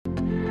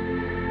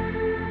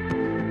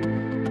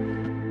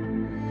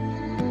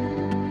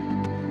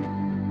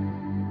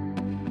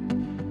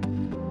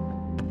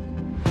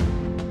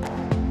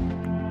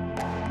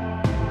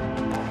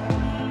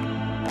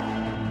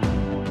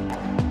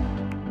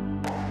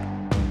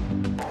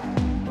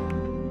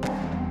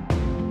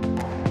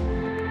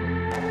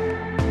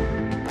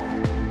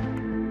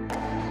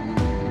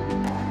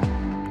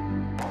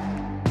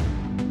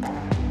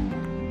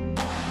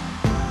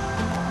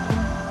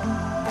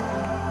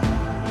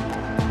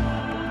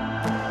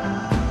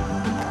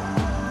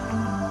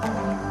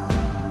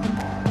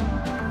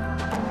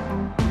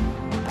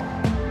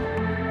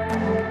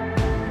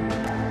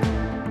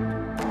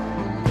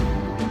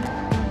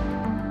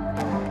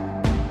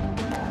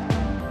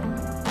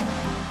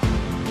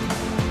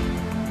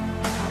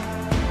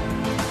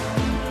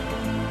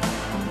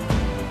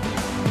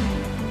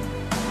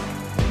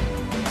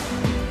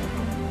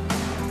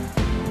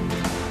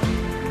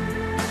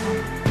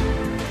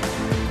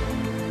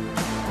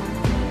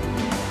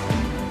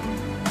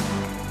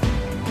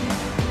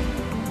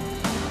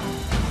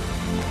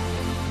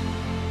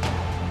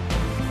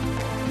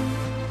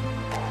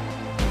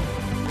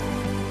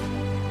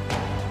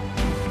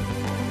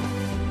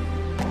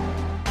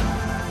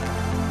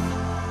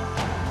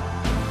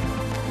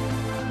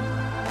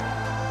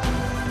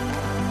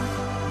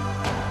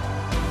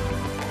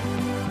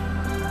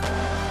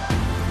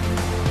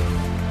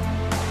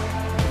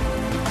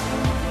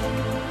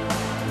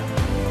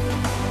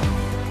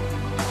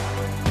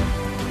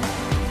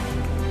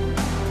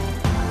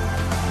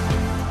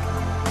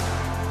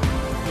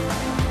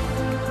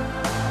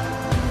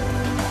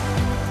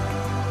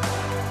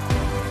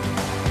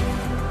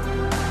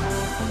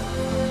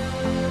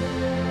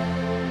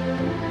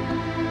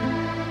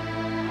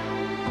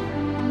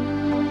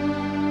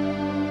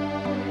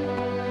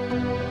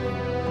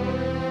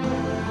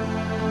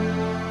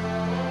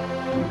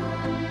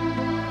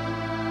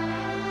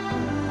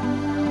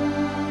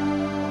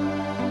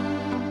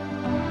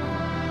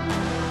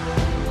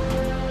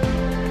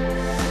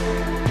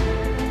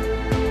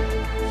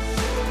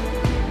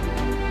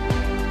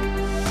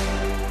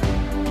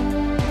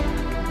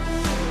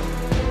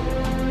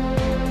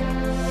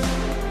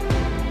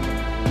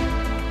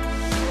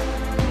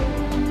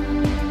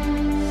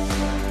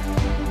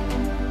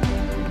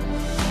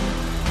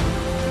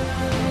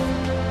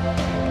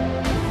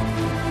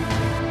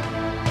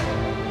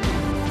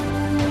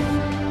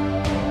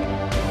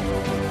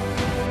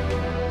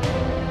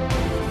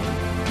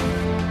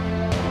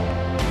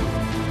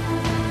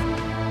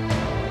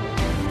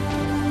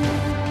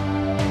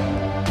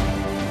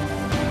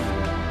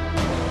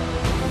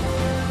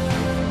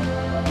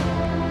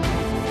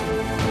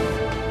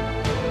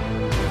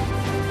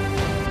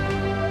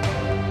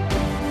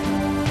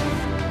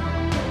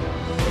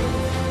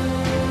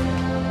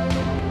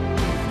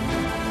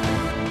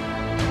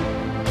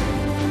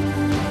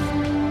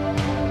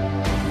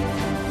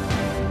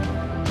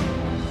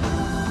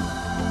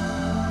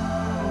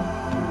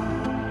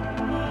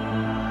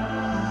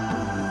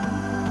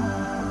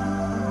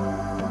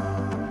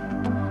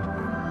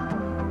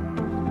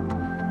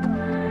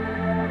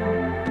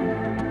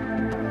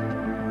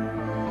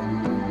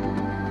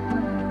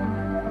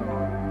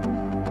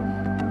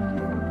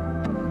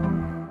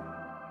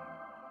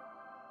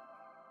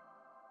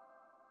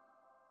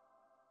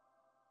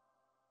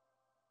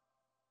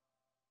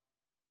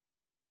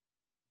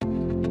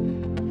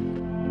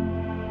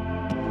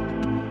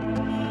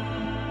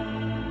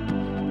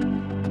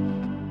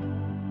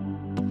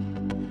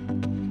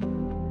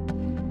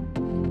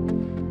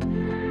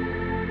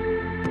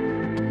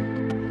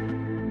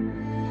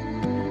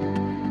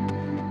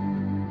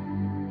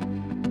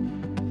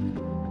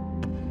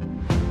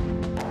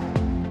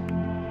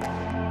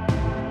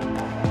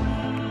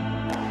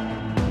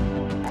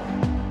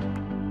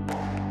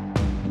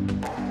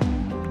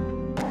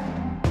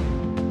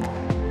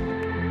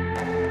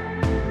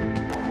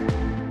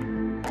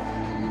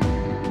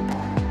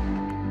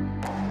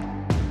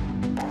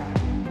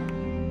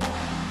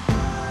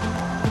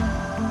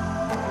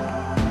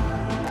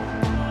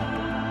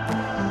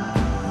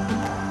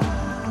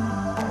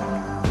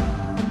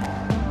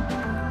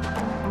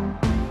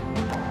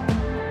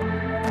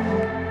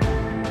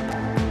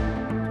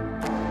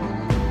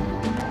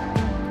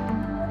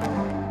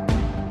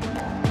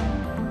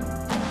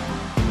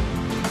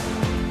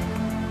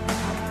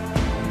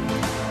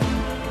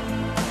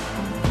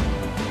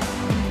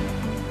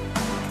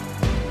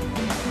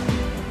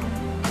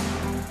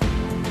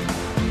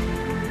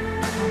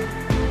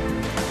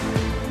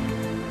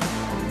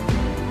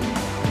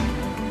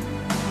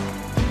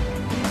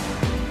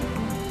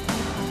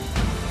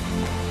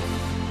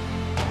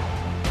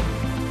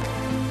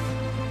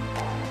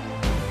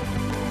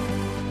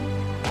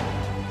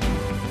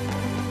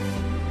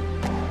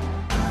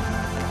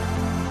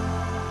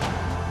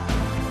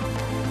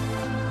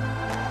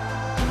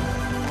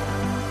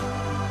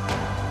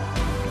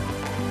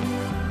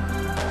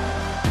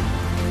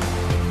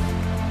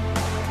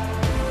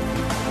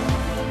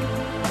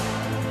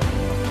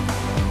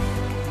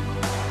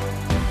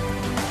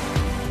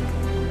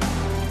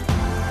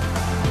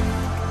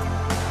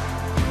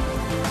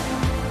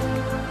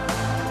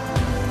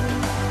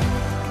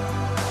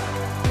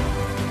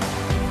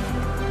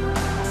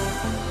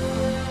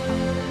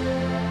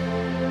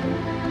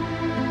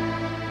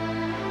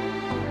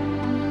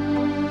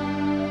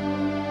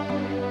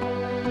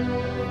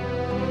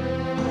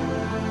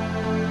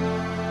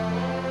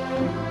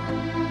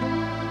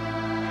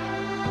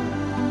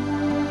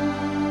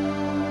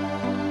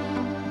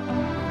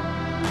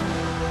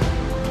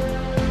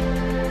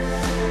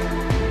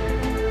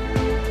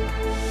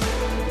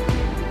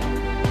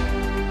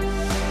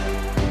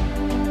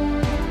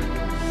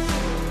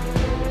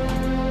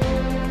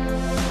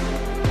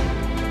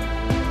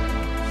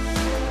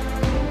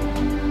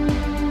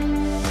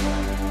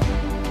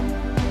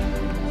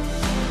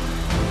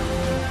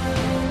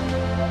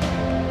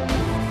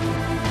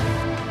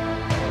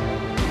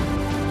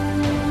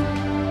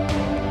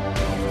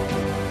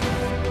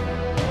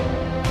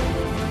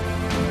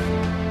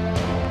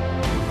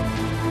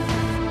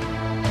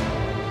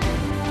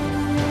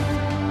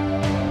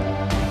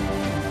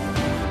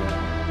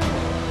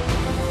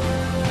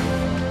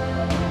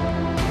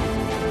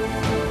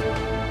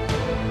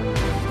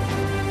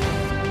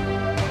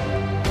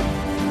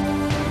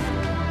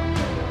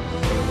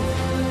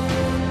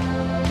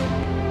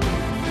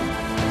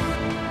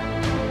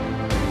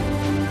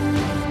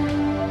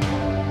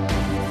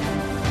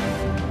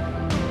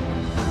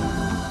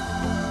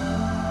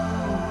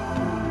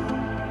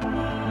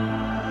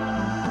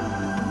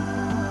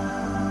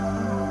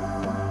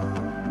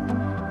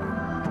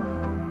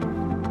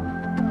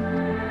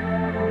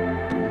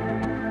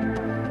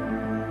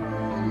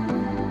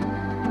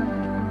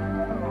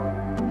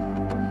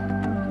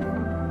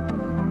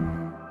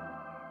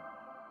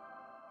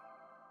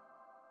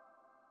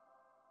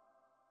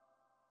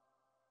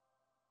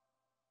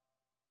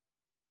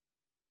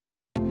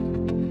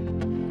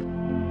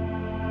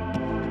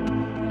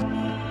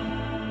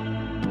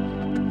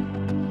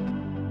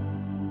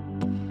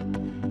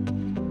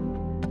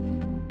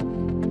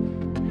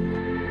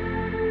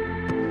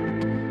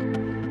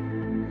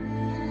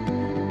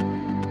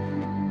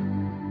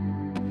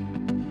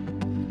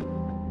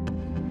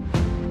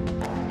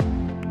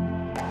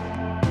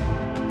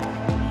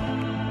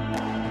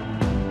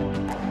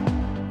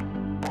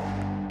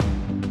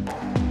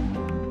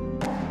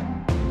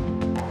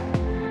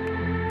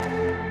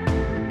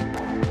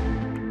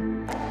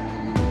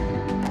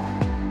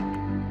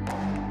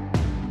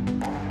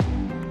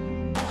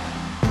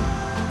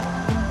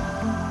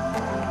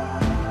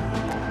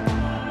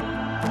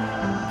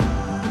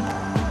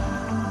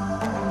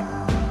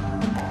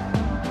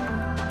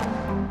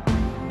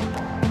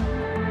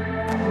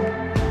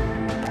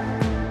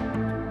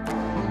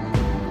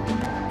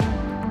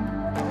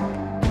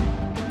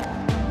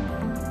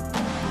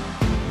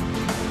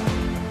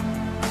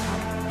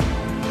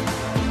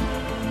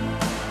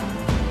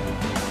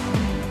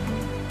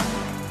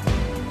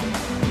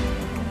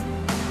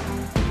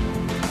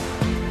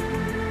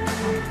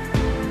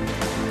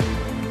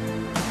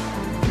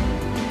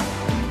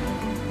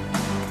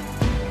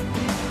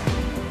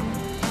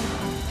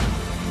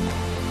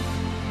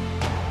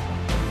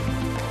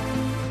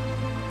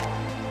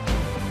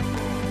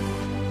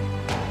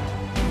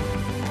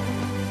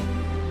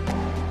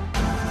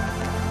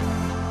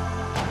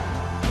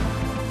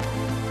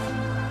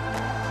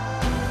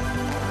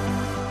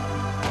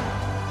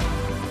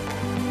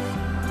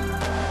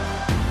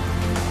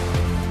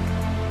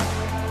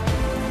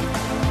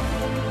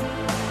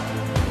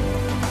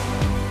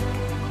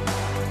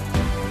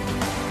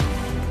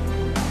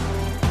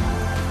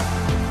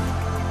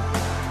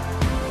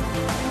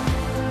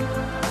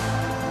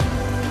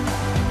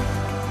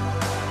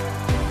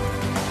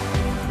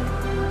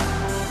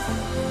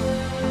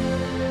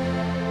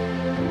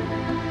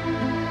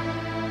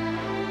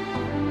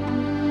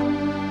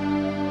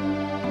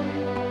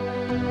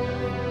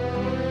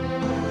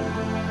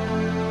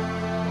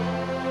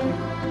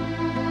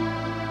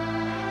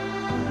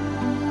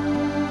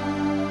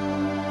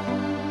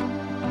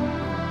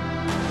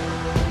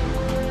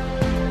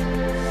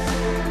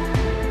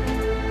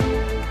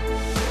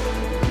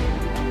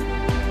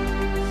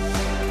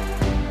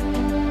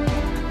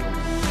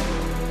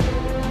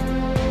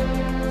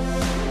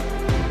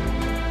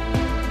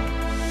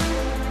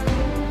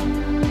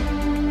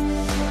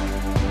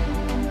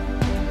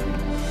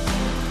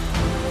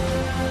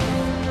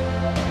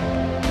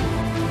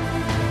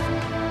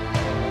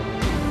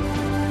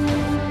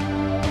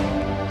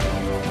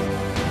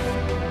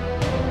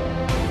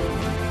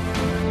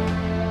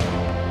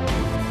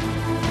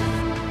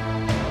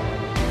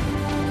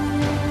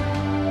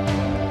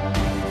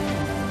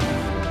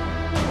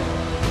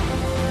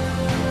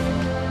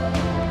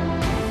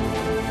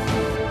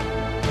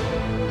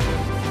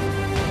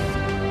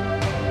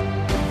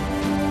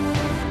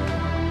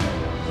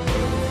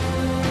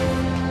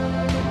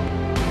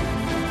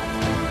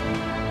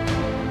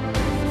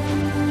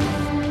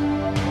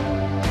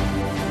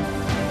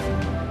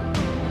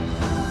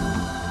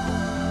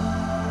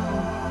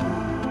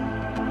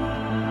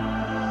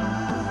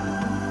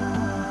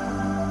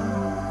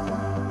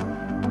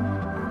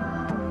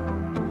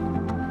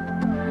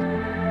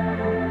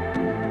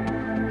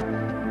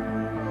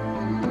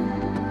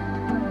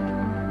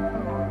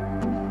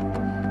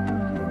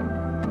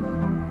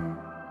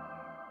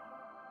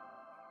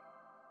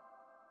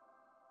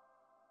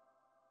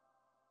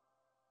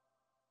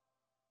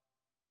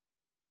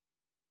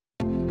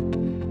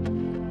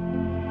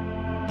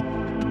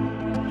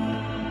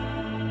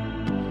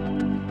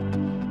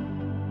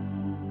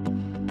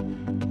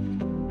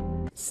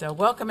So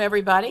welcome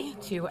everybody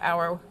to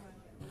our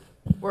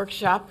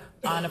workshop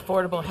on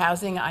affordable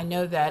housing. I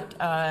know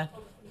that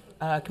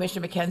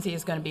Commissioner McKenzie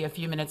is going to be a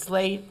few minutes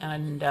late,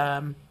 and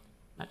not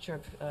sure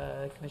if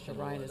Commissioner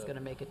Ryan is going to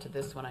make it to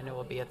this one. I know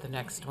we'll be at the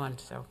next one.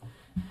 So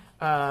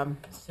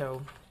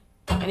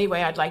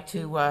anyway, I'd like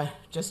to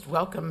just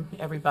welcome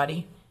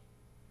everybody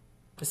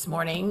this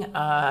morning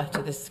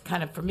to this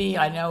kind of, for me,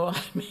 I know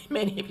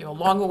many of you, a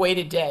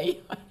long-awaited day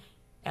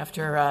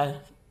after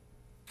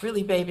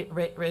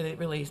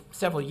really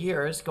several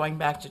years, going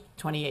back to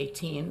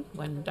 2018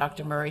 when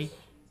Dr. Murray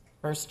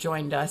first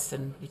joined us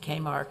and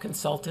became our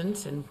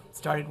consultant and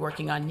started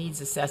working on needs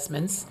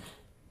assessments.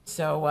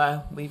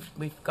 So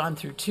we've gone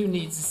through 2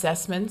 needs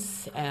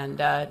assessments, and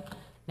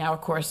now, of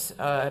course,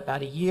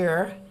 about a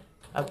year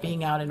of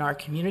being out in our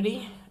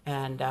community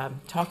and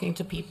talking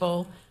to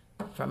people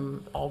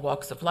from all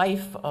walks of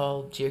life,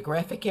 all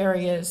geographic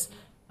areas,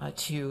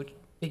 to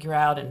figure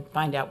out and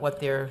find out what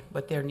their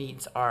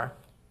needs are.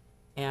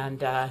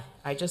 And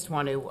I just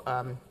want to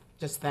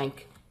just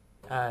thank,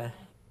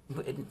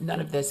 none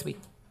of this, we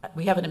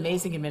have an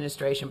amazing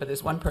administration, but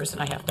there's one person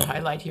I have to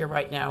highlight here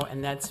right now,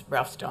 and that's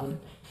Ralph Stone.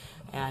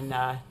 And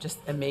just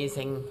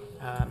amazing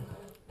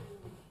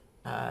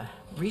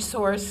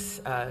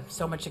resource,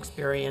 so much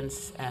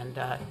experience, and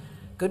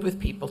good with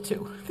people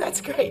too.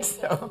 That's great.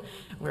 So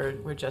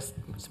we're just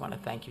want to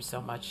thank you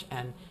so much.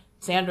 And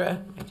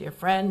Sandra, my dear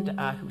friend,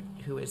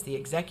 who is the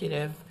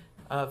executive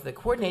of the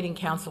Coordinating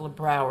Council of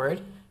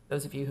Broward.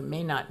 Those of you who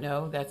may not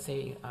know, that's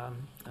an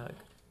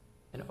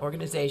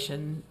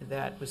organization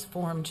that was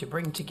formed to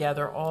bring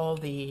together all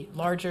the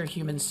larger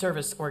human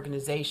service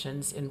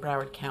organizations in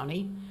Broward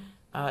County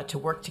to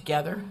work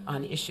together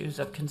on issues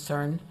of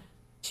concern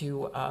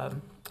to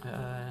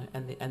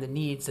and the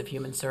needs of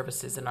human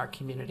services in our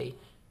community.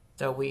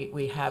 So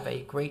we have a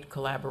great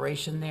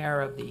collaboration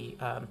there of the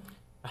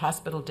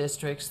hospital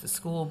districts, the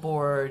school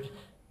board,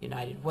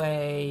 United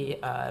Way,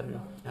 a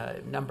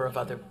number of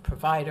other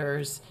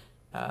providers,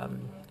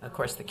 of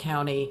course the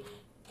county,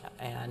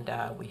 and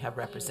we have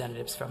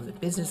representatives from the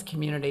business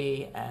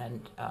community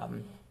and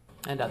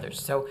others.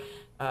 So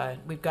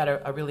we've got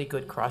a really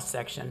good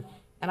cross-section.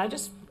 And I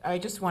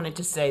just wanted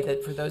to say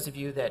that for those of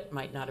you that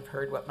might not have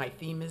heard what my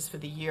theme is for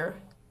the year,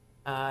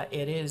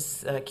 it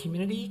is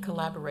community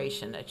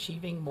collaboration,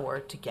 achieving more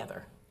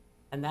together.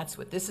 And that's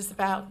what this is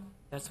about.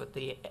 That's what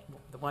the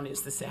one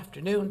is this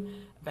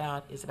afternoon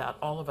is about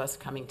all of us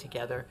coming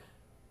together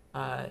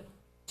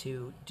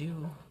to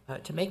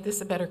make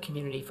this a better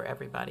community for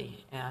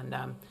everybody. And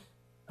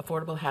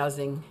affordable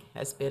housing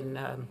has been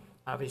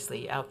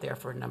obviously out there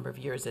for a number of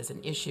years as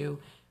an issue.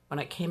 When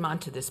I came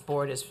onto this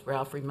board, as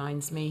Ralph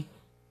reminds me,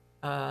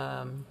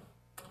 the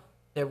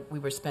county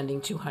was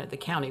spending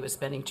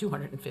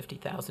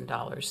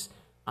 $250,000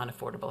 on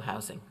affordable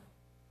housing.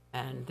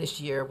 And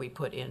this year we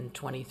put in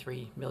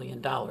 $23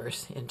 million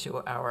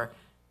into our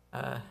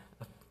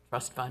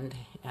trust fund,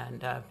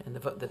 and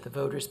that the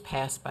voters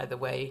passed, by the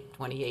way,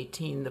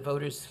 2018. The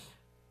voters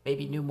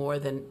maybe knew more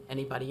than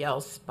anybody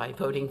else by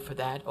voting for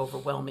that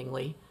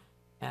overwhelmingly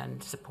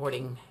and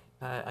supporting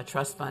a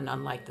trust fund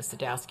unlike the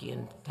Sadowski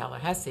in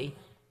Tallahassee,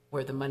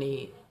 where the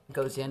money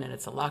goes in and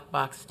it's a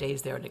lockbox,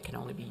 stays there, and it can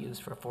only be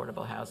used for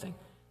affordable housing.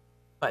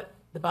 But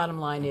the bottom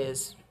line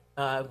is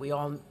we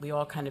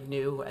all kind of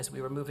knew as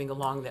we were moving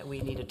along that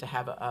we needed to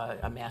have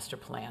a master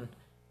plan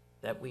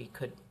that we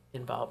could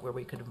involve, where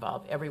we could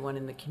involve everyone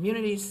in the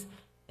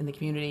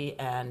community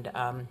and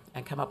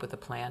come up with a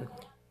plan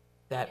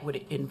that would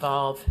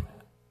involve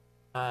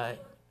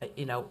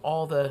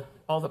all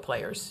the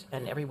players,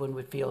 and everyone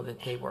would feel that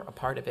they were a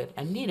part of it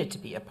and needed to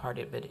be a part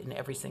of it in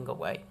every single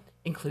way,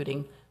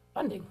 including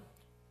funding.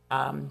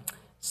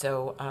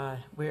 So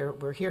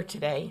we're here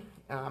today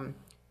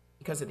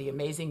because of the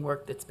amazing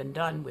work that's been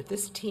done with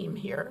this team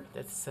here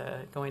that's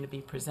going to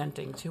be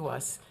presenting to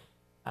us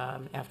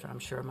after I'm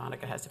sure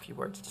Monica has a few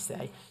words to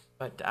say.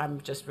 But I'm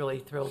just really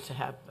thrilled to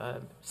have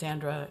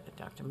Sandra,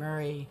 Dr.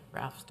 Murray,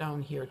 Ralph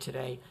Stone here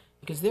today,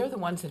 because they're the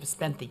ones that have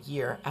spent the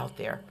year out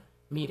there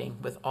meeting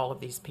with all of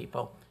these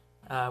people,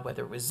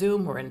 whether it was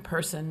Zoom or in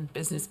person,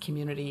 business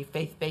community,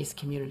 faith-based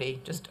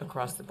community, just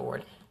across the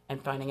board,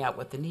 and finding out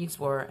what the needs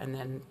were. And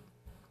then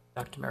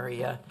Dr.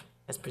 Murray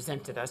has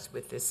presented us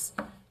with this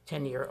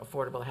 10-year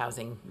affordable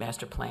housing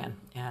master plan.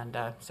 And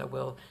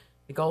so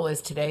the goal is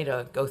today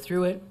to go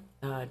through it,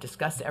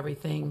 discuss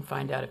everything,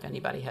 find out if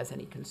anybody has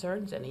any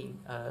concerns,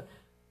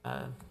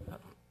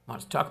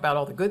 wants to talk about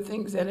all the good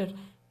things in it,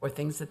 or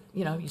things that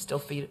you still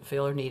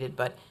feel are needed,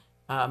 but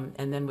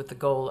and then with the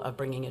goal of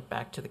bringing it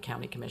back to the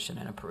county commission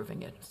and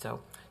approving it.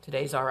 So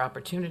today's our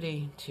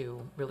opportunity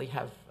to really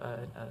have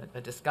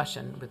a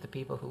discussion with the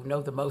people who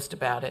know the most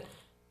about it.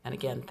 And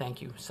again,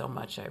 thank you so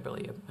much. I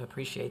really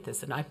appreciate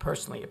this, and I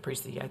personally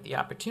appreciate the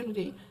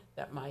opportunity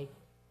that my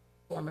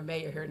former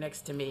mayor here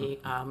next to me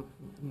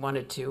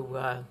wanted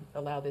to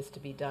allow this to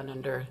be done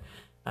under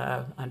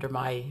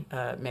my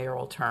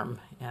mayoral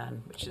term,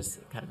 and which is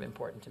kind of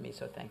important to me.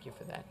 So thank you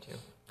for that too.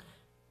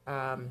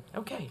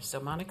 Okay, so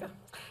Monica.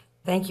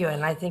 Thank you,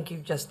 and I think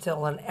you've just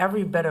stolen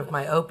every bit of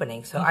my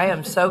opening. So I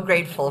am so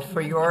grateful for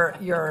your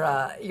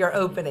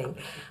opening.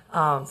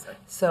 Madam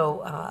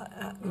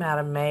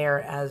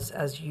Mayor,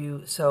 as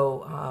you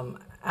so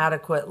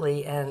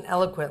adequately and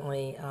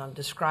eloquently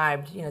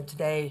described,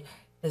 today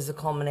is the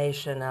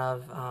culmination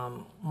of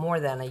more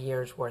than a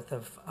year's worth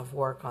of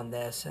work on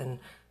this, and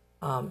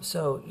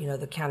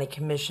the county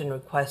commission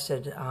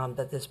requested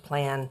that this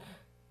plan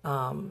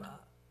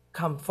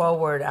come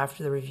forward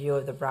after the review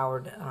of the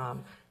Broward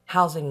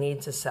housing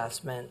needs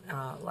assessment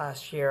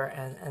last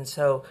year, and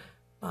so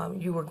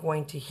you were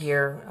going to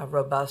hear a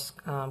robust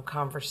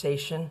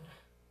conversation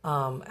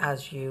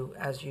as you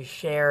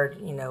shared.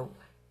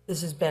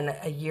 This has been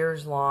a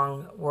years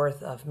long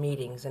worth of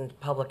meetings and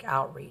public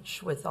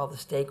outreach with all the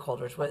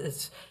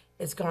stakeholders.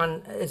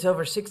 It's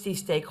over 60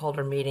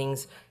 stakeholder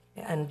meetings.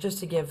 And just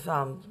to give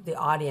the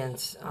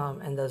audience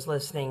and those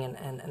listening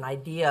an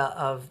idea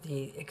of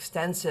the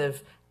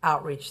extensive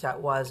outreach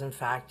that was, in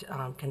fact,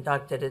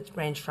 conducted, it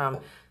ranged from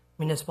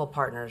municipal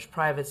partners,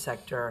 private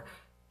sector,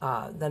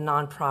 the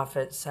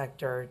nonprofit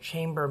sector,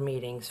 chamber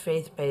meetings,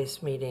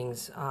 faith-based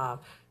meetings, our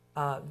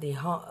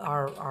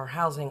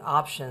housing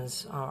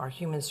options, our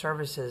human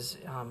services,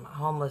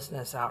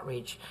 homelessness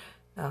outreach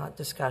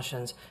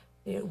discussions,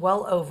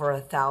 well over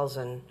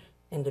 1,000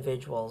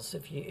 individuals,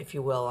 if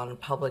you will, on a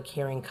public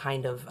hearing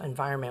kind of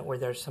environment where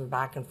there's some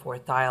back and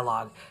forth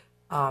dialogue.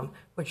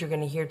 What you're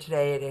going to hear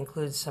today, it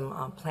includes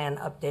some plan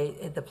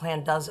update. The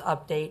plan does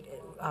update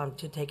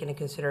to take into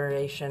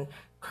consideration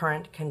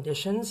current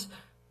conditions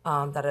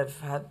that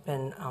have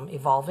been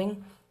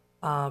evolving.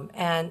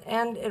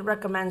 And it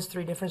recommends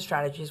 3 different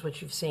strategies,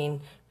 which you've seen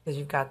because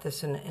you've got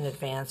this in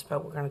advance,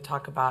 but we're going to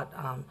talk about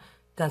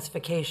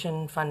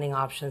densification, funding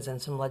options,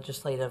 and some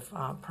legislative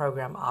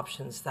program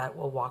options that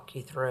we'll walk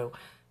you through.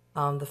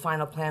 The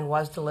final plan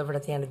was delivered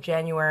at the end of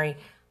January.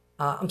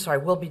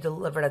 Will be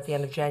delivered at the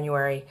end of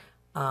January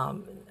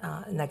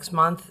next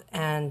month,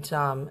 and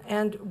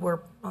we're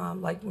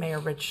like Mayor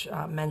Rich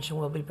mentioned,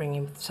 we'll be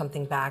bringing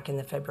something back in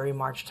the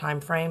February-March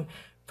timeframe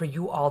for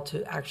you all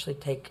to actually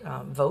take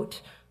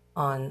vote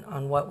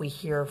on what we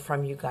hear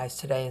from you guys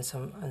today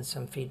and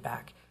some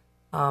feedback.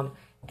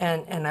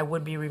 And I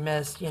would be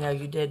remiss,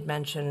 you did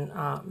mention,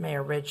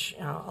 Mayor Rich,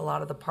 a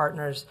lot of the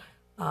partners,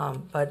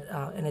 but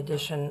in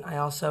addition, I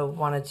also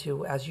wanted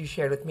to, as you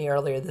shared with me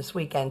earlier this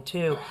weekend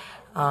too,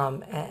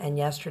 and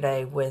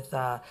yesterday with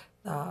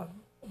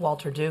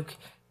Walter Duke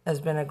has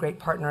been a great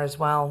partner as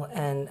well,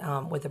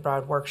 and with the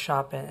Broward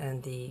Workshop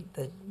and the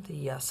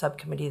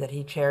subcommittee that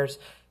he chairs.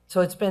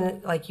 So it's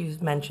been, like you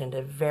mentioned,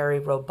 a very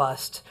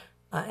robust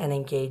and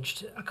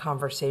engaged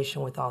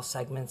conversation with all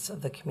segments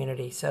of the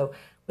community. So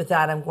with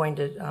that, I'm going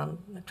to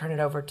turn it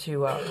over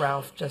to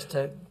Ralph just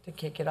to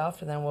kick it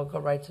off, and then we'll go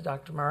right to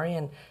Dr. Murray.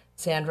 And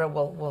Sandra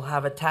will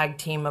have a tag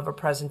team of a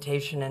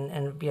presentation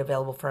and be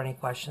available for any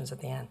questions at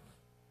the end.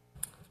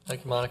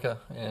 Thank you, Monica,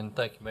 and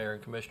thank you, Mayor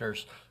and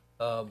Commissioners.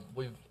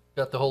 We've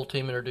got the whole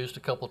team introduced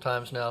a couple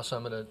times now, so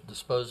I'm going to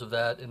dispose of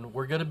that. And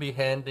we're going to be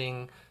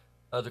handing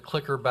the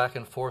clicker back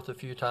and forth a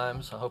few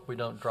times. I hope we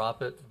don't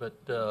drop it, but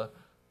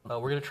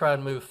we're going to try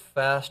and move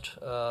fast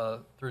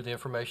through the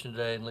information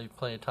today and leave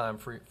plenty of time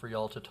for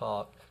y'all to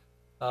talk.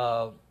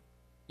 I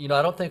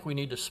don't think we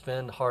need to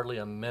spend hardly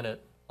a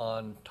minute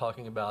on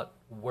talking about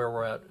where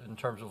we're at in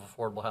terms of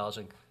affordable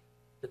housing.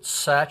 It's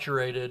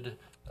saturated,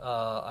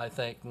 I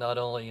think, not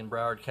only in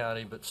Broward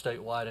County, but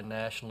statewide and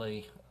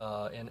nationally,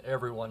 and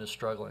everyone is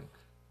struggling.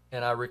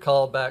 And I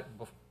recall back,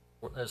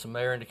 before, as the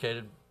mayor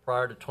indicated,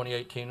 prior to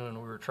 2018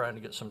 when we were trying to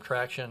get some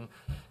traction,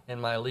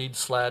 and my lead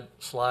slide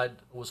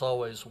was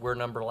always, we're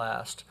number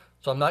last.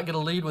 So I'm not going to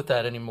lead with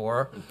that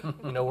anymore.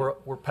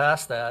 We're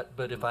past that,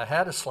 but if I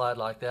had a slide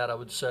like that, I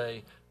would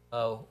say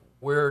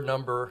where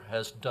number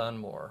has done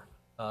more.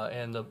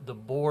 And the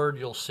board,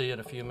 you'll see in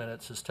a few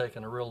minutes, has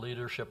taken a real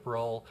leadership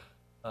role,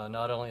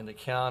 not only in the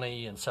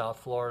county and South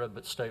Florida,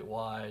 but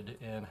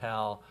statewide, in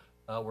how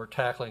we're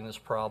tackling this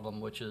problem,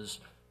 which is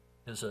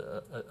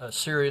a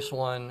serious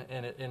one,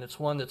 and it's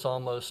one that's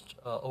almost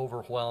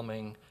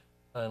overwhelming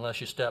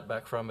unless you step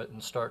back from it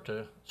and start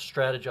to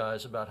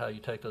strategize about how you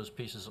take those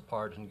pieces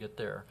apart and get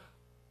there.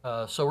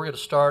 So we're going to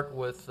start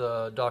with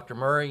Dr.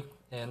 Murray,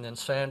 and then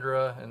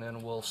Sandra, and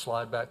then we'll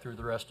slide back through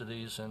the rest of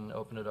these and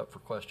open it up for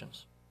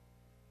questions.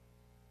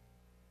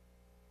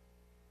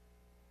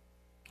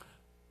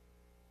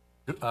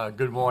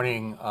 Good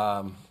morning,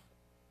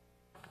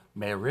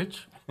 Mayor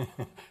Rich,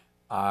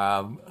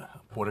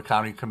 Board of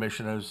County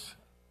Commissioners.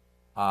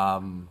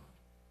 I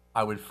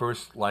would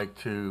first like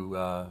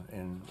to,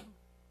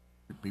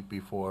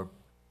 before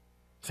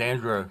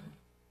Sandra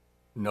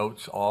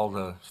notes all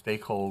the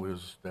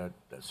stakeholders that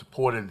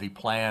supported the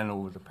plan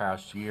over the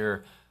past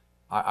year,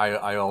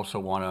 I also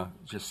want to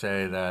just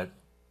say that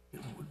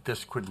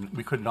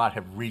we could not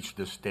have reached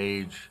this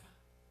stage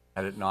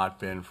had it not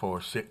been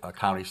for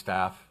county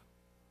staff.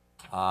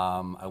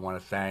 I want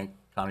to thank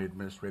County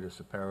Administrator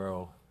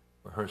Sapero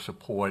for her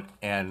support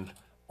and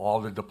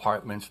all the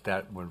departments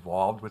that were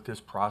involved with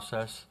this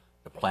process,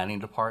 the planning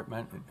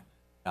department,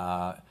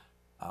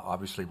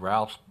 obviously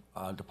Ralph's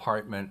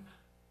Department,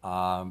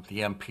 the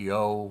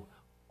MPO,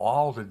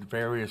 all the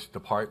various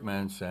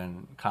departments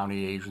and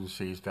county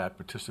agencies that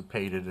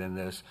participated in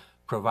this,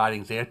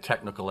 providing their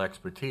technical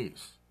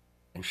expertise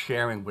and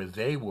sharing where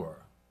they were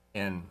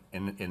in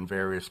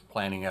various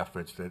planning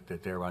efforts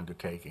that they're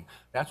undertaking.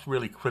 That's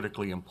really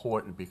critically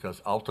important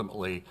because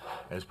ultimately,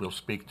 as we'll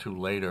speak to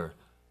later,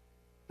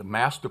 the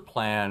master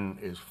plan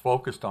is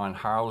focused on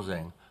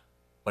housing,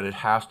 but it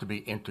has to be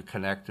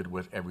interconnected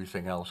with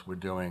everything else we're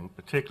doing,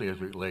 particularly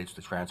as it relates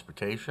to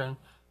transportation,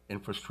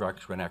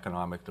 infrastructure, and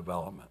economic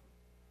development.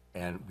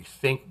 And we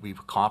think we've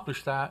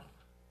accomplished that,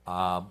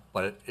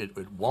 but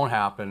it won't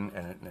happen,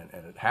 and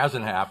it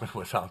hasn't happened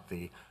without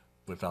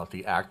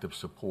the active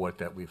support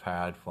that we've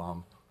had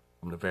from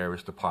the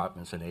various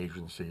departments and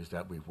agencies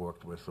that we've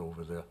worked with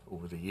over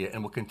the year,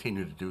 and will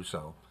continue to do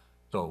so.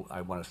 So I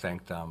want to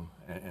thank them,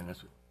 and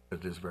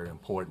it is very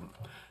important.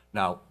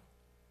 Now,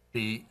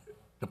 the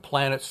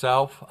plan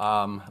itself,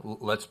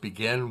 let's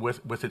begin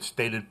with its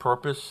stated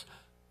purpose.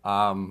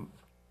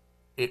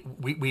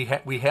 We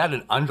had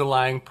an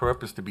underlying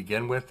purpose to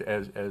begin with,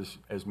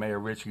 as Mayor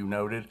Rich, you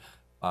noted,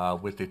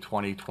 with the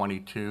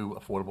 2022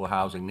 Affordable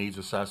Housing Needs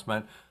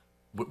Assessment,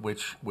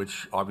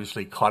 which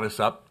obviously caught us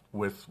up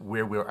with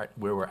where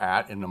we're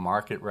at in the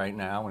market right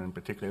now, and in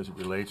particular as it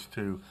relates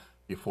to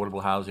the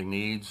affordable housing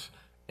needs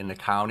in the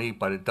county.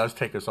 But it does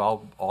take us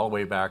all the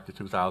way back to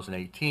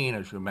 2018,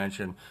 as you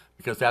mentioned,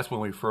 because that's when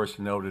we first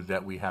noted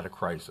that we had a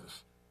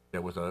crisis.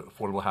 There was an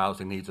affordable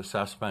housing needs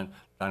assessment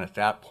done at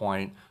that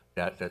point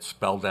that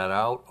spelled that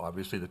out.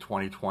 Obviously, the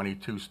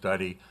 2022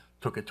 study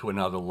took it to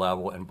another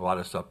level and brought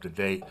us up to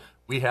date.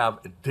 We have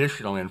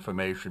additional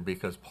information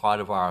because part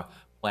of our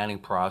planning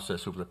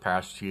process over the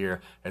past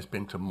year has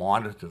been to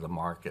monitor the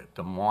market,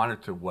 to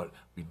monitor what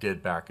we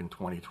did back in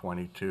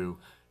 2022.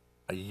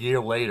 A year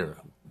later,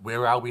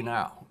 where are we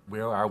now?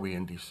 Where are we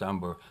in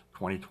December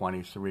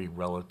 2023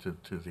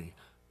 relative to the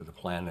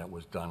plan that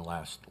was done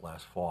last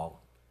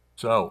fall?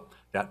 So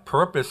that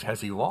purpose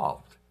has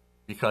evolved,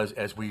 because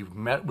as we've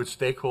met with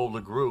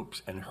stakeholder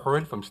groups and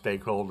heard from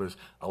stakeholders,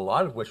 a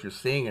lot of what you're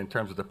seeing in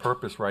terms of the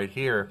purpose right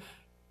here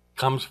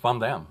comes from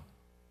them.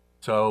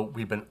 So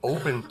we've been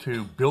open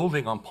to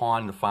building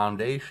upon the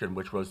foundation,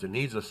 which was the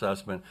needs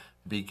assessment,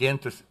 to begin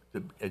to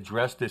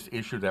address this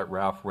issue that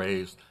Ralph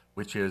raised,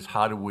 which is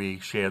how do we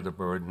share the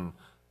burden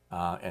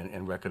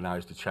and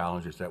recognize the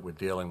challenges that we're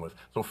dealing with.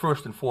 So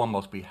first and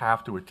foremost, we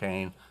have to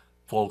attain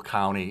full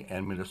county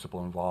and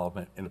municipal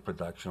involvement in the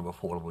production of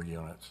affordable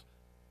units.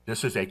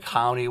 This is a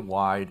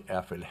county-wide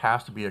effort. It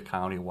has to be a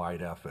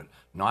county-wide effort,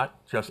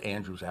 not just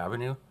Andrews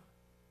Avenue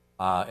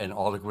and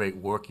all the great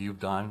work you've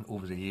done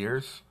over the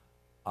years,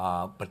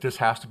 but this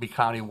has to be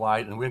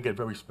county-wide, and we're going to get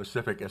very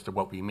specific as to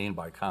what we mean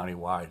by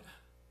county-wide,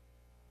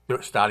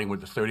 starting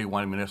with the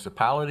 31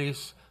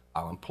 municipalities,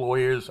 our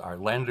employers, our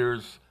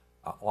lenders,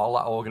 all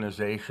our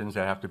organizations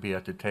that have to be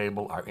at the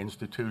table, our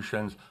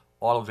institutions,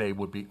 all of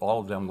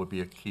them would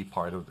be a key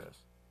part of this.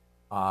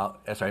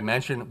 As I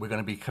mentioned, we're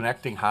going to be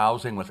connecting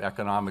housing with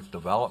economic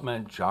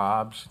development,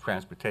 jobs,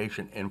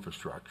 transportation,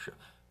 infrastructure.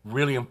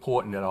 Really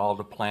important that all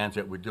the plans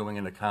that we're doing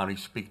in the county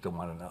speak to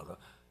one another.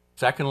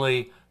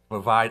 Secondly,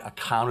 provide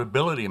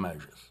accountability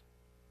measures.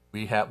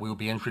 We'll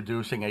be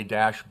introducing a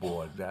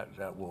dashboard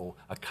that will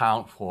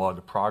account for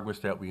the progress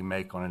that we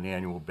make on an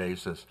annual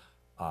basis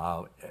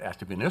at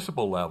the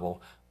municipal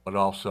level, but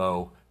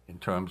also in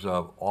terms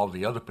of all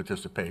the other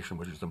participation,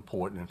 which is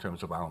important in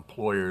terms of our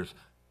employers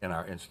and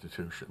our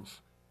institutions.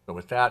 So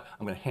with that,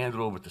 I'm going to hand it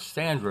over to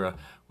Sandra,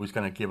 who's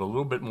going to give a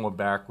little bit more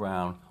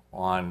background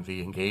on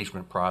the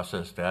engagement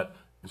process that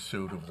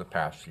ensued over the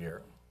past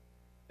year.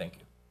 Thank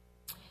you.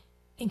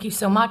 Thank you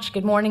so much.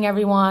 Good morning,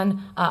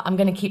 everyone. I'm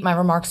going to keep my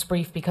remarks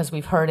brief because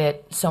we've heard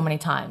it so many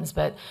times,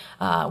 but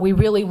we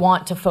really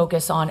want to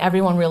focus on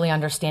everyone really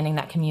understanding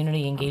that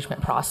community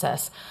engagement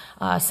process.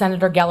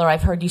 Senator Geller,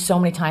 I've heard you so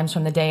many times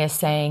from the dais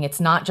saying it's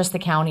not just the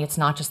county, it's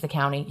not just the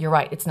county. You're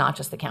right, it's not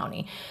just the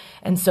county.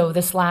 And so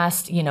this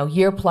last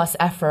year-plus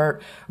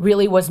effort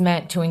really was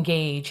meant to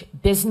engage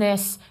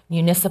business,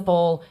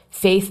 municipal,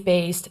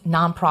 faith-based,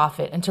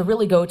 nonprofit, and to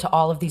really go to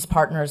all of these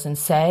partners and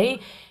say,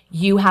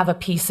 you have a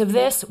piece of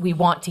this, we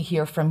want to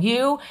hear from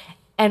you,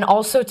 and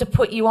also to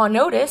put you on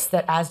notice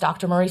that, as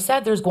Dr. Murray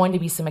said, there's going to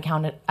be some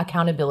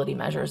accountability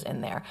measures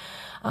in there.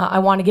 I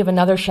want to give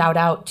another shout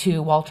out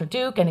to Walter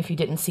Duke, and if you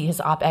didn't see his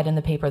op-ed in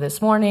the paper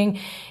this morning,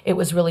 it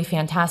was really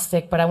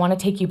fantastic, but I want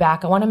to take you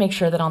back. I want to make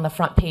sure that on the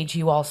front page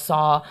you all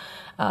saw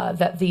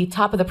that the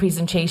top of the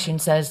presentation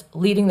says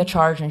leading the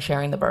charge and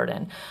sharing the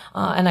burden.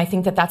 And I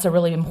think that that's a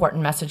really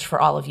important message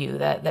for all of you,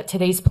 that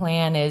today's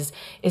plan is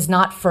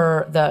not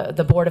for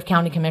the Board of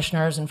County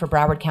Commissioners and for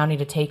Broward County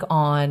to take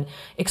on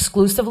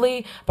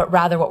exclusively, but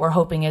rather what we're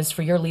hoping is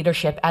for your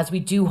leadership as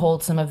we do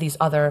hold some of these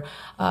other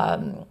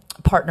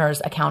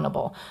partners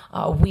accountable.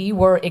 We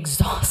were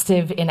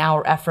exhaustive in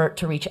our effort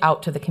to reach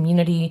out to the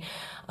community.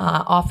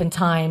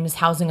 Oftentimes,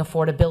 housing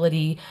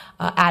affordability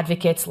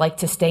advocates like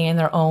to stay in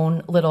their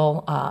own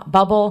little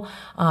bubble.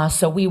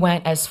 So we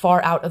went as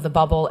far out of the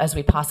bubble as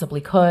we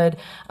possibly could.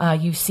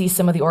 You see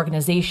some of the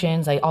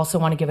organizations. I also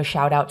want to give a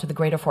shout out to the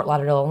Greater Fort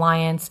Lauderdale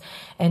Alliance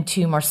and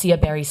to Marcia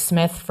Berry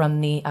Smith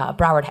from the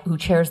Broward, who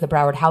chairs the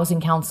Broward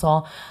Housing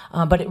Council.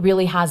 But it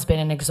really has been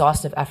an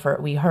exhaustive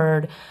effort. We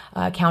heard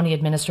County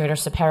Administrator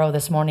Sapero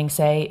this morning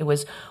say it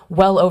was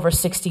well over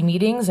 60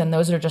 meetings, and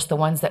those are just the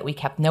ones that we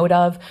kept note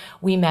of.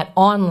 We met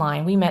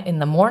online. We met in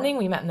the morning.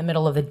 We met in the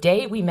middle of the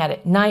day. We met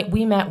at night.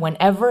 We met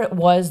whenever it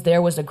was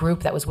there was a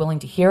group that was willing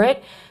to hear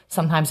it.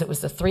 Sometimes it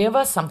was the three of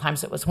us,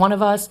 sometimes it was one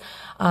of us,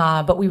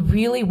 but we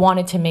really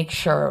wanted to make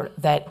sure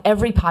that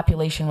every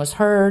population was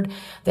heard,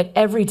 that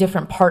every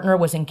different partner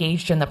was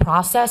engaged in the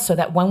process, so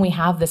that when we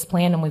have this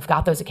plan and we've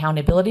got those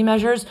accountability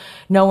measures,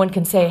 no one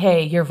can say,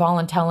 hey, you're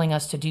volunteering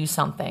us to do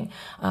something.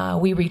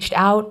 We reached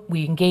out,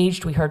 we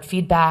engaged, we heard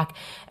feedback,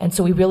 and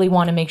so we really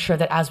want to make sure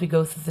that as we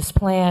go through this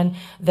plan,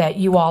 that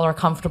you all are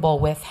comfortable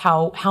with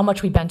how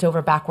much we bent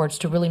over backwards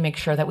to really make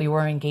sure that we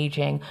were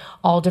engaging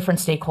all different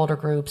stakeholder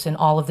groups in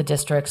all of the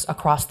districts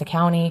across the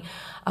county.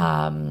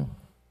 And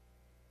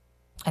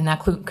that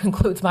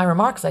concludes my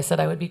remarks. I said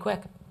I would be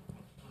quick.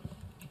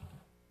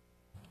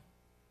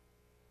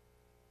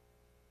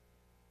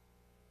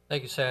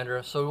 Thank you,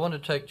 Sandra. So we want to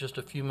take just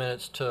a few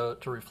minutes to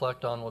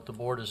reflect on what the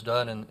board has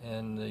done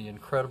and the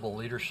incredible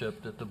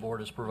leadership that the board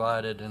has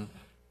provided. And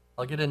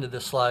I'll get into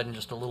this slide in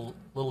just a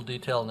little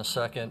detail in a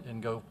second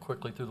and go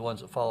quickly through the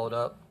ones that followed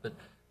up. But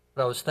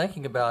I was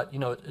thinking about,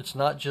 it's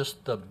not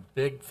just the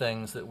big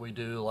things that we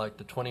do, like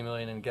the $20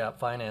 million in gap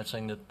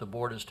financing that the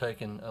board has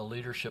taken a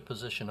leadership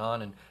position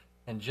on, and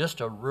in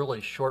just a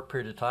really short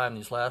period of time,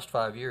 these last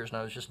 5 years, and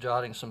I was just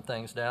jotting some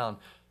things down.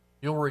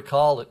 You'll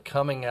recall that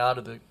coming out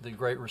of the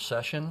Great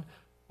Recession,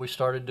 we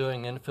started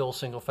doing infill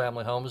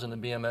single-family homes in the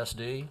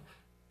BMSD.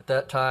 At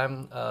that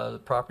time,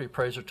 the property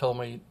appraiser told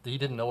me he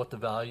didn't know what the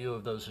value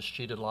of those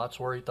escheated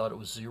lots were. He thought it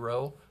was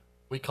zero.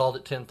 We called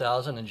it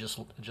 10,000 and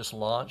just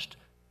launched.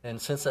 And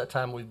since that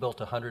time, we've built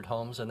 100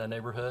 homes in the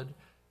neighborhood.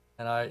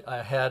 And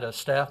I had a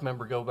staff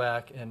member go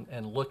back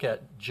and look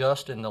at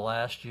just in the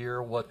last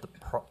year what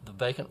the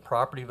vacant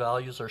property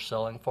values are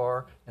selling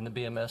for in the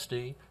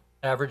BMSD,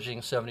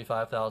 averaging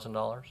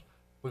 $75,000.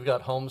 We've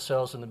got home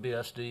sales in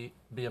the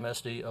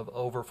BMSD of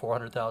over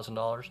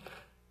 $400,000.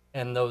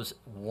 And those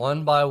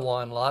one by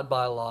one, lot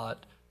by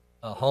lot,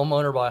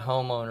 homeowner by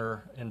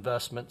homeowner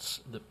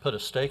investments that put a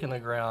stake in the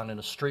ground in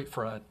a street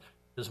front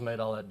has made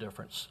all that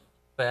difference.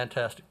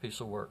 Fantastic piece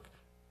of work.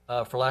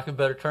 For lack of a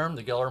better term,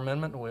 the Geller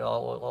Amendment, we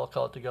all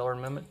call it the Geller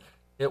Amendment,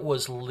 it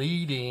was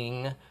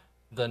leading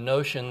the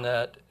notion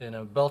that in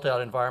a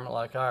built-out environment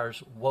like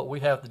ours, what we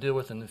have to deal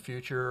with in the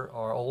future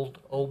are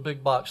old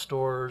big box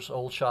stores,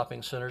 old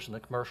shopping centers in the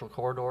commercial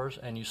corridors,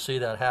 and you see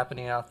that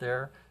happening out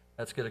there.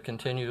 That's going to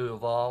continue to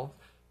evolve.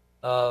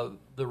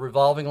 The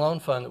revolving loan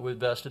fund that we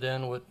invested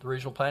in with the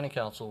Regional Planning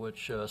Council,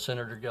 which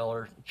Senator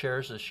Geller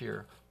chairs this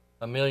year,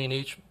 $1 million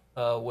each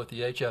with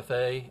the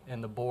HFA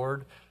and the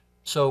board.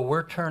 So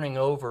we're turning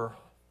over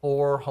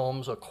 4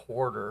 homes a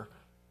quarter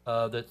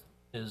that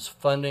is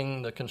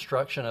funding the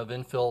construction of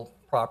infill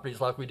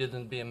properties like we did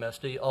in the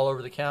BMSD all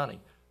over the county.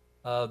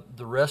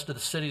 The rest of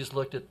the cities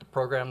looked at the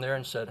program there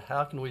and said,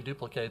 how can we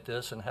duplicate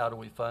this and how do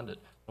we fund it?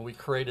 And we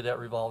created that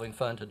revolving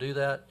fund to do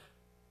that.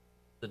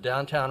 The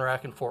downtown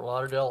rack in Fort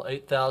Lauderdale,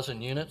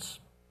 8,000 units,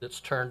 that's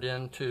turned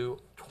into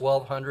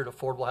 1,200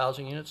 affordable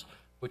housing units,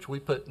 which we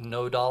put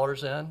no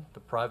dollars in.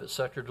 The private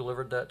sector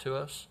delivered that to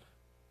us.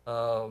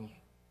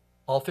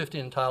 All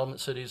 50 entitlement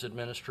cities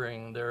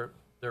administering their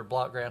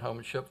block grant home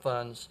and ship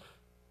funds,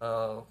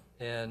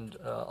 and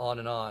on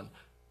and on.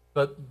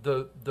 But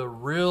the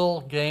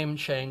real game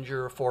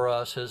changer for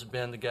us has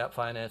been the gap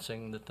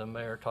financing that the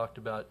mayor talked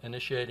about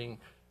initiating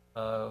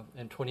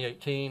in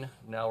 2018.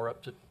 Now we're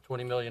up to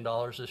 $20 million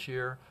this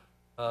year.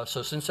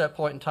 So since that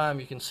point in time,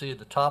 you can see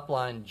the top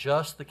line,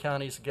 just the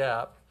county's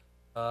gap,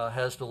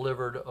 has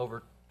delivered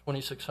over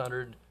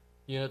 2,600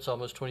 units,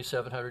 almost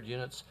 2,700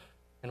 units.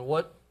 And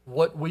what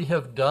we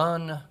have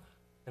done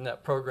in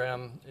that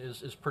program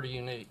is pretty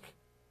unique.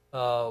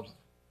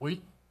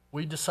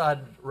 We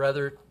decided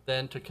rather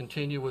than to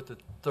continue with the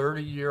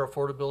 30-year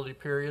affordability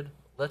period,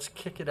 let's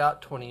kick it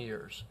out 20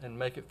 years and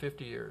make it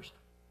 50 years.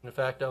 In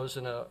fact, I was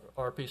in a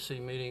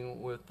RPC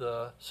meeting with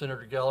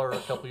Senator Geller a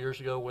couple years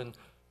ago when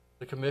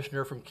the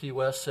commissioner from Key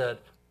West said,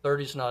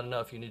 30 is not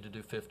enough, you need to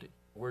do 50.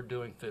 We're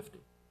doing 50.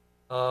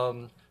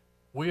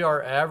 We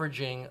are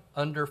averaging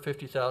under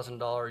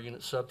 $50,000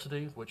 unit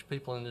subsidy, which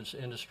people in this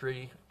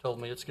industry told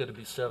me it's going to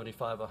be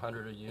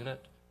 $7,500 a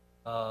unit.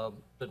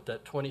 But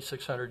that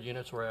 2,600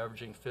 units, we're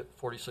averaging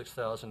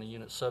 $46,000 a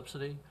unit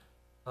subsidy.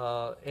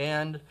 By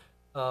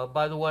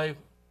the way,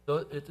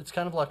 it's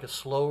kind of like a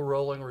slow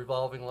rolling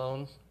revolving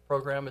loan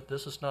program.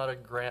 This is not a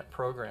grant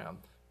program.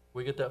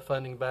 We get that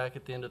funding back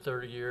at the end of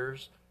 30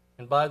 years.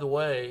 And by the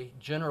way,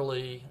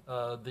 generally,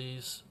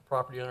 these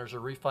property owners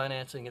are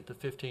refinancing at the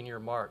 15-year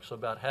mark. So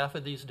about half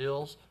of these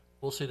deals,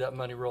 we'll see that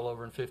money roll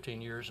over in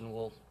 15 years and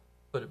we'll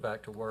put it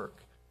back to work.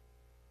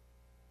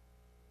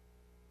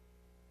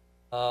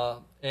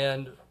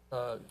 And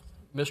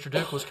Mr.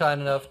 Duke was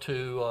kind enough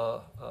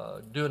to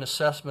do an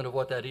assessment of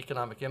what that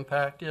economic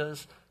impact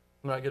is.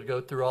 I'm not going to go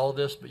through all of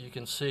this, but you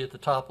can see at the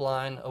top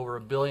line over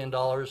 $1 billion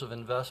of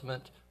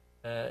investment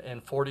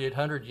and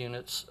 4,800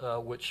 units,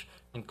 which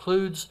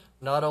includes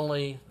not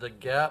only the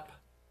GAP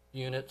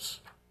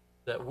units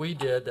that we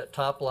did, that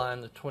top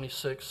line, the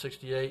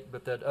 2668,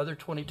 but that other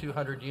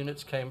 2,200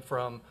 units came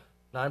from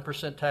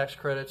 9% tax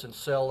credits and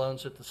sale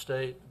loans at the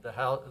state, the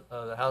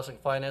Housing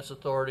Finance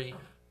Authority,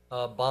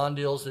 bond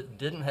deals that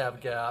didn't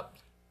have GAP,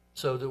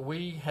 so that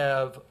we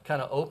have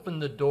kind of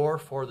opened the door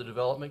for the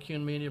development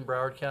community in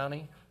Broward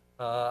County.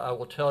 I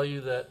will tell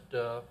you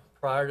that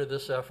prior to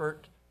this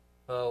effort,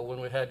 when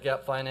we had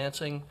GAP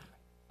financing,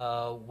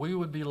 we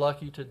would be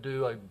lucky to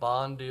do a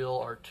bond deal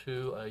or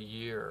two a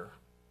year.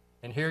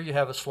 And here you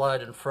have a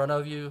slide in front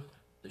of you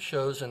that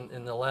shows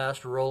in the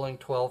last rolling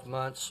 12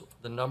 months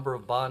the number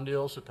of bond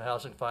deals that the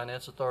Housing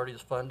Finance Authority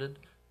has funded.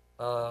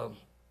 Let's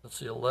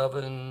see,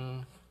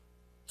 11,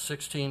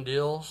 16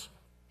 deals.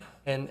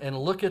 And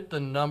look at the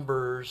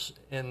numbers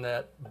in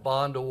that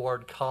bond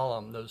award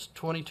column, those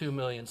 22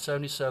 million,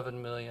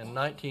 77 million,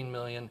 19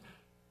 million.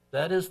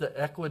 That is the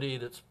equity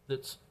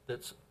that's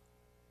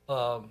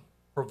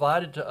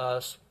provided to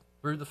us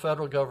through the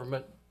federal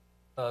government,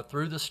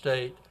 through the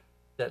state,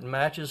 that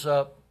matches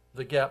up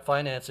the GAP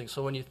financing.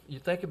 So when you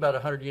think about a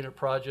 100-unit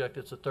project,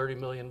 it's a $30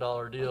 million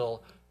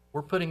deal.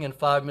 We're putting in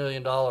 $5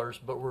 million,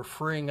 but we're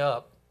freeing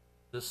up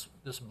this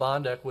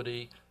bond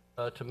equity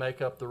to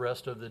make up the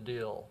rest of the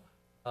deal.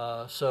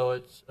 So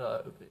it's,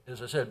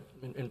 as I said,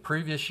 in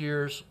previous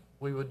years,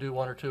 we would do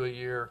one or two a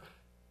year.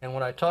 And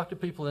when I talk to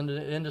people in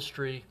the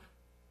industry,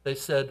 they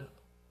said,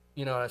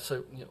 you know, I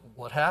said, you know,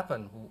 what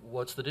happened?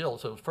 What's the deal?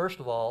 So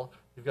first of all,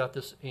 you've got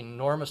this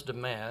enormous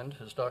demand,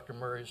 as Dr.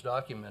 Murray's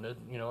documented,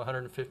 you know,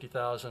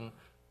 150,000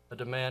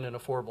 demand in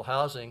affordable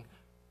housing.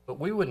 But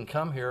we wouldn't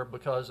come here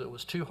because it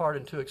was too hard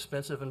and too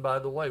expensive. And by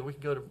the way, we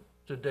could go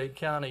to Dade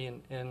County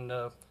and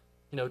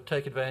you know,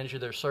 take advantage of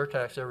their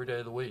surtax every day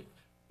of the week.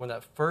 When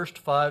that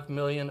first $5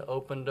 million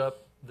opened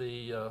up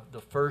the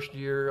first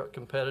year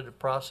competitive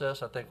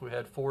process, I think we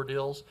had 4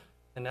 deals,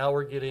 and now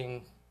we're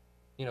getting,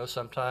 you know,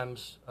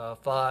 sometimes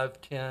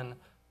 5, 10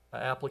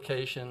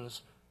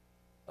 applications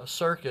a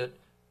circuit,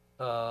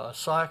 a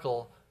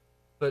cycle.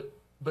 But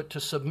to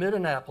submit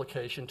an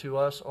application to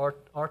us or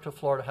to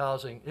Florida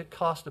Housing, it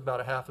cost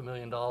about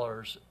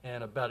 $500,000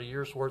 and about a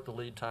year's worth of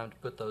lead time to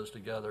put those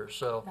together.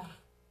 So.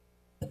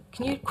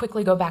 Can you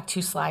quickly go back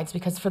 2 slides,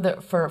 because for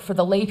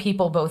the lay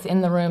people both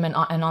in the room and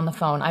on the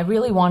phone, I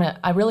really want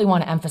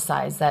to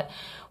emphasize that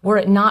were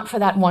it not for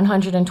that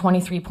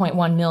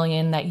 123.1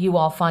 million that you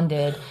all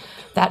funded,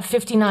 that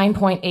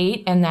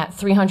 59.8 and that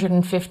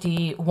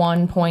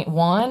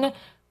 351.1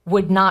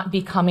 would not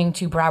be coming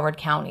to Broward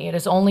County. It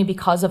is only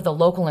because of the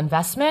local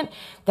investment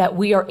that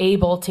we are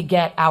able to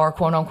get our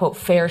quote unquote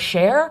fair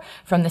share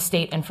from the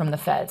state and from the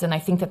feds. And I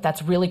think that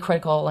that's really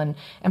critical and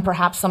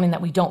perhaps something that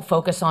we don't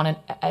focus on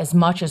as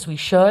much as we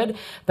should.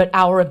 But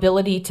our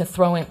ability to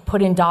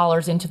put in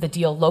dollars into the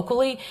deal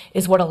locally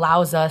is what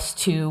allows us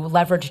to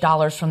leverage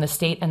dollars from the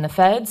state and the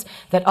feds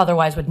that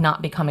otherwise would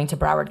not be coming to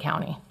Broward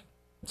County.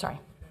 Sorry.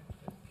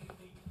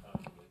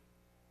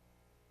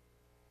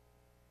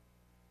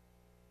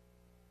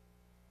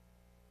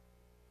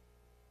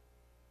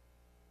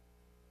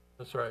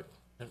 That's right.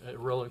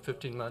 Rolling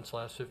 15 months,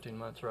 last 15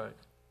 months, right.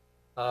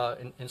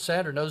 And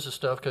Sandra knows this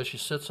stuff because she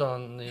sits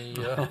on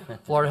the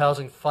Florida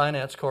Housing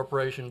Finance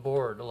Corporation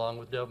board along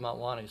with Deb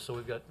Montwani.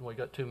 So we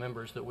got 2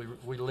 members that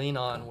we lean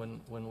on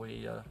when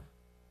we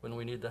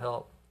need the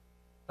help.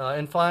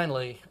 And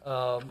finally,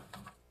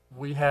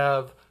 we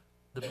have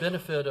the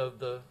benefit of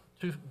the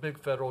 2 big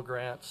federal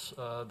grants,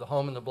 the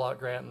Home and the Block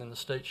grant and then the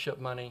state SHIP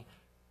money,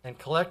 and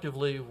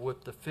collectively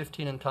with the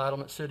 15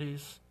 entitlement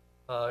cities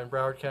in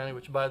Broward County,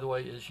 which by the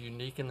way is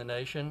unique in the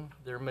nation.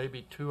 There may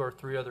be 2 or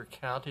 3 other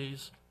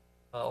counties,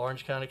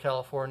 Orange County,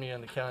 California,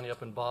 and the county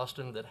up in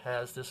Boston that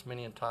has this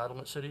many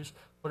entitlement cities.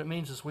 What it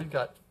means is we've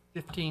got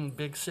 15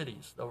 big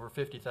cities, over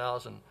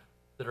 50,000,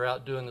 that are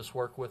out doing this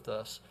work with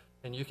us.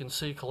 And you can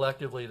see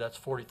collectively that's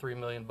 $43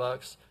 million,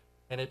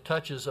 and it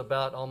touches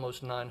about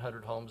almost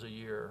 900 homes a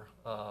year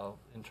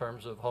in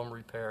terms of home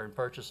repair and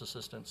purchase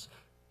assistance.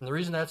 And the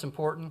reason that's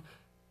important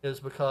is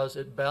because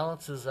it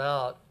balances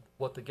out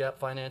what the GAP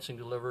financing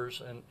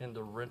delivers in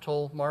the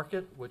rental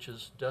market, which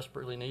is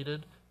desperately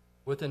needed,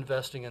 with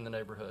investing in the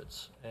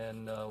neighborhoods.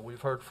 And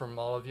we've heard from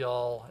all of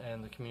y'all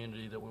and the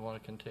community that we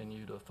want to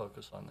continue to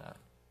focus on that.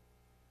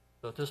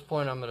 So at this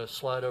point, I'm going to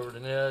slide over to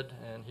Ned,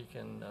 and he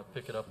can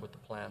pick it up with the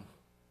plan.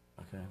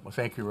 Okay. Well,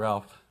 thank you,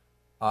 Ralph.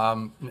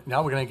 Now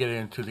we're going to get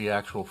into the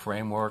actual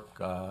framework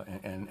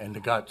and the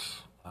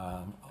guts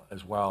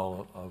as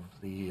well of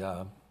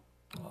the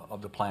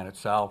plan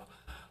itself.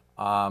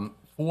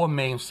 4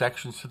 main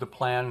sections to the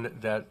plan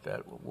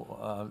that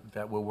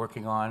we're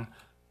working on.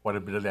 Quite a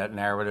bit of that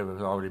narrative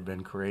has already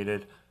been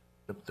created.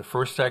 The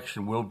first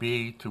section will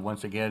be to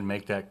once again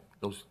make that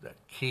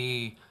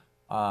key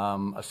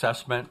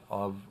assessment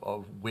of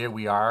where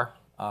we are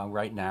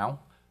right now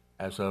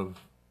as of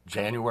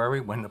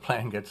January when the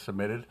plan gets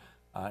submitted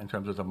in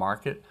terms of the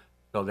market.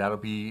 So that'll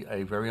be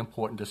a very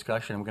important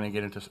discussion. I'm going to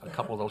get into a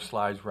couple of those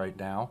slides right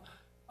now.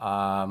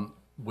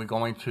 We're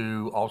going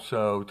to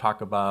also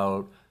talk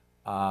about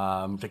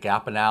the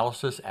gap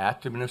analysis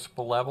at the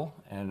municipal level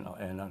and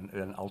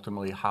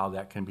ultimately how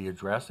that can be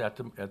addressed at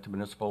the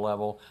municipal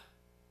level.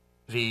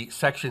 The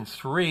Section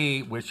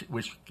 3, which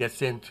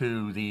gets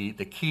into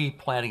the key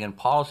planning and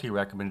policy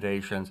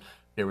recommendations,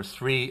 there was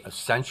 3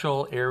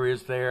 essential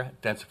areas there: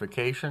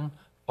 densification,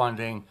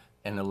 funding,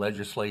 and the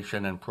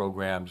legislation and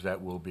programs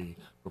that we'll be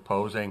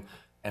proposing.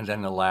 And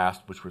then the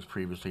last, which was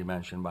previously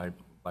mentioned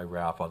by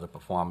Ralph, are the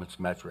performance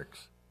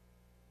metrics.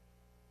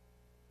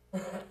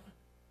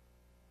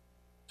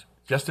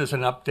 Just as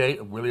an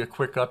update, really a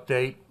quick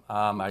update,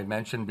 I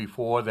mentioned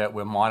before that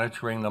we're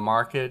monitoring the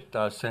market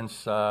since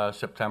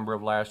September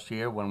of last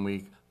year when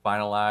we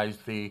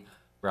finalized the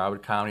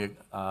Broward County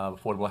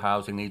Affordable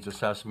Housing Needs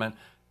Assessment.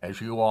 As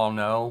you all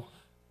know,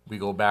 we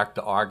go back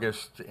to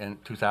August in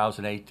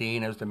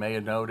 2018, as the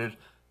mayor noted.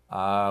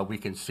 We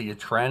can see a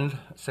trend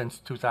since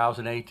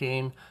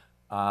 2018,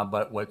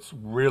 but what's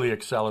really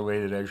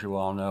accelerated, as you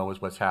all know, is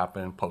what's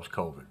happened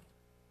post-COVID.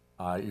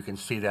 You can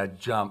see that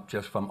jump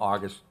just from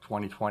August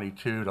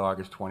 2022 to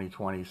August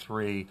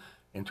 2023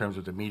 in terms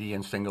of the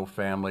median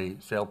single-family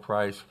sale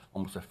price,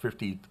 almost a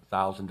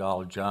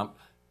 $50,000 jump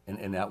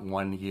in that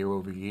 1 year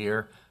over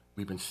year.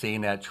 We've been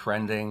seeing that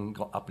trending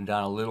go up and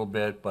down a little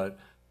bit, but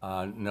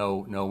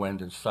no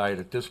end in sight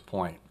at this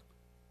point.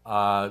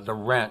 The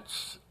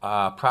rents,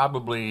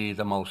 probably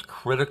the most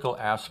critical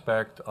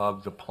aspect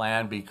of the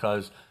plan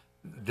because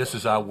this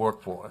is our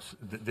workforce.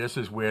 This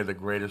is where the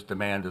greatest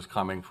demand is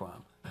coming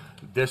from.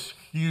 This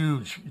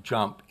huge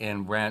jump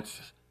in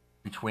rents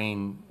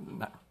between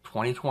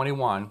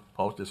 2021,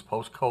 this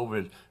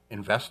post-COVID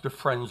investor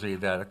frenzy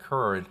that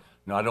occurred,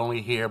 not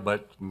only here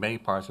but many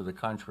parts of the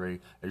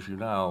country, as you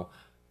know,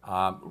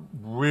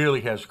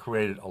 really has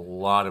created a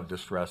lot of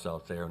distress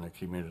out there in the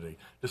community.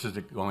 This is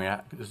going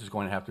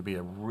to have to be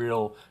a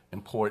real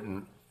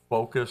important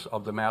focus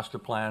of the master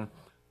plan.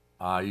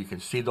 You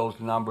can see those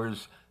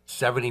numbers: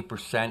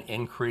 70%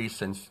 increase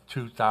since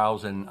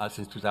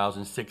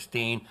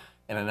 2016,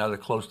 and another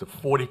close to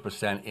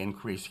 40%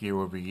 increase year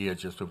over year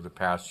just over the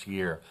past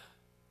year.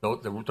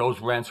 Those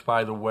rents,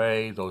 by the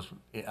way, those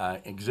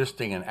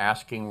existing and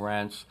asking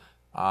rents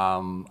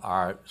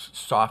are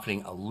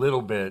softening a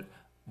little bit,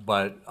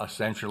 but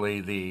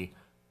essentially the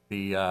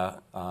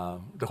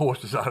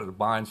horse is out of the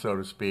barn, so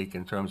to speak,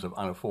 in terms of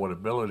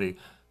unaffordability.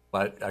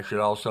 But I should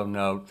also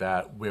note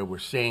that where we're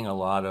seeing a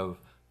lot of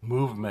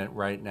movement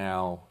right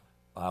now,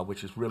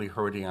 which is really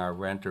hurting our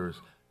renters,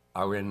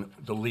 are in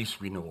the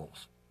lease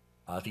renewals.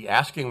 The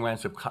asking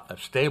rents have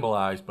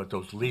stabilized, but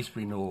those lease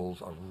renewals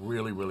are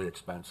really, really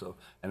expensive,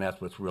 and that's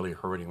what's really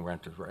hurting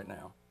renters right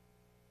now.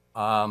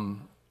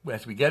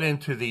 As we get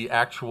into the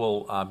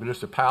actual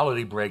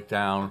municipality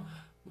breakdown,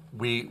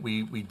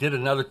 we did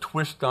another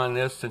twist on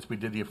this since we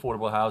did the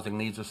Affordable Housing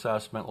Needs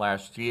Assessment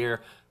last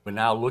year. We're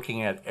now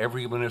looking at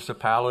every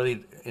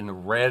municipality in the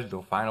red,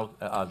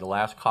 the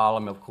last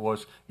column, of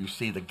course, you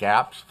see the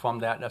gaps from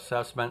that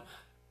assessment.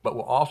 But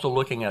we're also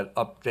looking at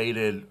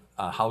updated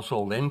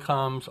household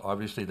incomes,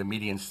 obviously the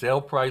median sale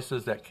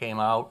prices that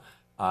came out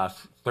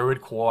third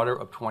quarter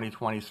of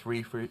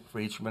 2023 for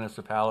each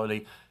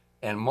municipality.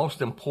 And most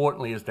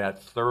importantly is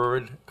that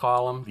third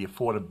column, the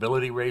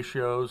affordability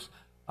ratios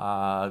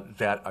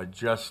that are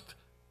just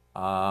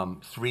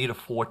 3 to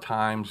 4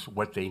 times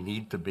what they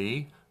need to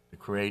be to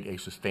create a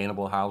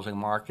sustainable housing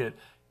market.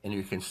 And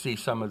you can see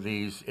some of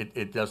these,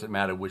 it doesn't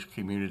matter which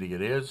community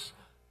it is,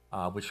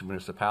 which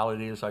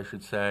municipality it is, I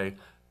should say.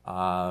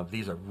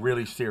 These are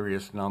really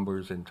serious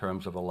numbers in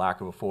terms of a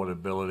lack of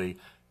affordability,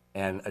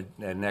 and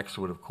next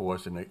to it, of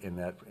course, in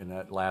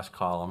that last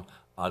column,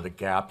 are the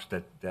gaps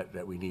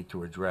that we need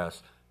to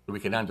address. So we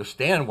can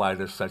understand why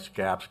there's such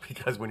gaps,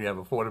 because when you have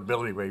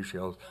affordability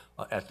ratios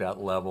at that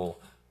level,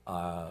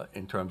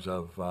 in terms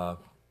of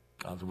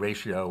the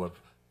ratio of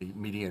the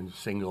median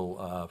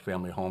single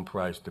family home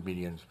price to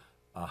median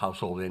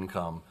household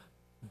income,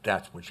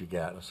 that's what you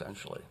get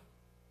essentially.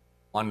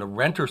 On the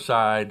renter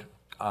side,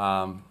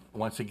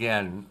 once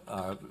again,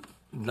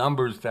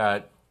 numbers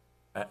that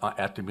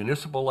at the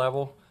municipal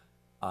level,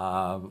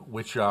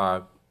 which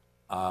are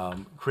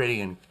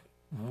creating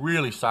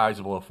really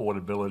sizable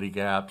affordability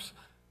gaps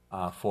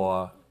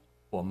for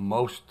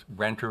most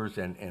renters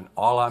in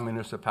all our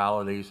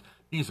municipalities.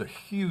 These are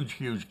huge,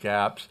 huge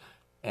gaps,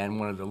 and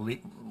one of the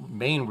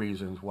main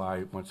reasons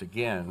why, once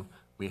again,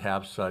 we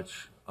have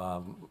such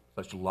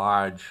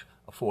large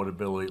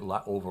affordability,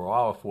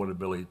 overall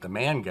affordability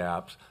demand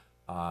gaps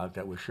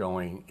that we're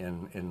showing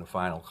in the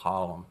final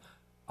column.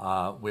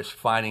 We're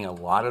finding a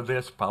lot of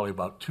this, probably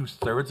about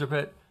 2/3 of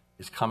it,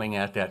 is coming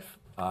at that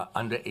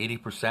under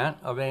 80%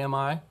 of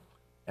AMI,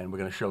 and we're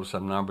going to show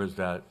some numbers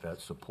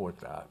that support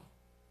that.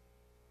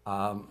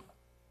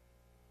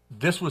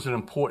 This was an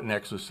important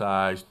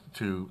exercise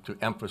to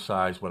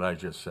emphasize what I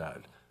just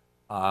said.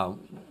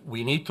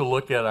 We need to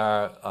look at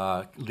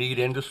our lead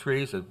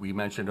industries. As we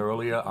mentioned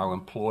earlier, our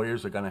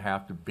employers are going to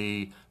have to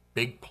be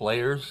big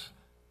players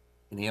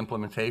in the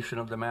implementation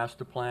of the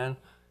master plan.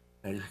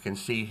 As you can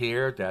see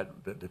here,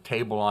 that the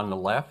table on the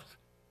left,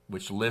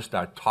 which lists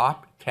our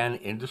top 10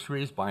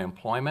 industries by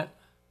employment,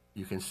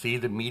 you can see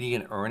the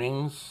median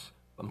earnings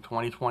from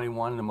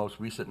 2021, the most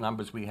recent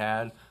numbers we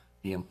had,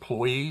 the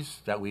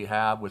employees that we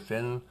have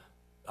within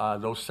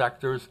those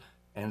sectors,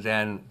 and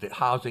then the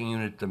housing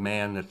unit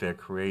demand that they're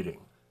creating.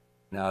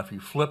 Now, if you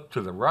flip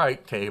to the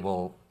right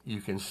table,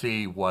 you can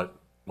see what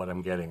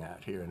I'm getting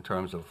at here in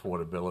terms of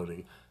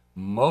affordability.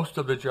 Most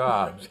of the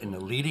jobs in the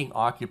leading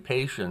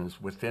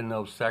occupations within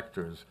those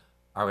sectors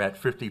are at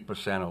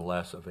 50% or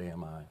less of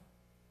AMI.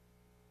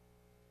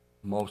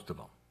 Most of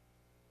them.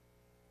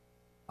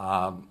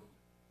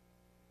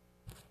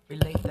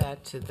 Relate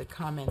that to the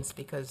comments,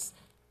 because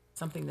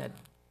something that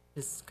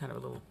is kind of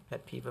a little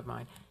pet peeve of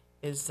mine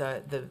is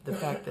the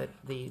fact that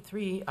the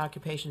three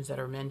occupations that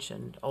are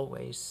mentioned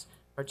always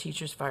are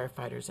teachers,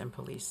 firefighters, and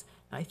police.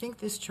 And I think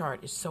this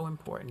chart is so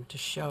important to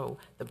show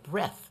the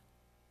breadth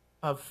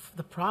of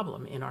the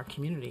problem in our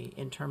community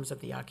in terms of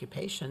the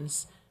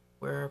occupations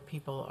where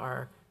people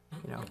are,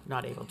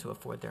 not able to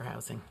afford their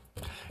housing.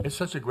 It's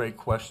such a great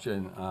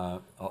question, a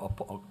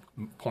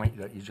point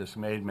that you just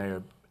made,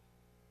 Mayor.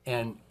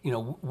 And,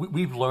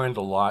 we've learned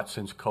a lot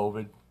since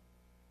COVID,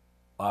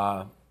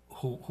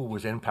 who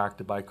was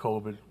impacted by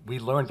COVID. We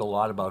learned a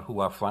lot about who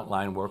our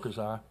frontline workers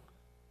are.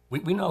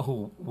 We know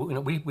who,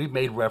 we've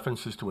made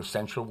references to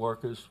essential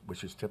workers,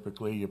 which is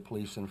typically your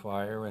police and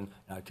fire and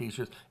our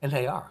teachers, and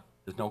they are,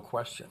 there's no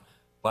question.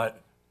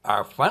 But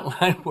our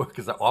frontline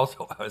workers are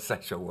also our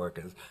essential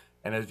workers.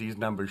 And as these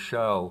numbers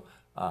show,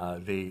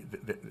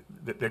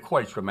 they're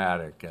quite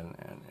dramatic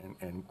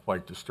and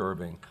quite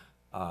disturbing.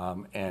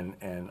 And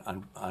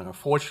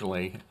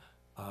unfortunately,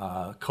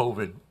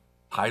 COVID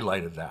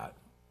highlighted that.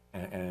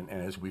 And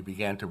as we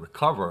began to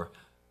recover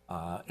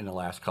in the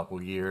last couple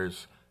of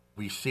years,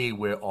 we see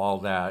where all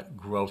that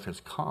growth has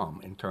come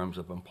in terms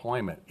of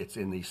employment. It's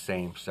in these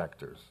same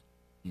sectors.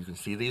 You can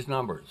see these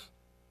numbers.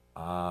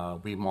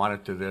 We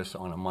monitor this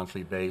on a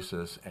monthly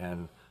basis,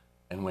 and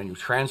when you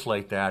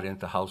translate that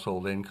into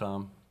household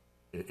income,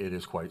 it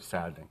is quite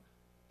saddening.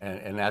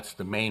 And that's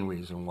the main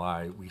reason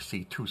why we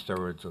see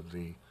 2/3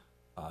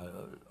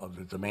 of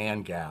the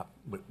demand gap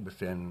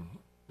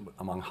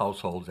among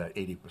households at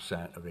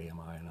 80% of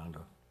AMI and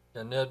under.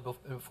 Yeah, Ned,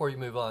 before you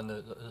move on,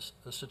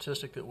 the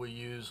statistic that we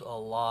use a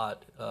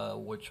lot,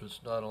 which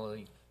was not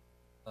only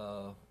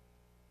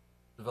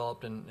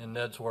developed in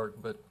Ned's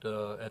work, but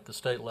at the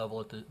state level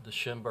at the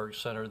Schimberg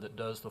Center that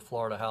does the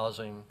Florida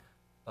housing,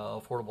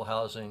 affordable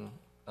housing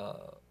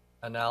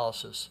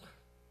analysis,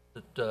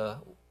 that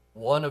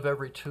 1 of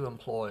every 2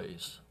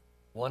 employees,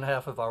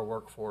 1/2 of our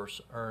workforce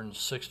earns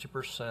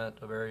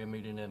 60% of area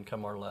median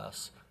income or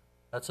less.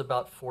 That's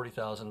about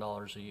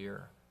 $40,000 a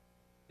year.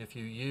 If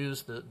you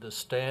use the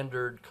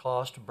standard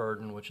cost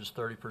burden, which is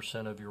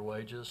 30% of your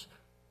wages,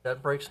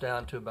 that breaks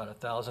down to about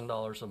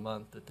 $1,000 a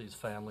month that these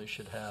families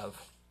should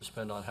have to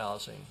spend on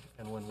housing.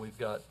 And when we've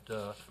got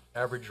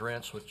average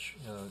rents, which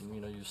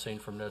you've seen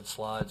from Ned's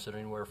slides, that are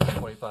anywhere from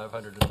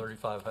 $2,500 to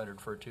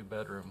 $3,500 for a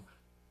 2-bedroom,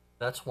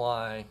 that's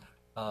why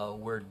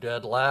we're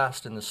dead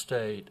last in the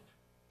state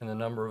in the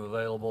number of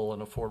available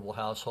and affordable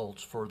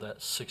households for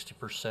that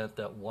 60%,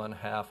 that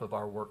 1/2 of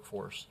our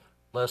workforce.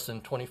 Less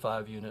than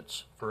 25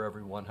 units for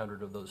every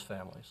 100 of those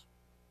families.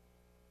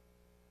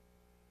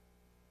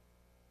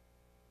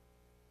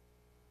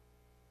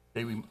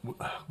 We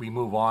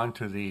move on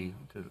to the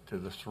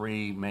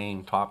 3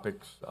 main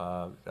topics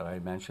that I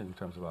mentioned in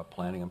terms of our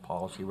planning and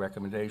policy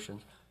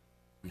recommendations.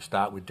 We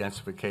start with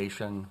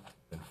densification,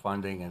 then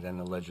funding, and then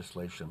the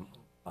legislative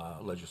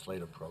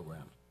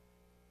programs.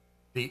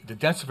 The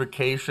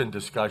densification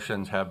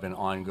discussions have been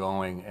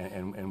ongoing,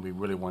 and we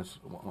really once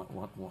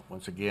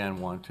again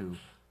want to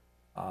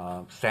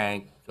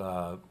thank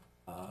the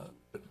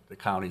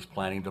county's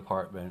planning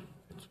department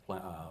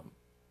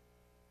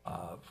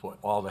for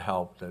all the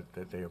help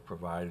that they have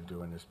provided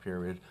during this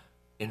period.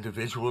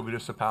 Individual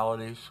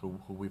municipalities who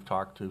we've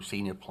talked to,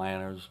 senior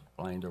planners,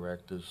 planning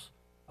directors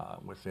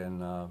within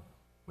the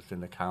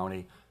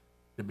county,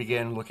 to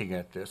begin looking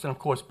at this. And of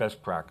course,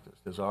 best practice.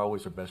 There's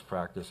always a best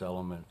practice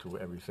element to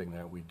everything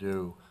that we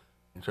do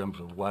in terms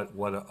of what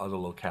are other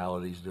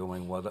localities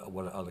doing, what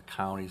are other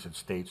counties and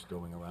states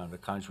doing around the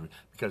country.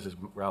 Because as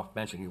Ralph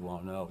mentioned, you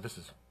all know, this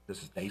is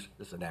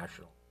a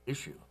national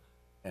issue.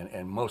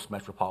 And most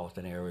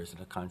metropolitan areas in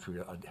the country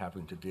are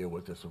having to deal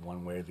with this in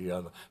one way or the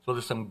other. So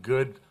there's some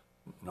good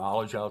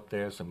knowledge out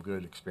there, some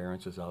good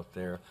experiences out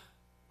there.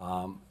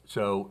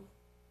 So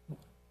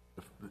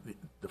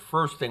the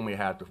first thing we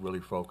had to really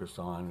focus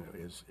on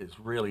is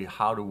really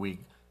how do we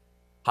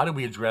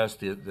address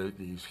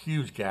these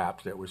huge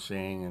gaps that we're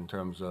seeing in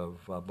terms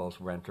of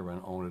both renter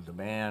and owner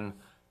demand,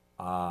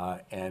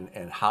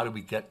 and how do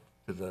we get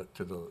to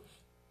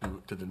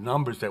the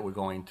numbers that we're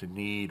going to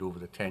need over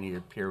the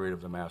 10-year period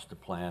of the master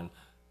plan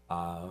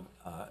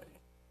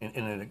in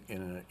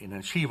an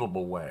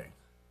achievable way,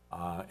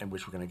 in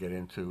which we're going to get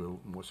into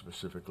more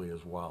specifically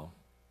as well.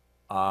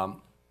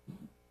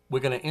 we're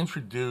going to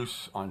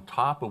introduce, on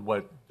top of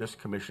what this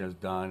commission has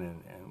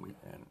done,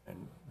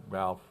 and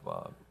Ralph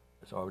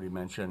has already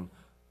mentioned,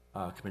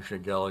 Commissioner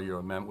Geller, your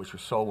amendment, which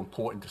was so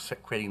important to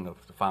creating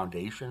the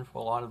foundation for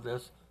a lot of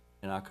this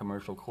in our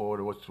commercial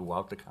corridors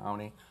throughout the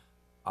county.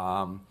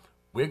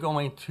 We're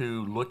going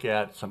to look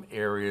at some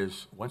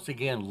areas, once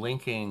again,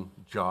 linking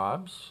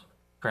jobs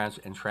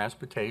and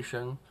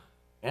transportation,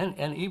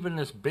 and even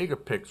this bigger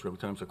picture in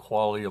terms of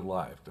quality of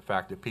life, the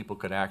fact that people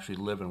could actually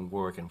live and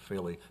work in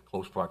fairly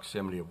close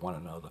proximity of one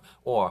another,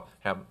 or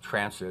have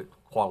transit,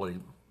 quality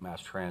mass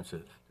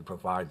transit to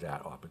provide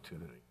that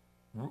opportunity.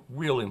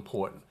 Really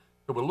important.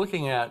 So we're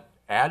looking at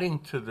adding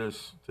to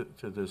this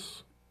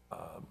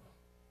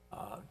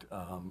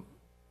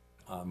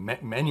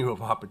menu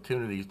of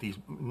opportunities these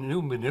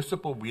new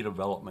municipal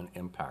redevelopment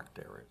impact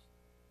areas,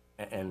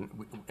 and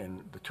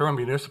the term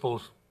municipal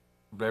is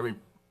very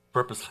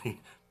purposely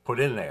put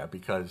in there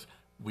because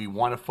we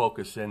want to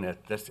focus in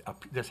that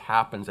this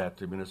happens at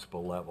the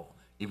municipal level.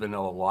 Even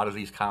though a lot of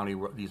these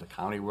are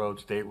county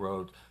roads, state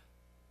roads,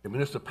 the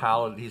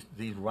municipalities,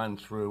 these run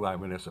through our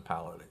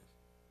municipalities.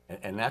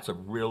 And that's a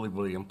really,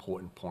 really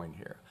important point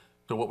here.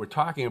 So what we're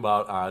talking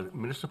about are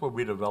municipal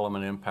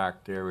redevelopment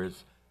impact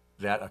areas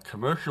that are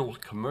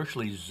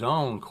commercially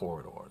zoned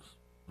corridors,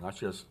 not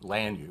just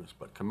land use,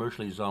 but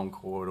commercially zoned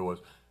corridors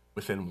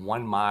within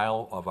 1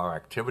 mile of our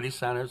activity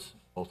centers,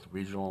 both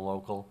regional and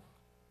local,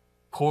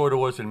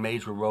 corridors and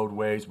major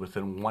roadways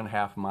within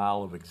 1/2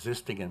 mile of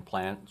existing and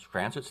planned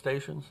transit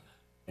stations,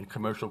 and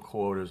commercial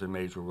corridors and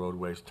major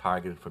roadways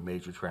targeted for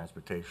major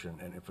transportation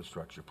and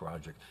infrastructure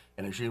projects.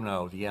 And as you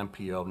know, the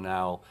MPO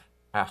now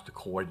has to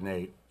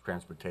coordinate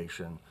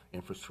transportation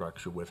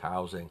infrastructure with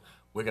housing.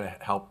 We're going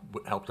to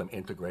help them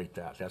integrate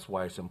that. That's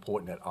why it's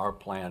important that our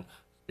plan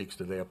speaks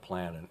to their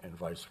plan and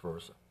vice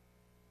versa.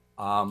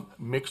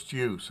 Mixed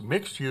use,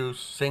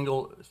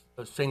 single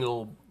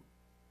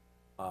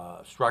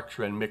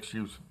structure and mixed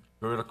use,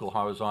 vertical,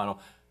 horizontal.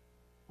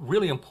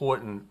 Really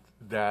important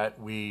that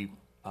we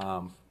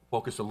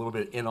focus a little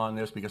bit in on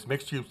this because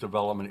mixed use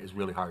development is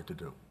really hard to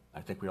do.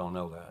 I think we all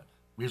know that.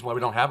 The reason why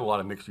we don't have a lot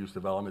of mixed use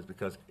development is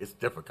because it's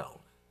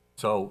difficult.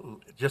 So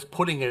just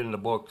putting it in the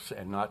books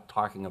and not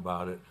talking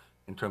about it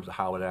in terms of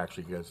how it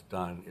actually gets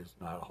done is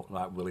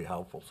not really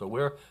helpful. So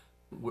we're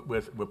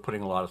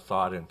putting a lot of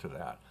thought into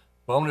that.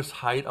 Bonus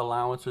height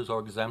allowances or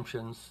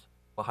exemptions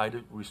for height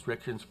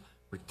restrictions,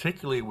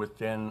 particularly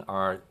within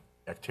our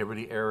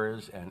activity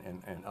areas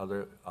and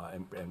other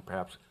and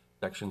perhaps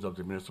sections of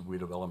the municipal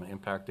redevelopment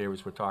impact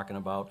areas we're talking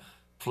about.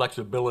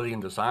 Flexibility in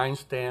design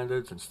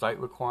standards and site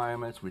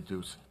requirements,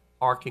 reduce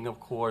parking,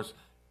 of course,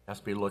 has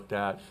to be looked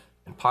at,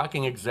 and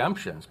parking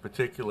exemptions,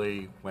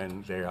 particularly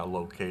when they are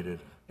located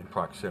in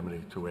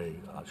proximity to a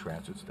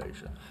transit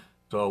station.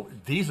 So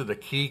these are the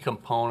key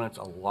components,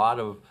 a lot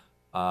of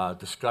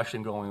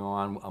discussion going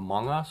on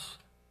among us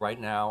right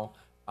now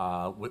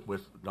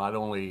with not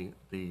only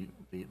the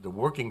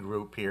working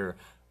group here,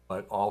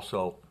 but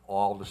also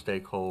all the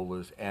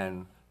stakeholders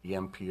and the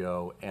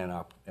MPO and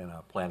our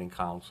planning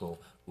council,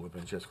 who have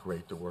been just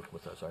great to work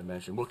with us. I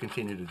mentioned we'll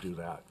continue to do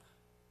that.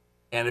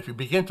 And if you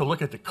begin to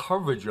look at the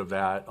coverage of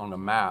that on the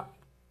map,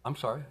 I'm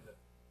sorry.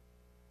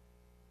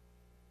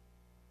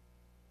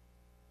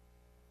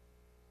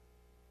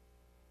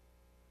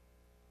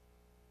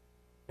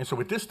 And so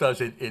what this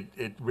does,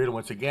 it really,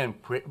 once again,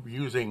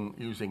 using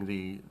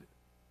the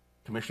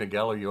Commissioner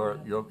Geller,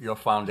 your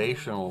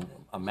foundational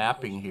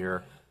mapping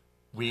here,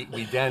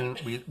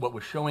 what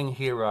we're showing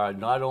here are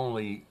not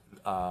only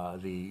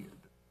the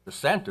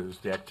centers,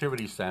 the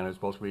activity centers,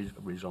 both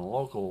regional and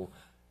local,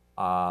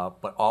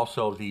 but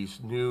also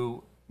these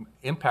new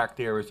impact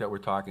areas that we're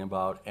talking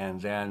about, and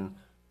then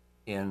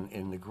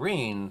in the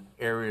green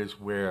areas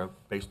where,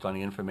 based on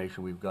the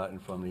information we've gotten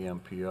from the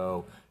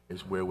MPO,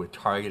 is where we're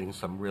targeting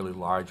some really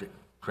large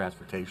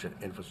transportation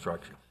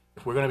infrastructure.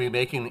 If we're going to be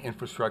making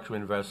infrastructure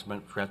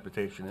investment,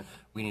 transportation,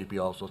 we need to be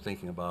also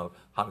thinking about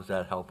how does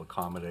that help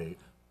accommodate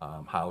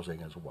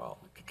housing as well.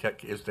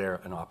 Is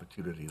there an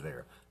opportunity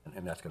there?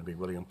 And that's going to be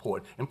really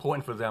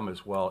important for them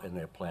as well in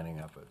their planning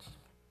efforts.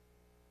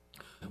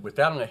 With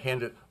that, I'm going to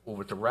hand it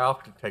over to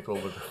Ralph to take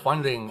over the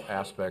funding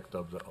aspect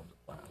of the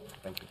plan.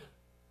 Thank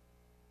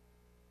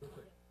you.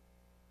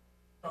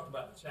 Talk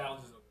about the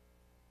challenges of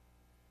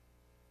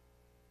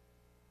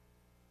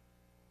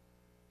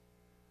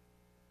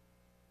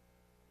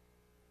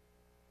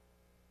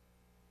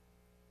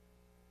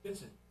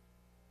kitchen.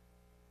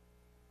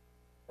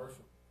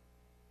 Perfect.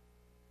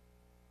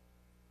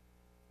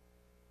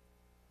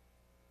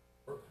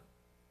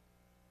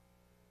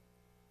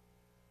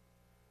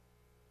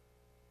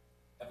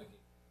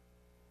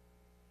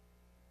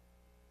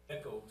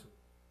 Echo to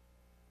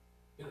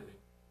community.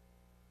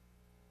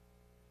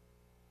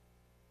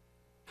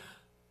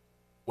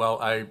 Well,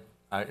 I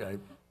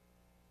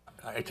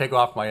take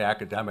off my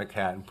academic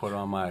hat and put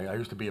on I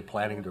used to be a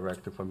planning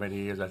director for many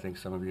years, I think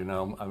some of you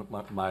know,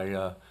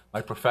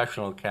 my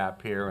professional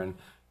cap here, and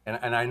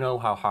I know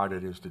how hard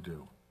it is to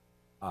do.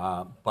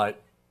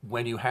 But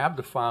when you have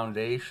the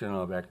foundation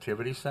of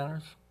activity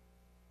centers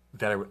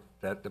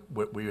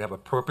we have a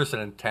purpose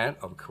and intent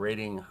of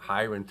creating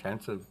higher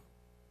intensive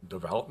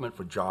development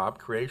for job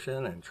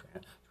creation and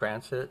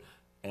transit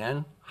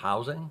and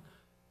housing,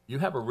 you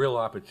have a real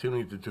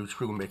opportunity to do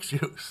true mixed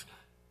use.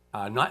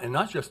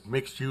 Not just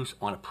mixed use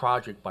on a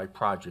project by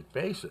project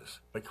basis,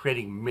 but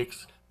creating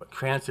mixed but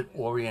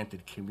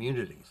transit-oriented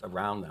communities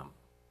around them.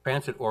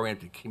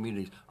 Transit-oriented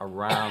communities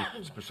around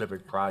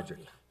specific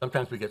projects.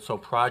 Sometimes we get so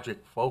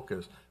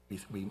project-focused,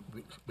 we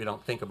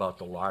don't think about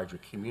the larger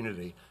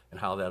community and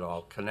how that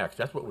all connects.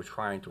 That's what we're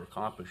trying to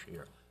accomplish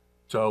here.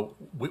 So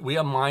we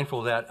are mindful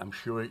of that. I'm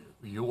sure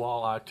you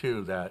all are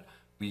too, that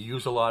we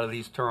use a lot of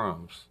these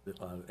terms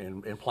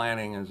in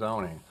planning and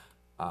zoning,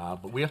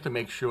 but we have to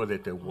make sure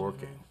that they're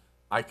working.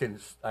 I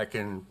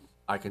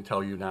can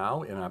tell you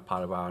now, in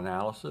part of our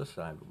analysis,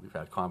 we've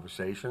had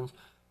conversations,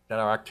 that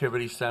our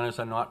activity centers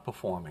are not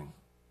performing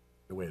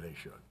the way they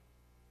should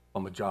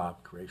from a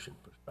job creation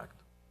perspective.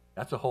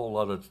 That's a whole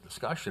other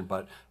discussion,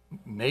 but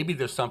maybe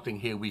there's something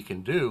here we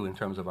can do in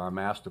terms of our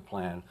master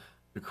plan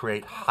to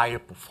create higher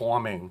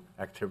performing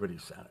activity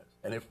centers.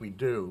 And if we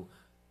do,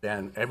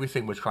 then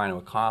everything we're trying to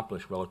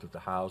accomplish relative to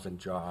housing,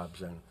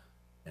 jobs, and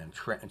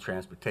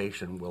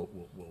transportation will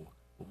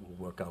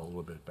work out a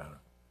little bit better.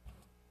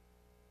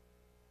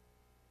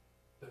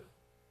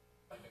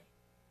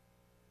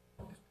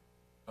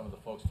 Some of the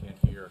folks can't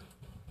hear,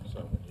 so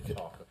when you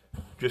talk.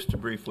 Just to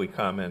briefly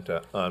comment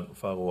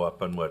follow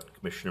up on what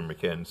Commissioner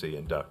McKenzie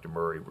and Dr.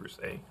 Murray were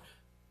saying.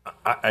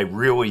 I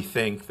really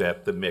think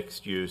that the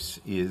mixed use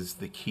is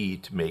the key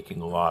to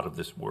making a lot of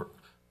this work,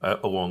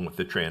 along with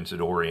the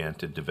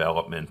transit-oriented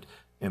development.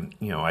 And,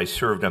 you know, I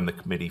served on the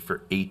committee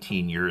for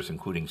 18 years,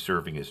 including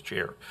serving as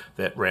chair,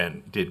 that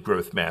did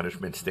growth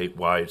management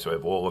statewide, so I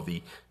have all of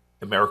the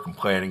American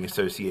Planning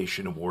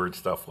Association awards,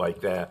 stuff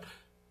like that.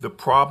 The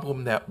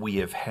problem that we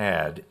have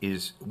had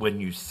is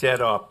when you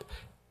set up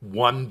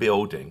one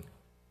building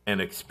and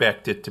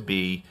expect it to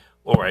be,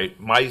 all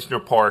right,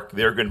 Meisner Park,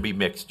 they're going to be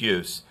mixed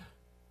use.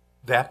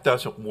 That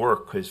doesn't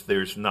work because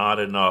there's not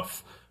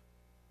enough,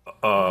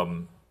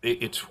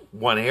 it's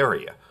one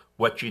area.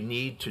 What you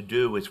need to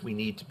do is we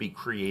need to be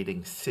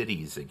creating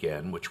cities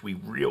again, which we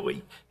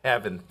really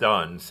haven't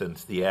done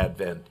since the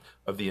advent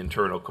of the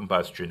internal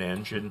combustion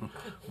engine.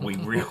 We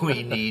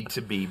really need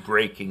to be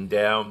breaking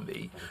down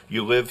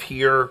you live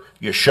here,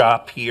 you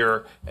shop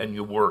here, and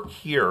you work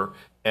here.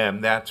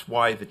 And that's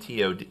why the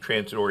TOD,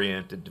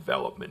 transit-oriented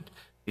development,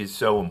 is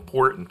so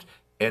important.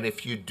 And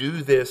if you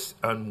do this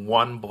on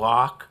one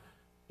block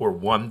or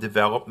one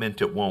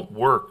development, it won't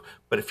work.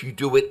 But if you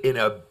do it in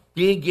a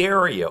big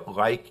area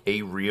like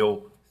a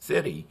real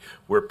city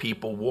where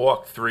people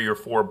walk 3 or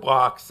 4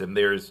 blocks and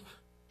there's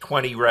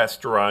 20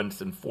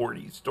 restaurants and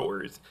 40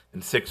 stores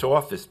and 6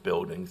 office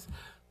buildings,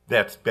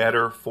 that's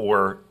better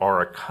for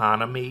our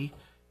economy.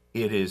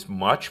 It is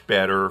much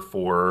better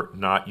for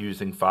not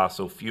using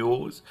fossil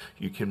fuels.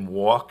 You can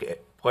walk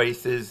at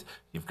places.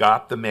 You've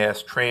got the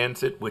mass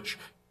transit, which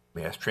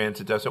mass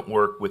transit doesn't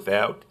work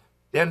without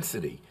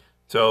density.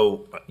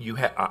 So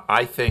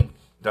I think,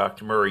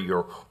 Dr. Murray,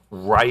 you're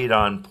right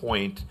on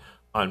point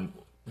on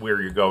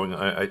where you're going.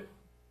 I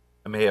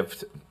may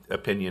have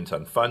opinions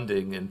on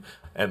funding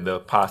and the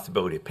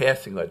possibility of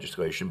passing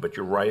legislation, but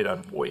you're right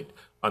on point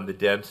on the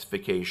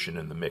densification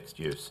and the mixed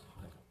use.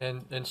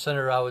 And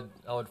Senator, I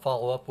would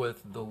follow up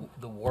with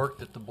the work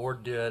that the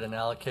board did in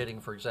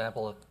allocating, for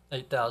example,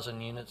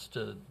 8,000 units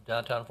to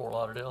downtown Fort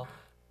Lauderdale.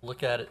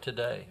 Look at it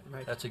today.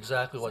 Right. That's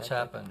exactly what's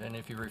happened. And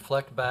if you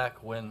reflect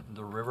back when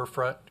the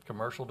riverfront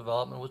commercial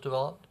development was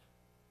developed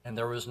and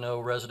there was no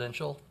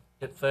residential,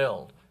 it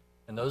failed.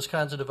 And those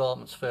kinds of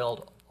developments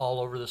failed all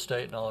over the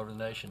state and all over the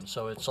nation.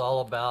 So it's all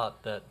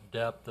about that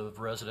depth of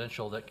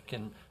residential that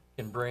can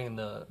bring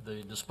the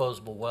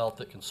disposable wealth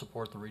that can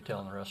support the retail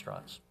and the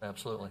restaurants.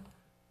 Absolutely.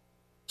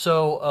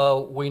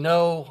 So we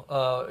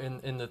know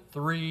in the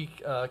 3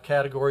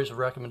 categories of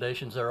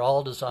recommendations, they're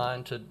all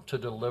designed to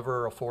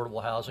deliver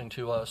affordable housing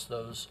to us.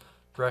 Those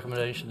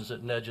recommendations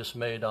that Ned just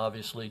made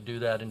obviously do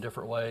that in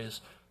different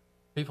ways.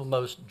 People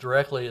most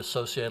directly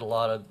associate a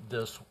lot of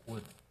this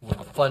with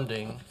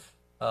funding.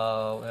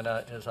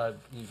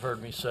 You've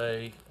heard me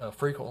say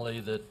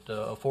frequently that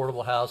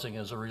affordable housing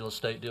is a real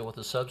estate deal with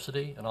a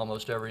subsidy in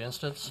almost every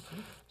instance.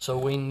 So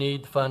we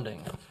need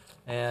funding.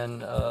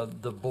 And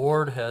the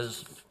board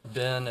has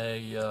been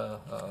a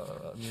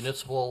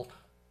municipal,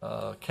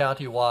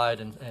 county-wide,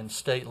 and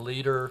state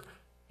leader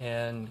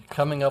in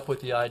coming up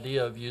with the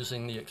idea of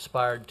using the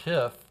expired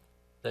TIF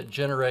that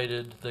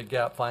generated the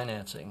gap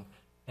financing.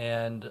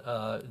 And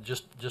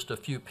just a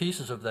few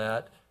pieces of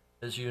that,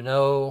 as you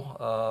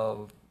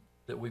know,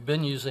 that we've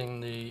been using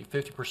the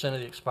 50% of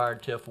the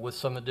expired TIF with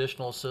some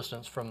additional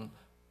assistance from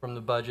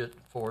the budget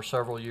for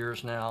several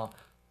years now.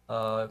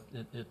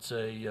 It's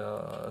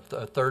a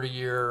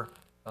 30-year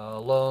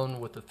loan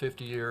with a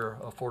 50-year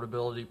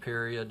affordability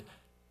period.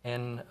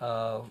 And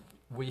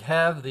we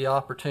have the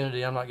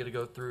opportunity, I'm not going to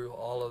go through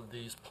all of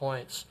these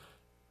points,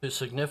 to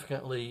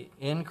significantly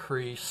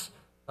increase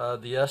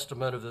the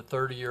estimate of the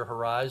 30-year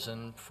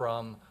horizon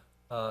from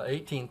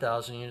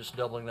 18,000 units,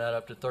 doubling that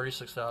up to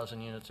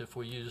 36,000 units if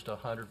we used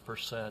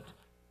 100%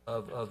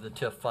 of the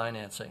TIF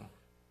financing.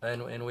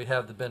 And we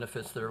have the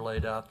benefits that are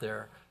laid out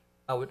there.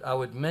 I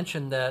would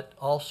mention that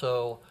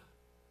also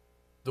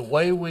the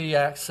way we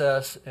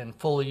access and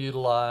fully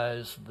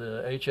utilize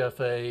the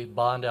HFA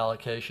bond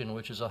allocation,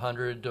 which is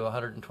 $100 to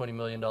 $120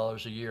 million a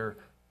year,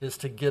 is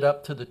to get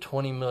up to the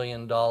 $20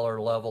 million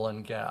level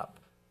and gap.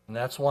 And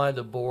that's why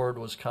the board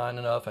was kind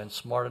enough and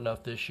smart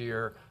enough this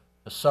year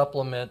to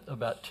supplement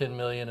about 10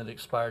 million of the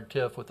expired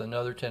TIF with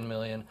another 10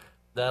 million.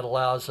 That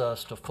allows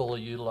us to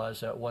fully utilize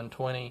that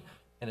 120,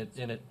 and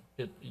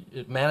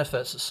it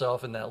manifests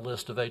itself in that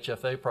list of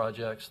HFA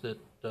projects that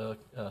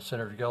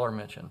Senator Geller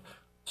mentioned.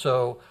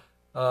 So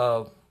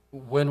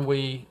when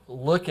we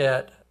look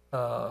at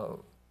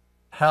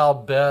how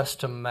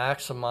best to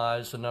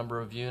maximize the number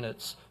of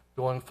units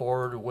going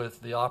forward with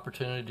the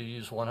opportunity to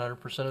use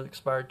 100% of the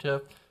expired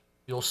TIF,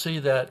 you'll see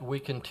that we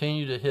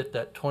continue to hit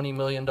that $20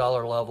 million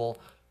level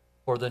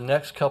for the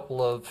next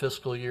couple of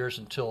fiscal years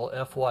until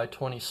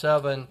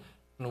FY27,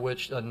 in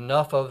which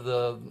enough of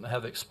them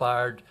have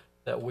expired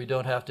that we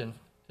don't have to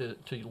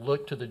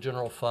look to the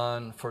general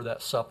fund for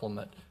that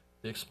supplement.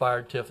 The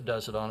expired TIF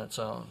does it on its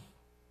own.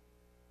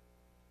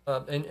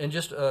 And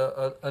just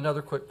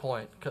another quick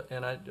point,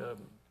 and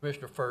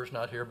Commissioner Furr's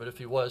not here, but if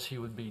he was, he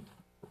would be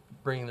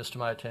bringing this to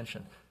my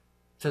attention.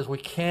 It says we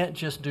can't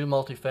just do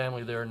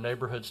multifamily, there are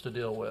neighborhoods to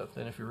deal with.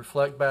 And if you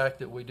reflect back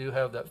that we do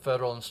have that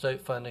federal and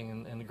state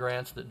funding and the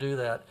grants that do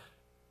that,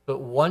 but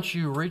once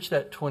you reach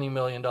that $20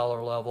 million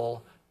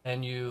level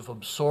and you've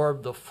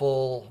absorbed the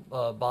full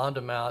bond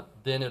amount,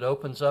 then it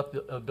opens up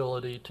the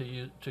ability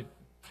to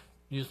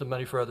use the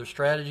money for other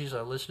strategies. I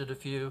listed a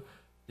few.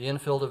 The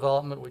infill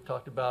development, we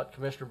talked about,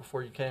 Commissioner,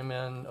 before you came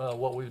in,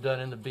 what we've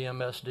done in the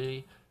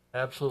BMSD.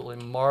 Absolutely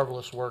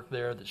marvelous work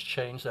there that's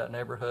changed that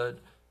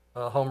neighborhood.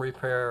 Home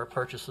repair,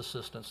 purchase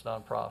assistance,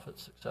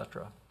 nonprofits, et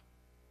cetera.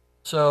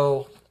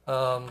 So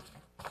I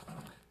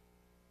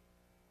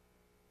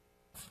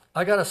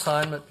got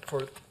assignment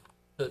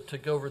to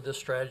go over this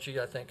strategy,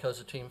 I think, because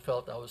the team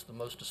felt I was the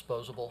most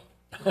disposable.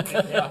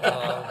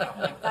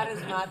 That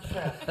is not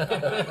true.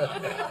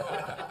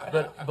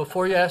 But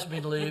before you ask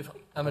me to leave,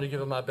 I'm going to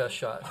give it my best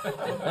shot.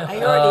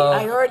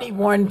 I already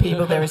warned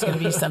people there was going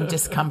to be some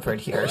discomfort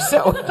here,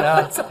 so.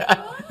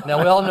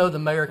 Now, we all know the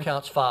mayor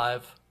counts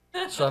 5,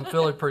 so I'm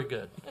feeling pretty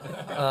good.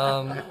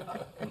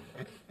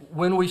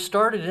 When we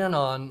started in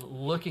on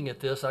looking at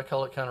this, I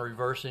call it kind of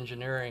reverse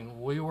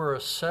engineering, we were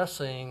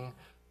assessing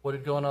what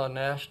had gone on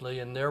nationally,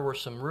 and there were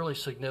some really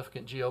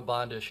significant GO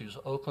bond issues.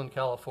 Oakland,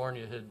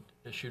 California had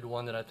issued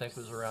one that I think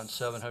was around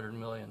 700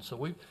 million. So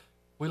we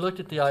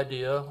looked at the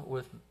idea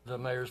with the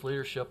mayor's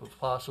leadership of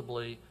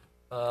possibly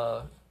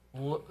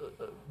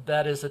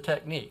that is a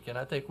technique, and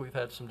I think we've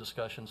had some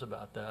discussions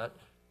about that.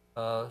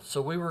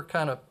 So we were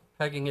kind of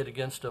pegging it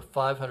against a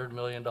 $500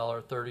 million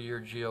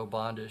 30-year GO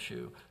bond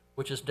issue,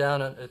 which is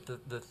down at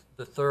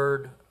the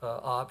third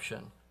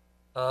option.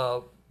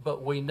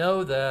 But we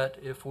know that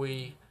if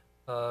we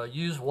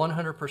use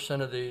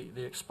 100% of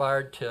the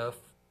expired TIF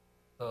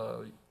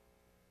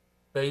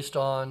based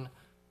on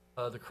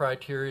the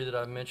criteria that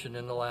I mentioned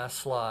in the last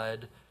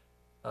slide,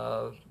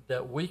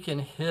 that we can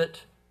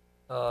hit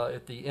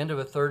at the end of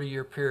a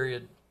 30-year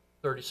period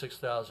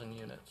 36,000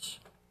 units.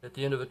 At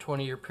the end of a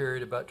 20-year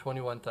period, about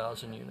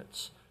 21,000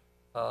 units.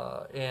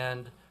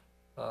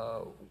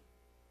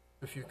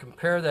 If you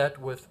compare that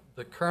with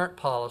the current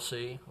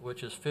policy,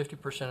 which is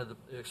 50% of the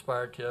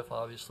expired TIF,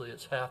 obviously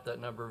it's half that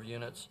number of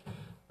units,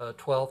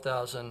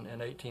 12,000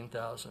 and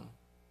 18,000.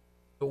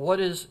 But what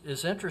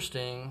is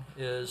interesting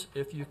is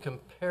if you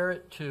compare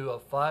it to a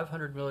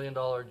 $500 million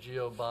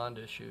GO bond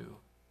issue,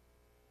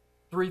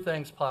 3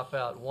 things pop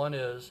out. One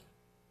is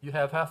you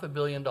have $500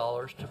 million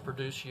to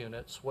produce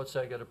units. What's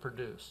that going to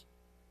produce?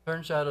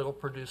 Turns out it'll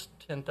produce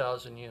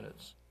 10,000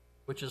 units,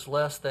 which is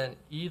less than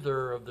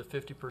either of the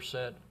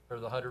 50% or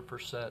the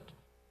 100%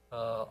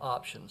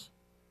 options.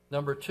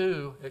 Number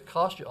 2, it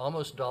costs you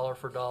almost dollar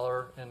for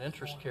dollar in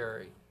interest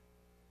carry,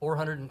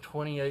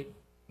 $428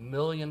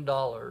 million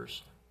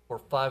for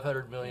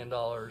 $500 million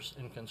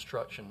in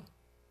construction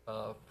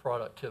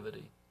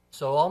productivity.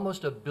 So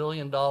almost $1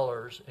 billion,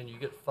 and you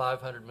get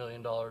 $500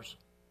 million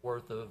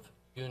worth of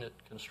unit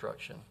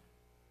construction.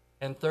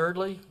 And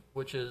thirdly,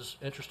 which is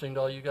interesting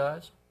to all you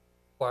guys,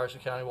 requires a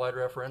countywide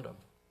referendum.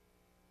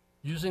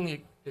 Using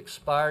the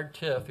expired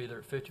TIF, either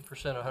at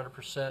 50% or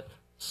 100%,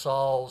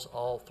 solves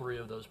all 3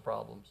 of those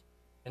problems.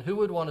 And who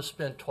would want to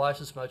spend twice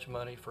as much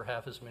money for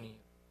half as many?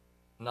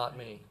 Not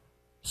me.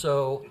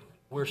 So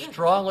we're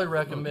strongly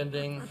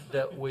recommending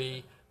that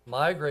we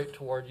migrate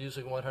toward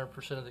using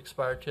 100% of the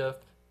expired TIF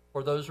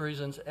for those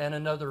reasons and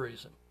another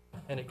reason.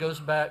 And it goes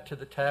back to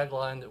the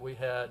tagline that we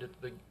had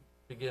at the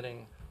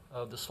beginning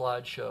of the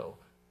slideshow,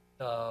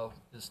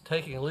 is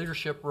taking a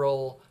leadership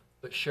role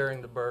but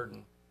sharing the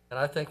burden. And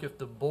I think if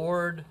the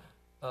board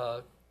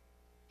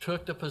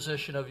took the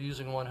position of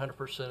using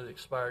 100% of the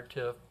expired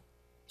TIF,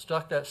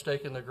 stuck that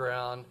stake in the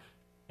ground,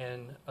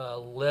 and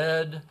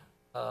led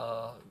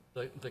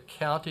the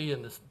county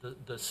and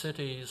the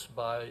cities,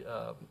 by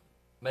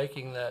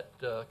making that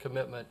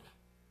commitment,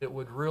 it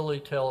would really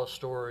tell a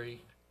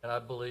story, and I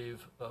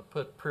believe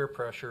put peer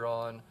pressure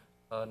on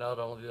not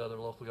only the other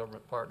local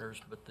government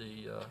partners, but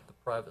the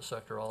private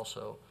sector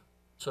also.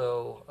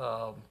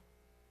 So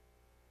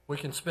we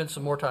can spend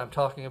some more time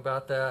talking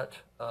about that.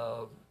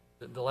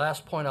 The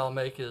last point I'll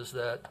make is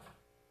that,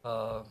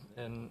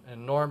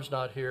 and Norm's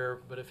not here,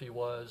 but if he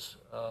was,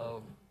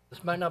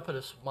 this might not put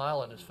a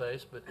smile on his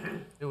face, but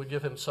it would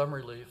give him some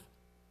relief.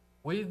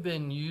 We've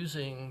been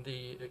using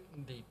the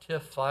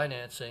TIF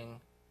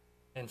financing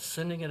and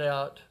sending it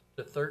out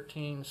to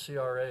 13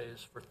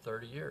 CRAs for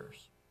 30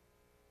 years.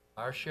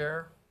 Our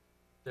share,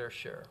 their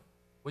share.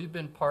 We've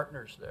been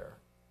partners there.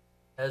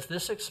 As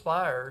this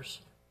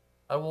expires,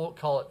 I won't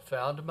call it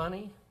found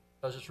money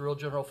because it's real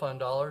general fund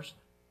dollars,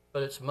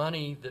 but it's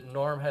money that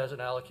Norm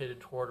hasn't allocated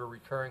toward a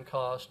recurring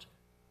cost.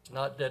 It's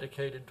not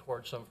dedicated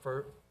toward some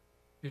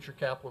future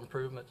capital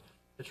improvements.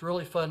 It's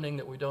really funding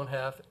that we don't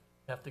have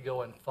to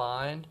go and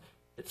find.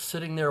 It's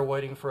sitting there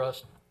waiting for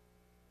us to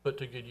put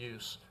to good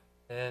use.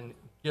 And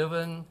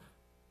given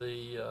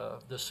the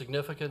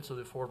significance of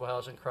the affordable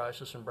housing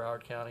crisis in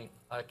Broward County,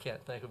 I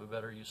can't think of a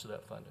better use of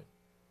that funding.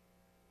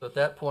 So at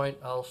that point,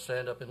 I'll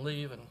stand up and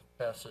leave and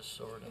pass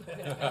this over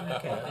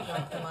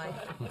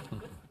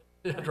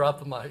to drop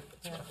the mic.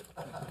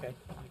 Okay.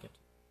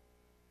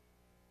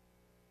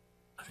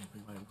 I think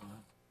we might have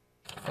gone.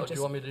 Oh, do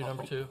you want me to do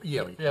number two?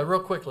 Yeah. Yeah, real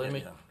quickly, let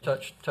me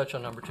touch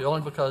on number two,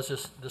 only because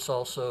this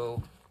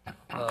also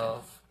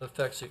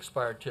affects the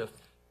expired TIF.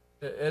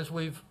 As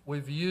we've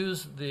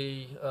used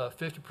the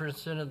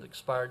 50% of the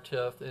expired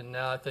TIF, and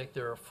now I think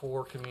there are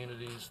 4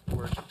 communities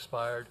where it's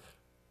expired,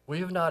 we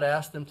have not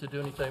asked them to do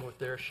anything with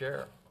their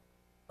share.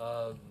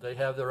 They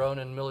have their own,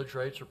 and millage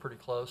rates are pretty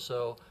close.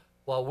 So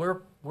while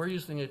we're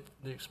using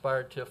the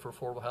expired TIF for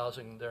affordable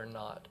housing, they're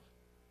not.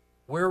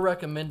 We're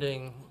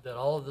recommending that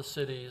all of the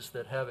cities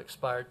that have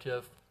expired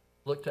TIF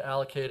look to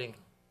allocating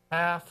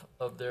half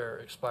of their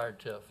expired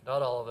TIF,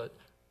 not all of it,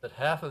 but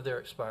half of their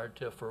expired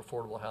TIF for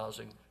affordable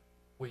housing.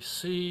 We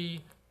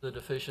see the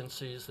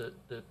deficiencies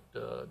that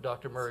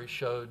Dr. Murray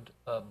showed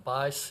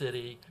by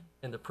city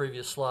in the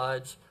previous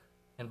slides.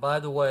 And by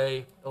the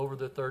way, over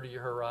the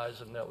 30-year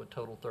horizon, that would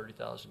total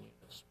 30,000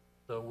 units.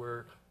 So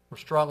we're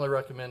strongly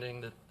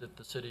recommending that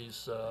the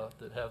cities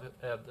that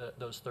have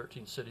those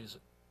 13 cities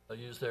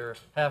use their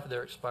half of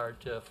their expired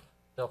TIF,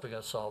 helping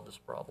us solve this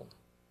problem.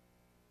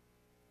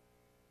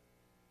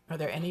 Are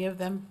there any of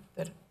them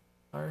that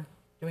are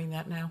doing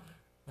that now?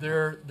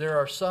 There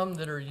are some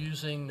that are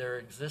using their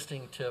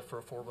existing TIF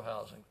for affordable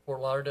housing.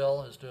 Fort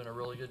Lauderdale is doing a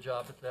really good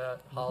job at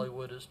that.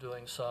 Hollywood is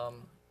doing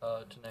some,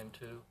 to name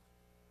 2,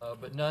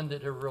 but none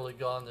that have really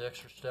gone the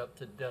extra step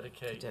to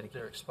dedicate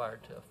their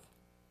expired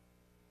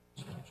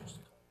TIF.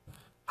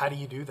 How do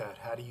you do that?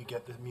 How do you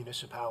get the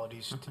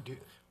municipalities to do?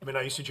 I mean,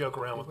 I used to joke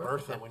around with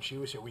Bertha when she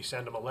was here. We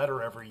send them a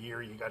letter every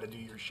year. You got to do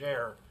your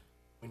share.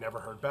 We never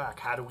heard back.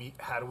 How do we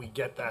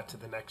get that to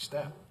the next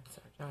step? That's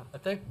our job. I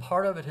think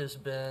part of it has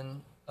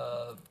been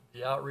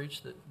the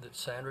outreach that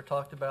Sandra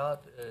talked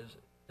about.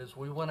 As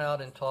we went out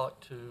and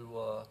talked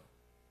to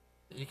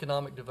the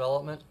economic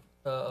development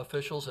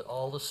officials at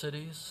all the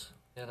cities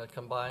in a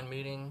combined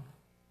meeting,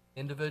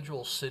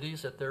 individual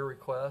cities at their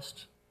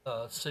request,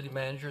 City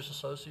Managers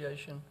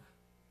Association.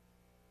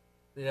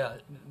 Yeah,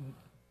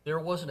 there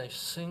wasn't a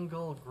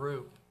single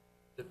group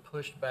that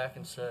pushed back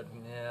and said,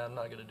 "Nah, I'm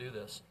not going to do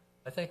this."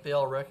 I think they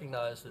all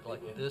recognize that,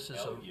 like, this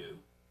is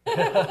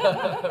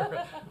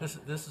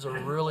this is a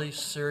really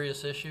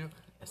serious issue,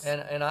 Yes.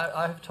 and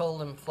I've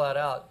told them flat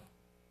out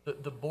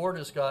that the board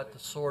has got the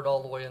sword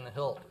all the way in the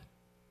hilt.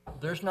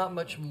 There's not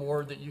much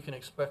more that you can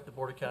expect the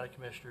Board of County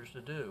Commissioners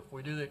to do. If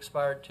we do the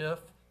expired TIF,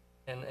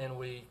 and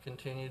we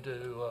continue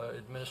to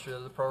administer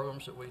the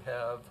programs that we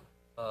have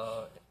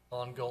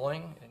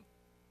ongoing,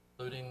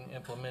 including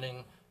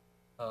implementing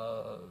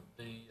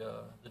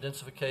the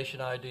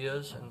densification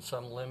ideas and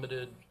some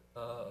limited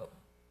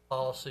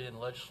policy and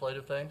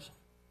legislative things,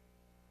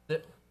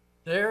 that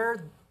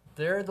they're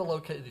the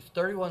location. These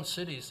 31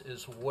 cities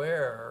is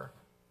where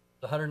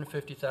the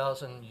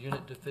 150,000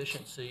 unit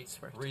deficiency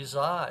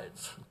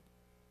resides.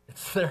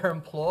 It's their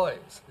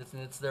employees.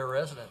 It's their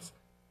residents.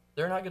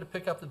 They're not going to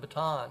pick up the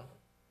baton.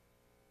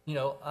 You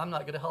know, I'm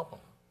not going to help them.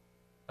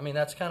 I mean,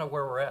 that's kind of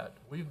where we're at.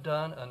 We've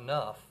done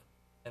enough,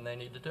 and they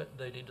need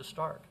to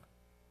start.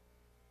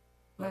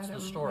 That's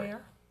the story.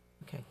 Mayor?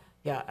 Okay.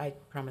 Yeah, I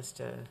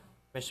promised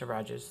Commissioner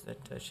Rogers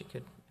that she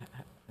could. I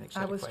think she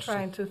I had a was question.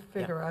 trying to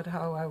figure out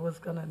how I was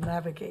going to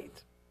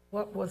navigate.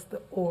 What was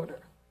the order?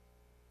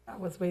 I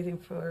was waiting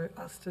for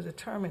us to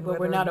determine Well,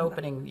 whether. we're not or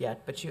opening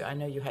yet, but I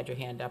know you had your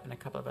hand up and a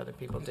couple of other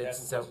people did,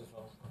 so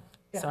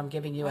Yeah. I'm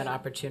giving you an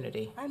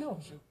opportunity. I know.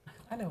 So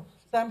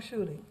I'm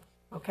shooting,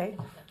 okay?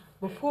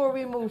 Before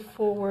we move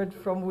forward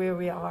from where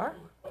we are,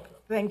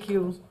 thank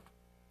you.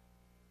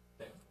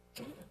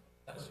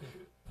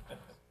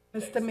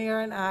 Mr. Mayor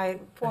and I,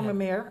 former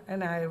mayor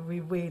and I, we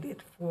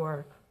waited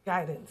for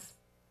guidance.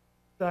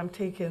 So I'm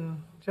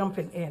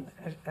jumping in,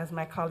 as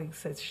my colleague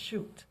says,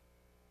 shoot.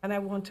 and I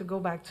want to go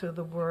back to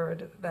the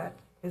word that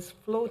is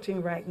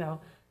floating right now,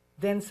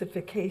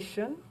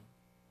 densification,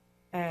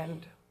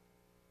 and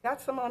got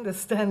some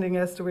understanding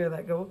as to where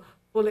that go.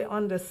 Fully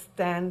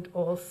understand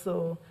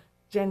also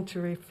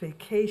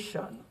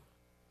gentrification.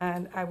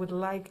 And I would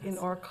like in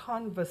our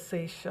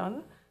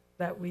conversation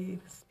that we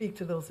speak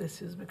to those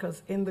issues,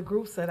 because in the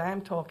groups that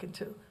I'm talking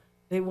to,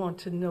 they want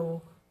to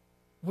know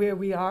where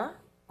we are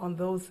on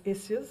those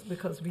issues,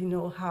 because we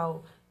know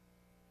how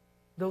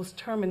those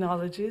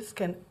terminologies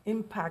can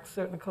impact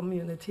certain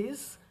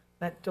communities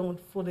that don't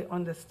fully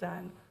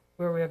understand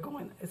where we're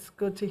going. It's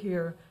good to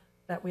hear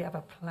that we have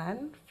a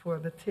plan for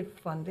the TIF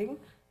funding,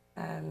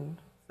 and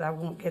so I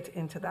won't get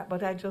into that.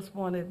 But I just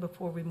wanted,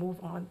 before we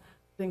move on,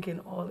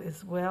 thinking all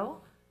is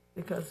well,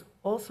 because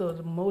also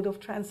the mode of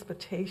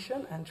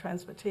transportation and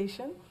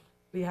transportation,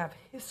 we have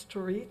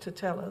history to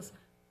tell us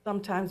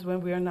sometimes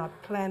when we are not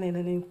planning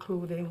and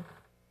including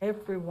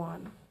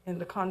everyone in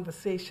the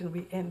conversation,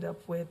 we end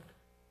up with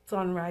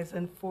Sunrise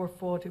and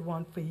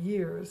 441 for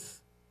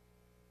years.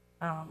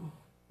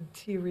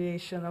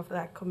 Deterioration of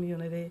that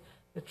community.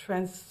 The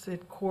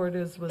transit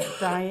corridors was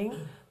dying,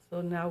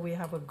 so now we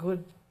have a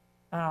good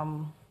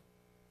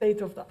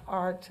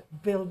state-of-the-art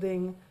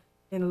building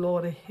in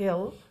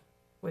Lauderhill,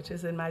 which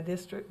is in my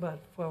district, but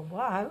for a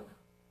while,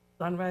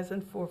 Sunrise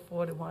and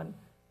 441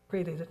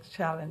 created a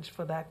challenge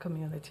for that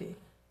community.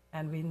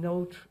 And we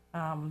know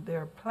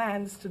there are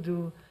plans to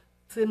do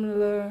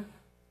similar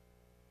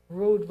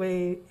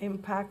roadway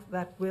impact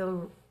that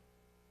will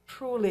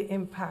truly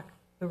impact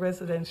the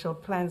residential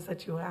plans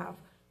that you have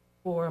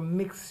for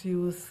mixed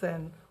use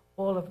and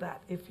all of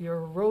that. If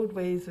your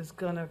roadways is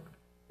gonna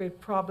create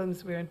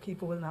problems wherein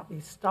people will not be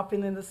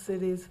stopping in the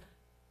cities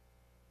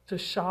to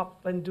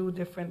shop and do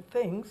different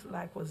things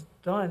like was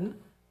done,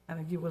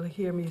 and you will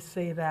hear me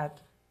say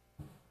that,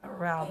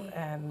 Ralph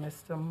and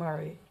Mr.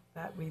 Murray,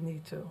 that we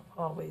need to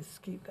always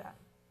keep that.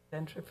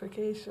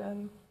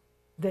 Gentrification,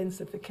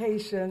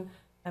 densification,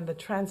 and the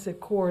transit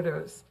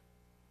corridors,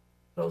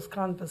 those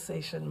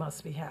conversations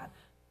must be had.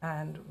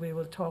 And we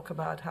will talk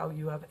about how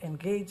you have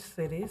engaged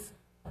cities,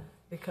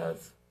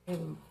 because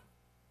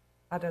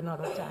at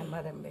another time,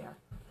 Madam Mayor.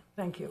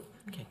 Thank you.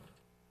 Okay.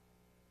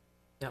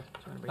 Yeah. do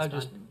you wanna I respond?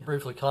 just Yeah.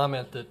 briefly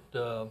comment that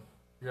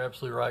you're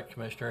absolutely right,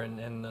 Commissioner,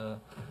 and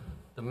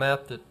the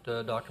map that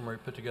Dr. Murray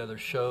put together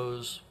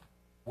shows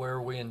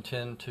where we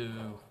intend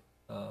to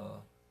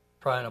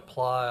try and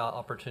apply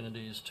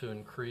opportunities to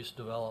increase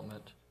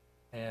development,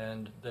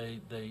 and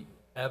they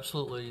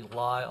absolutely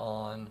lie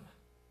on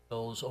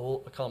those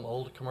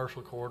old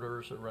commercial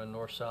corridors that run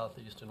north, south,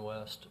 east, and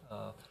west.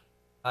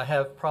 I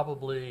have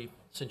probably,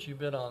 since you've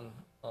been on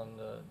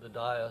the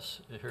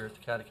dais here at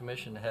the County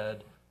Commission,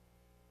 had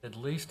at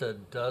least a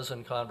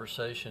dozen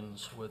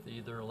conversations with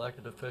either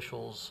elected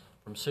officials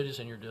from cities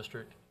in your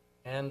district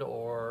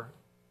and/or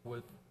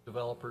with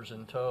developers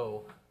in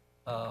tow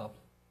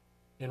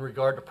in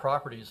regard to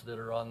properties that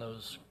are on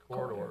those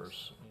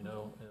corridors,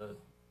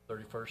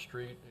 31st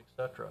Street, et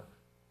cetera.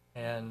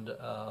 And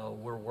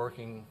we're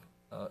working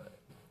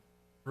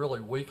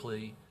really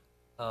weekly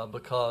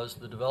because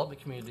the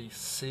development community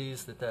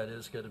sees that that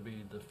is going to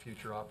be the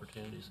future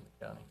opportunities in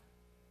the county.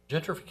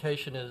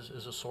 Gentrification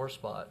is a sore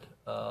spot.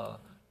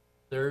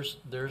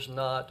 There's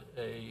not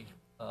a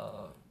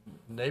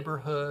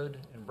neighborhood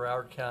in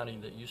Broward County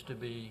that used to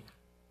be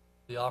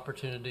the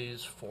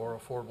opportunities for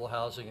affordable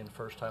housing and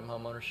first-time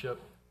home ownership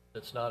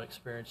that's not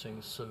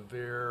experiencing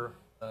severe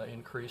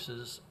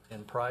increases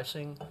in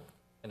pricing,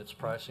 and it's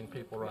pricing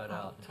people right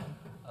out.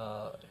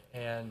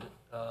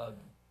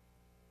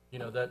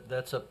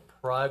 That's a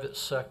private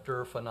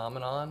sector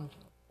phenomenon.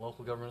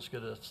 Local government's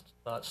going to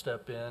not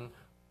step in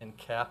and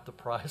cap the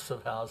price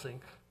of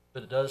housing,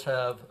 but it does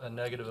have a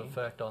negative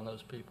effect on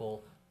those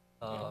people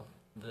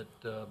that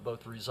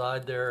both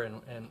reside there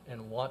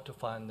and want to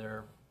find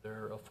their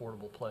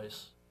affordable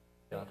place.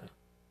 Go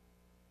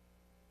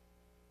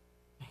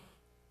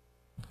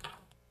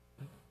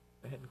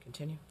ahead and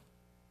continue.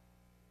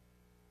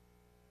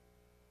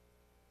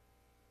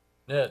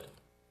 Ned.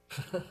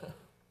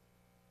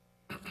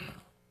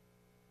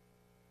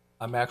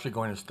 I'm actually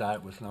going to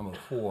start with number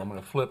 4. I'm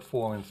going to flip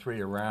 4 and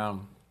 3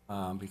 around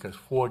because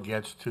 4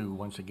 gets to,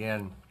 once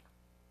again,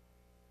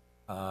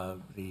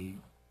 the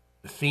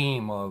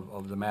theme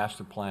of the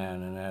master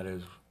plan, and that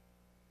is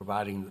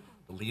providing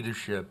the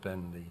leadership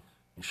and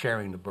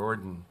sharing the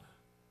burden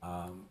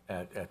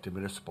at the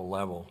municipal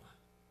level.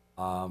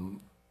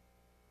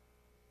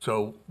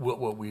 So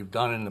what we've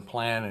done in the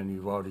plan, and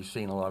you've already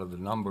seen a lot of the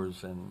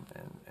numbers and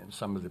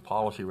some of the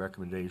policy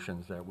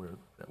recommendations that we're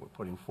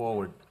putting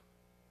forward,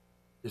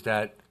 is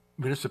that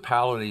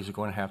municipalities are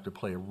going to have to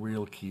play a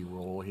real key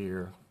role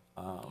here.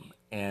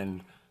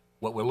 And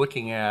what we're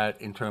looking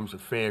at in terms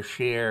of fair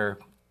share,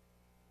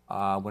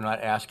 we're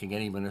not asking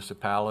any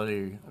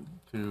municipality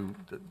to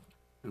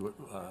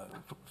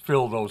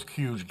fill those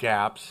huge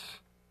gaps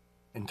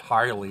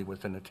entirely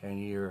within a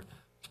 10-year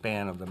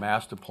span of the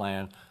master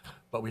plan,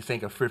 but we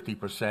think a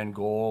 50%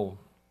 goal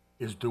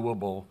is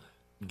doable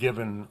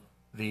given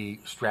the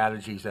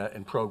strategies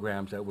and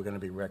programs that we're going to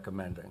be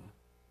recommending.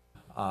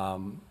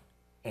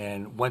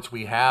 And once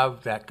we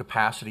have that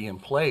capacity in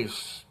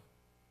place,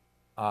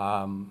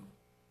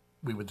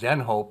 we would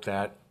then hope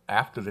that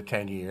after the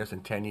 10 years,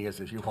 and 10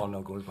 years, as you all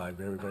know, goes by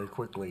very, very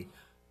quickly,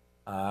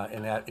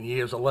 and that in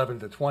years 11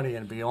 to 20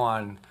 and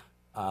beyond,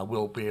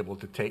 we'll be able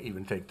to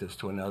take this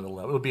to another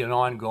level. It'll be an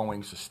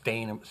ongoing,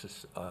 sustainable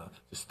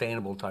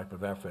type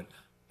of effort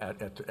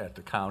at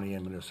the county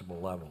and municipal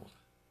levels.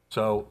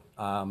 So,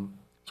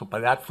 so by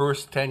that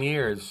first 10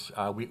 years,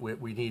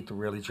 we need to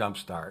really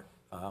jumpstart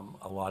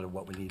a lot of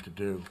what we need to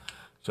do.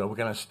 So we're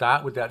going to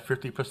start with that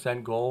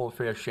 50% goal of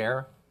fair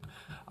share,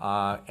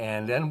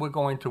 and then we're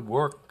going to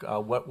work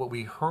what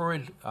we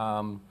heard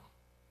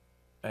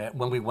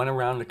when we went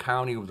around the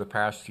county over the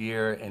past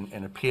year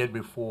and appeared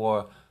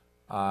before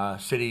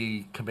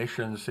city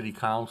commissions, city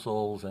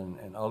councils,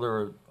 and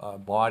other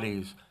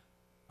bodies.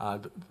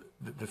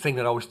 The thing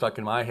that always stuck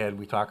in my head,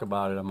 we talk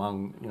about it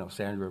among,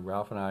 Sandra,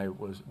 Ralph, and I,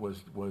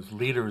 was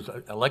leaders,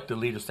 elected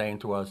leaders saying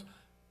to us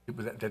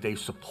that they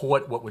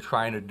support what we're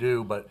trying to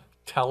do, but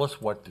tell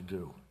us what to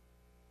do.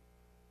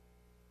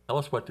 Tell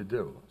us what to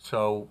do.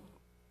 So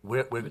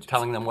we're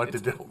telling them what to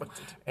do.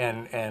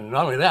 And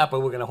not only that,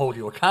 but we're going to hold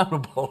you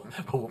accountable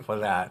for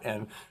that.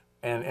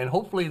 And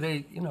hopefully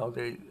they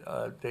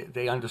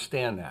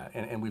understand that.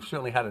 And we've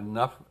certainly had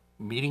enough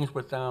meetings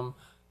with them,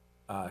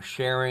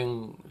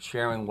 sharing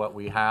what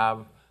we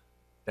have,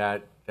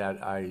 that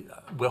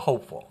we're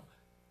hopeful.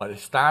 But it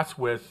starts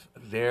with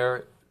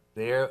them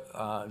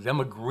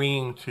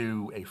agreeing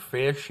to a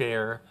fair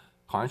share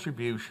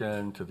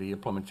contribution to the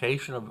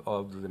implementation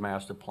of the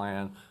master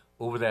plan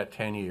over that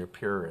 10-year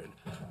period.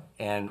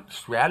 And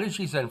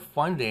strategies and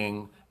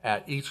funding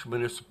at each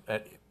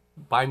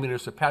by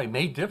municipality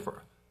may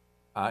differ.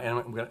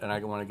 And I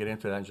want to get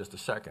into that in just a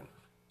second.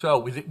 So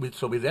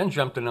we then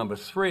jump to number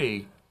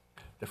 3.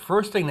 The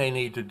first thing they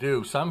need to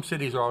do, some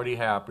cities already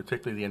have,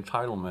 particularly the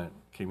entitlement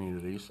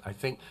communities. I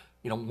think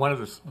one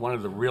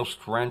of the real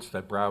strengths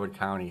that Broward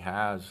County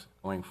has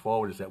going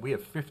forward is that we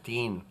have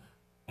 15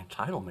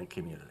 entitlement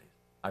communities.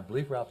 I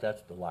believe, Ralph,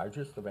 that's the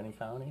largest of any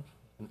county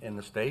in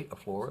the state of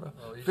Florida.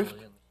 Oh, easily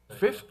in the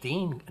state,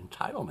 15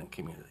 entitlement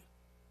communities.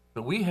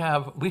 So we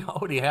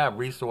already have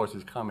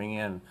resources coming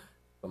in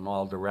from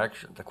all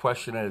directions. The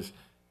question is,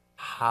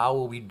 how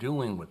are we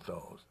doing with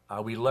those?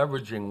 Are we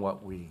leveraging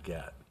what we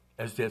get?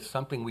 Is there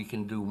something we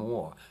can do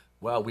more?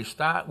 Well, we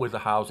start with the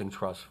Housing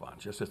Trust Fund.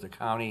 Just as the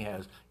county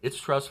has its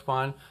trust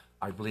fund,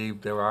 I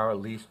believe there are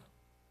at least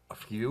a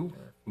few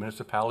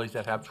municipalities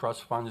that have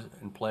trust funds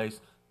in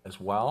place as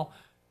well.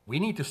 We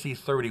need to see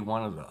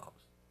 31 of those.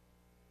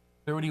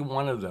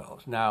 31 of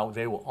those. Now,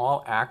 they will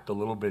all act a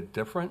little bit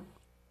different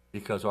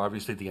because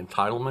obviously the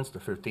entitlements, the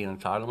 15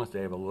 entitlements,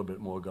 they have a little bit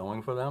more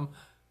going for them,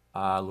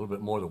 a little bit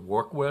more to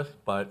work with,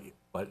 but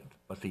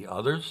the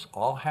others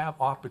all have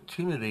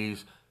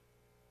opportunities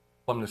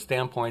from the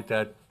standpoint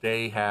that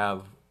they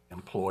have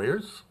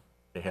employers,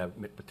 they have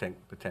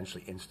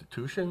potentially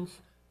institutions,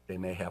 they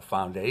may have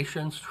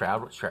foundations,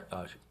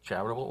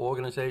 charitable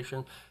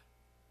organizations.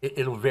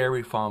 It'll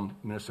vary from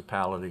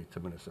municipality to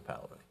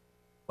municipality,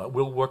 but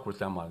we'll work with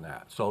them on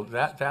that. So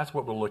that's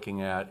what we're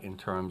looking at in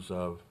terms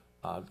of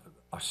a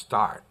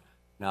start.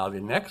 Now the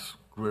next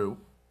group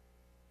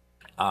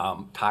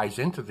ties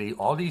into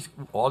all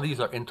these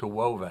are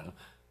interwoven.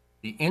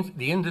 The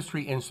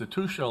industry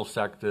institutional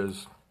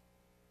sectors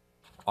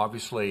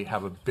obviously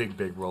have a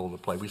big role to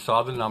play. We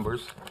saw the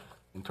numbers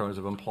in terms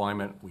of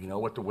employment. We know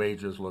what the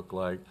wages look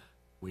like.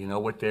 We know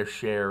what their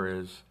share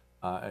is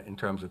in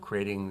terms of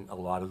creating a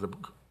lot of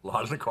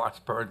the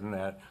cost burden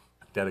that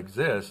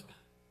exists.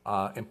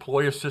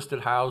 Employer-assisted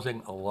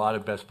housing, a lot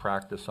of best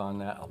practice on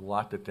that, a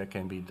lot that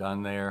can be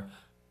done there.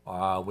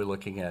 We're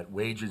looking at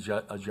wage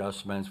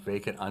adjustments,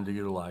 vacant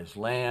underutilized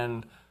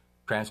land,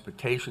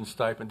 transportation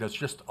stipend. There's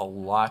just a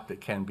lot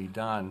that can be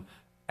done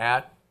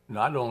at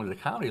not only the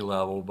county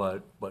level,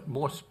 but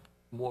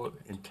more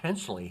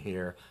intentionally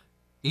here.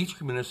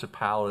 Each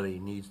municipality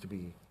needs to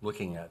be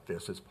looking at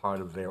this as part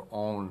of their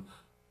own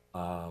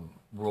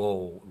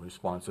role and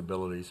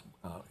responsibilities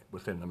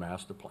within the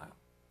master plan.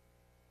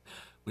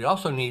 We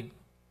also need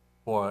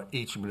for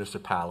each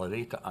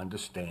municipality to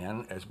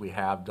understand, as we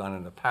have done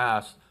in the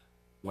past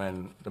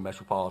when the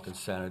Metropolitan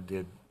Center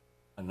did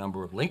a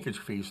number of linkage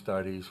fee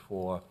studies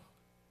for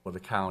the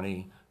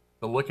county,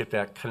 to look at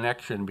that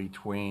connection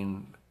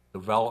between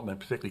development,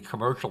 particularly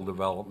commercial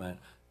development,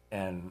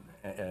 and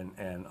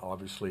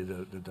obviously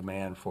the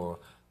demand for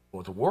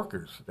the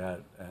workers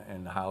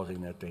and the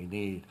housing that they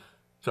need.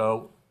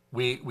 So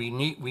we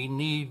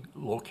need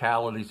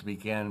localities to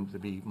begin to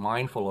be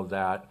mindful of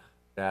that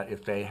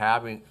if they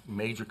have a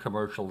major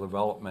commercial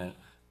development,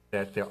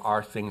 that there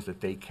are things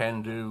that they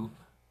can do.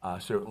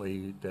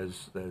 Certainly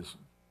there's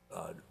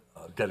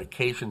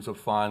dedications of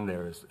fund,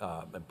 there's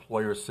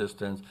employer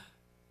assistance,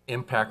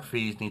 impact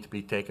fees need to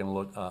be taken a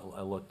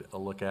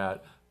look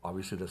at.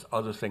 Obviously, there's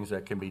other things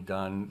that can be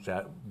done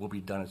that will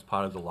be done as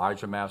part of the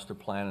larger master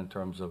plan in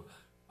terms of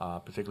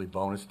particularly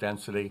bonus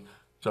density.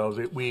 So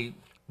that we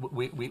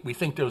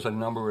think there's a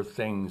number of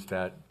things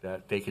that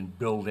they can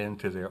build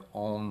into their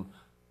own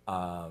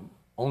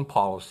own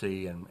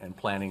policy and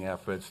planning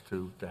efforts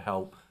to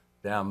help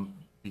them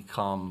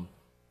become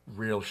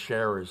real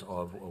sharers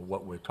of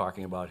what we're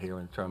talking about here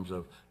in terms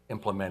of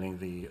implementing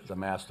the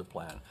master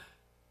plan.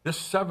 This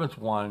seventh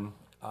one,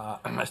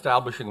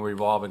 establishing a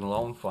revolving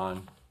loan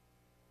fund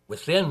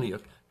within the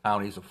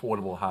county's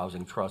Affordable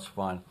Housing Trust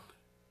Fund.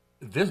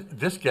 This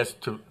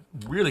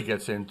really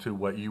gets into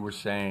what you were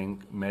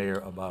saying, Mayor,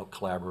 about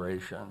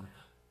collaboration,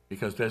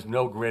 because there's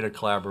no greater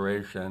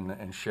collaboration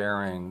and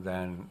sharing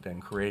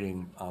than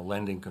creating a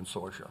lending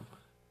consortium.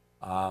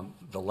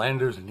 The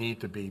lenders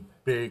need to be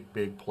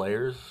big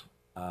players.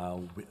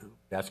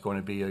 That's going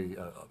to be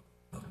a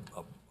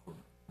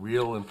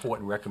real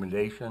important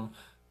recommendation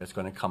that's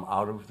going to come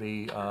out of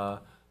the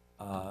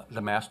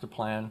master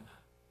plan.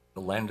 The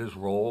lender's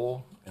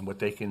role and what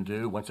they can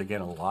do. Once again,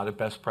 a lot of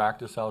best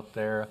practice out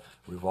there.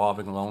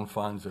 Revolving loan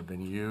funds have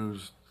been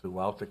used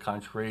throughout the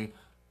country,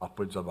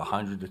 upwards of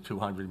 $100 to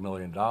 $200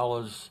 million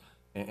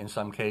in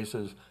some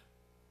cases.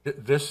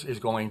 This is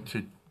going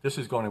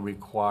to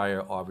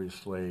require,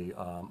 obviously,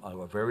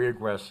 a very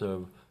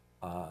aggressive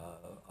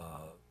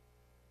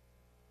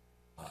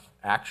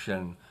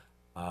action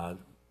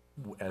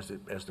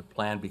as the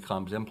plan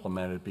becomes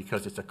implemented,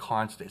 because it's a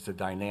constant, it's a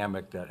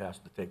dynamic that has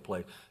to take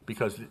place,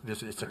 because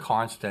it's a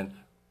constant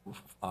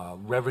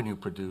revenue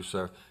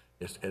producer,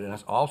 and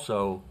it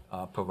also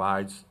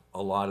provides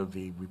a lot of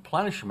the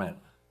replenishment,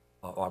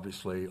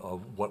 obviously,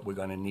 of what we're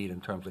going to need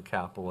in terms of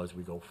capital as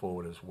we go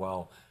forward as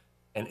well.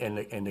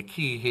 And the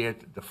key here,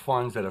 the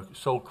funds that are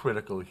so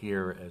critical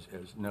here,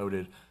 as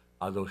noted,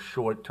 are those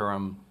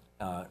short-term,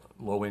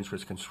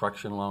 low-interest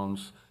construction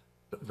loans,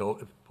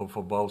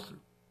 for both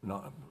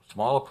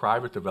smaller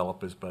private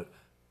developers, but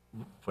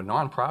for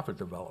nonprofit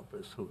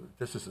developers,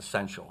 this is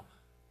essential.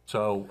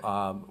 So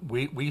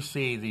we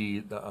see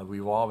the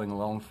revolving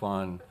loan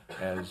fund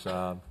as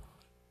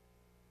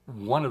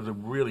one of the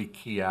really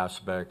key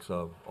aspects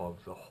of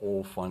the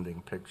whole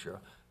funding picture,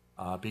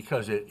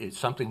 because it's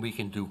something we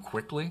can do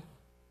quickly.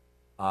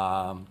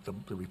 The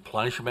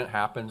replenishment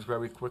happens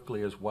very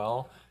quickly as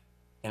well,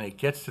 and it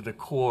gets to the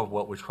core of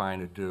what we're trying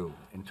to do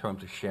in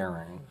terms of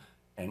sharing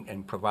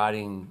and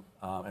providing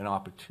an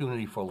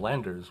opportunity for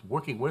lenders,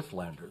 working with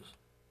lenders,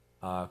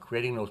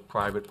 creating those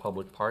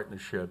private-public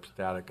partnerships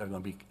that are going to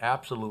be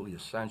absolutely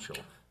essential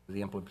to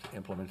the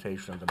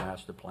implementation of the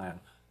master plan.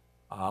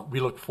 We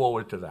look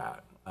forward to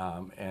that,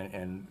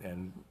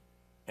 and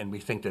we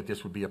think that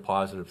this would be a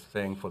positive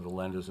thing for the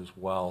lenders as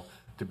well,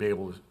 to be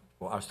able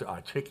for us to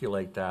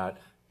articulate that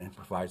and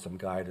provide some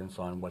guidance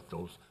on what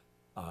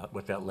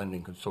that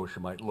lending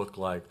consortium might look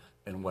like,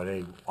 and what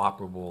a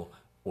operable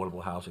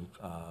affordable housing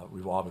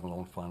revolving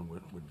loan fund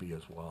would be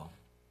as well.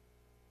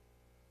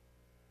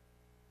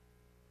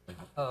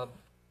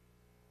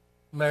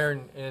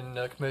 Mayor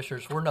and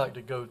Commissioners, we're not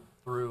to go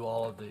through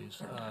all of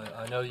these.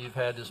 I know you've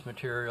had this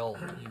material.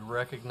 You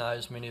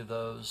recognize many of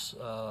those.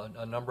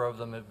 A number of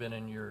them have been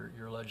in your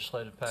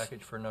legislative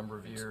package for a number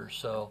of years.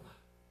 So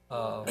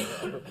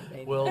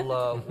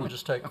we'll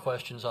just take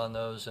questions on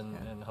those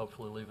and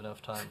hopefully leave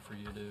enough time for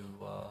you to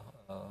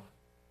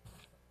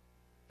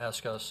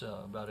ask us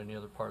about any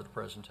other part of the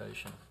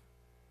presentation.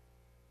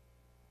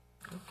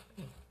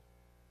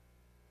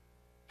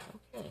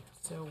 Okay,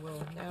 so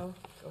we'll now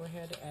go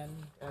ahead and,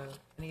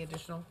 any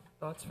additional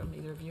thoughts from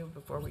either of you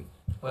before we?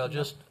 Well,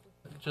 just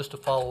to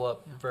follow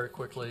up very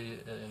quickly,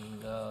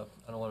 and I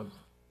don't want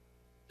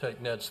to take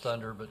Ned's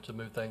thunder, but to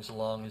move things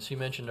along, as he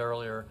mentioned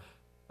earlier,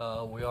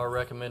 we are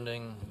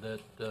recommending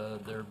that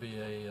there be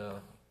a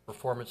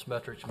performance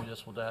metrics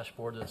municipal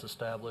dashboard that's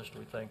established.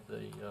 We think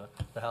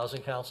the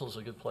Housing Council is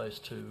a good place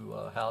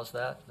to house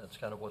that. That's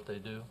kind of what they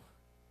do.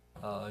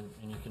 And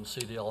you can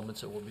see the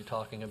elements that we'll be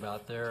talking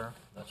about there.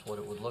 That's what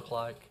it would look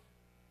like.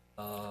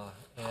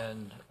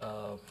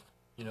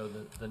 You know,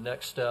 the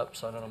next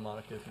steps, I don't know,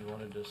 Monica, if you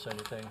wanted to say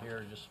anything here,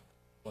 or just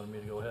wanted me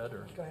to go ahead,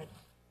 or? Go ahead.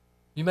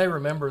 You may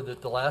remember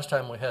that the last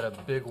time we had a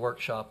big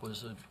workshop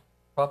was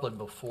probably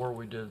before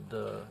we did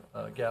the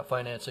gap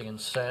financing,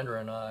 and Sandra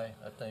and I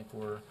think,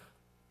 were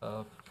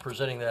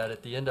presenting that.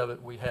 At the end of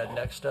it, we had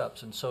next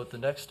steps. And so the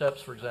next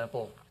steps, for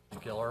example, the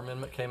Geller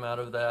Amendment came out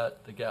of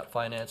that, the gap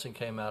financing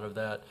came out of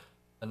that,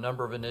 a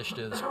number of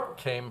initiatives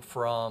came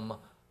from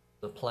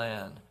the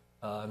plan.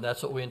 And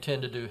that's what we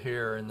intend to do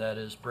here, and that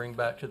is bring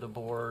back to the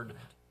board,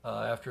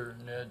 after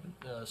Ned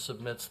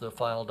submits the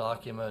final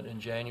document in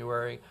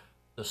January,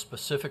 the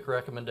specific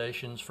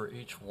recommendations for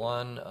each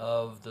one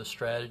of the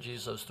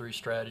strategies, those 3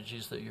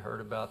 strategies that you heard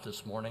about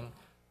this morning.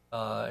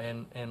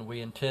 And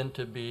we intend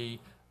to be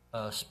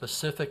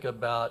specific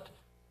about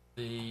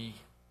the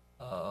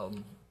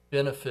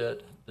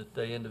benefit that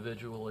they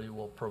individually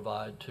will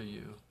provide to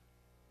you.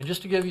 And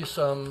just to give you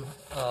some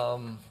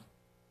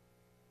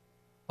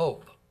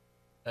hope,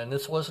 and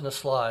this wasn't a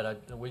slide,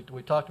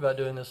 we talked about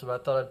doing this,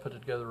 but I thought I'd put it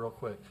together real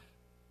quick.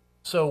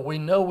 So we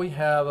know we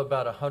have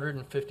about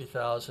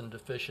 150,000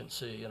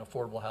 deficiency in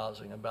affordable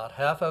housing. About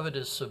half of it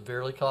is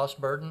severely cost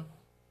burden,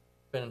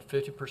 spending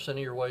 50% of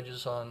your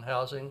wages on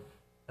housing,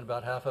 and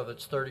about half of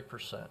it's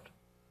 30%.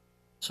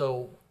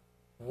 So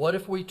what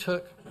if we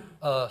took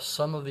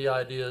some of the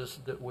ideas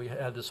that we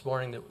had this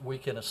morning that we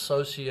can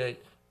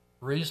associate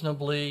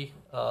reasonably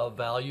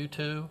value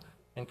to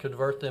and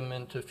convert them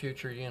into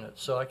future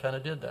units? So I kind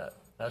of did that.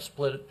 I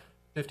split it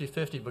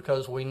 50-50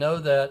 because we know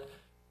that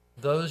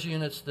those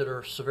units that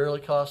are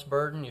severely cost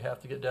burdened, you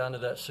have to get down to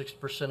that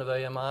 60% of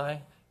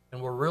AMI,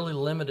 and we're really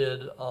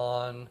limited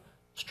on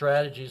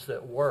strategies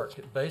that work.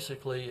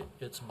 Basically,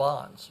 it's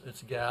bonds,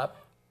 it's GAP,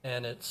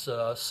 and it's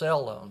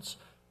sale loans.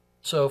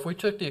 So if we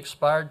took the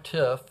expired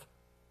TIF,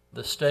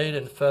 the state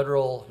and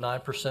federal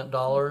 9%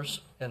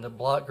 dollars, and the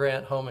block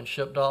grant home and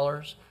ship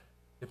dollars,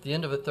 at the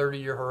end of a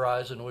 30-year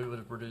horizon, we would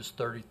have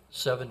produced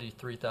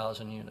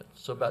 73,000 units.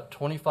 So about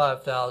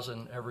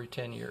 25,000 every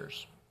 10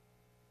 years.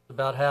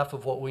 About half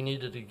of what we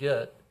needed to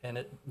get, and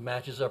it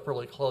matches up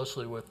really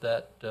closely with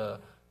that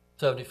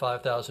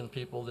 75,000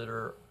 people that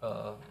are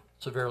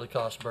severely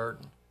cost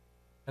burdened.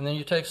 And then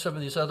you take some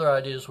of these other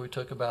ideas we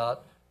talked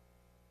about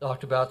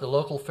the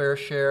local fair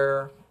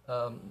share,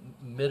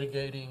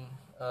 mitigating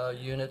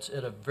units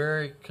at a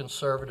very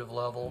conservative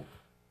level,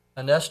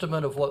 an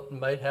estimate of what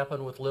might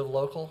happen with Live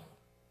Local,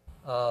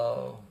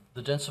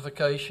 the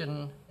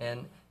densification,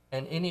 and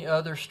any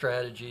other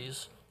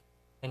strategies,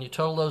 and you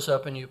total those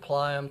up and you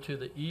apply them to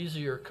the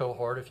easier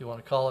cohort, if you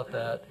want to call it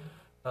that,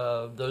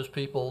 those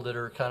people that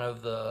are kind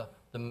of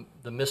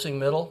the missing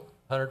middle,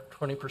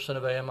 120%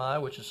 of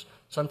AMI, which is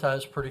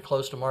sometimes pretty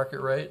close to market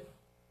rate,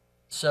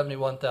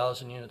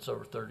 71,000 units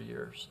over 30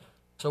 years.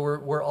 So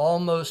we're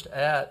almost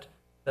at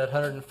that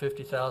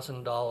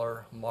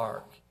 $150,000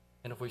 mark.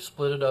 And if we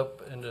split it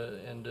up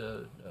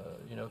into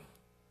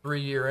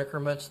 3-year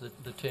increments, the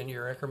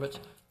 10-year increments,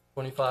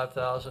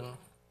 25,000,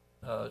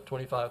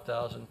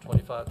 25,000,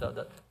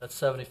 25,000, that's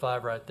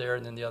 75 right there,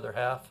 and then the other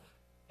half,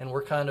 and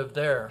we're kind of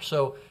there.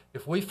 So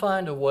if we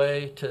find a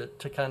way to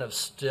kind of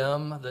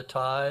stem the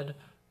tide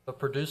of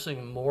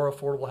producing more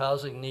affordable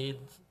housing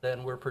needs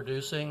than we're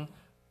producing,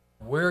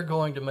 we're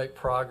going to make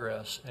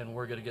progress, and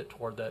we're going to get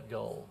toward that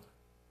goal.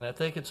 And I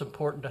think it's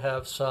important to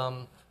have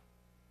some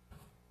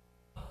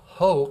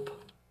hope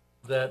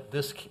that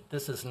this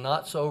is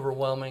not so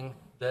overwhelming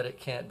that it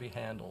can't be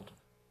handled.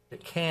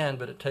 It can,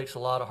 but it takes a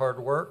lot of hard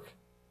work.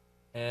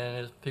 And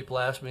as people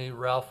ask me,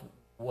 Ralph,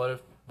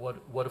 what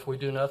if we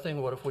do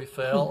nothing? What if we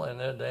fail? And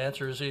then the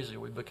answer is easy.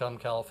 We become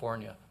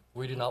California.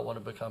 We do not want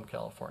to become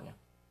California.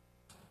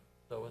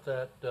 So with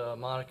that,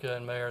 Monica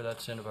and Mayor,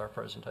 that's the end of our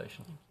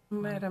presentation.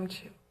 Madam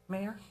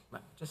Mayor?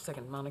 Just a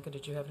second, Monica,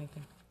 did you have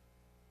anything?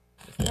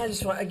 I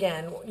just want,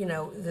 again,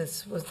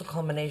 this was the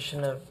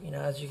culmination of,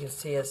 as you can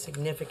see, a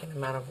significant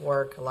amount of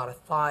work, a lot of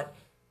thought,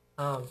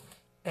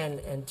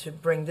 and to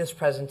bring this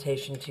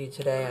presentation to you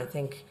today, I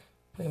think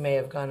we may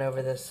have gone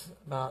over this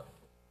about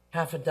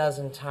half a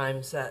dozen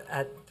times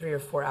at 3 or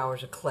 4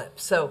 hours a clip.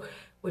 So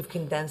we've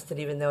condensed it,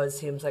 even though it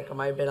seems like it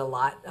might have been a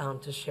lot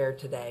to share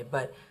today.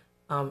 But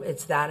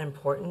it's that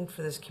important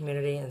for this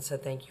community, and so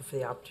thank you for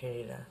the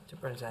opportunity to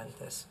present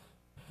this.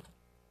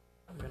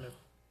 I'm going to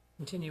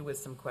continue with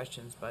some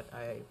questions, but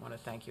I want to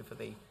thank you for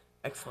the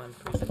excellent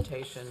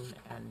presentation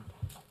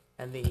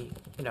and the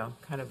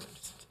kind of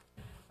just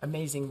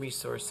amazing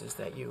resources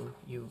that you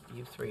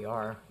three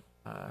are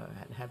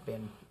and have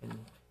been in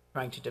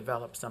trying to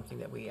develop something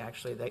that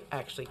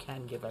actually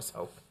can give us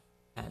hope.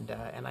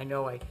 And I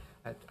know I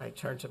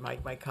turn to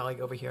my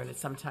colleague over here, and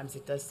sometimes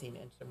it does seem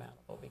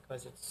insurmountable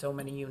because it's so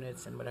many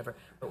units and whatever.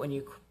 But when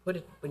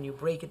you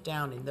break it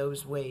down in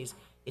those ways,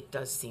 it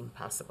does seem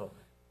possible.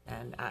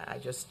 And I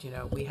just,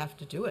 we have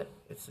to do it.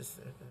 This is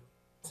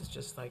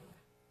just like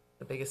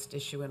the biggest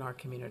issue in our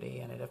community,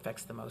 and it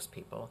affects the most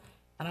people.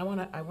 And I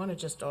want to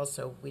just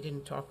also, we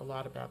didn't talk a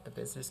lot about the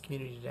business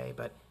community today,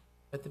 but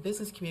the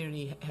business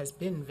community has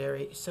been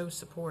so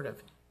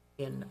supportive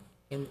in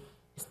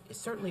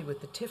certainly with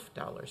the TIF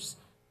dollars.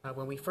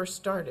 When we first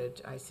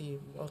started, I see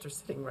Walter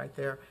sitting right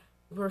there.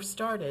 We first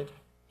started,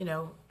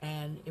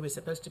 and it was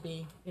supposed to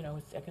be,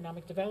 it's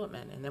economic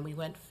development, and then we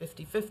went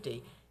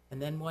 50-50.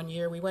 And then one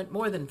year we went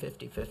more than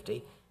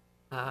 50-50,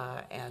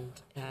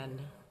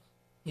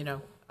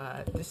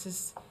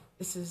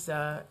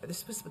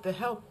 this was the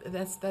help.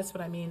 That's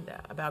what I mean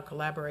about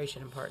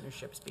collaboration and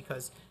partnerships,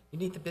 because you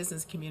need the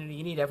business community,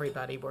 you need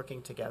everybody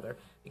working together,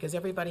 because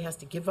everybody has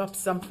to give up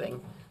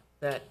something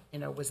that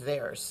was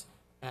theirs,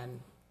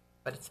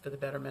 but it's for the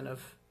betterment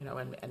of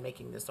and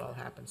making this all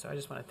happen. So I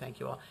just want to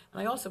thank you all,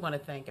 and I also want to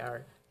thank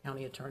our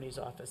county attorney's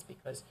office,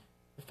 because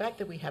the fact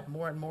that we have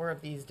more and more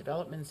of these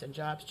developments and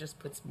jobs just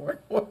puts more and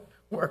more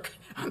work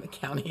on the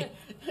county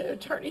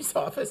attorney's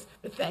office.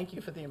 But thank you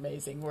for the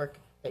amazing work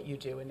that you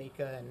do,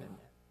 Anika, and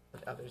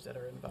others that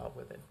are involved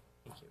with it.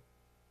 Thank you.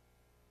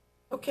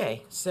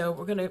 Okay, so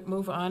we're going to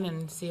move on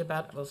and see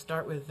we'll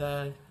start with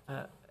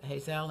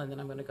Hazel, and then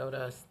I'm going to go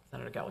to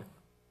Senator Geller.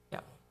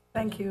 Yeah.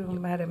 Thank you,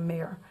 Madam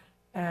Mayor.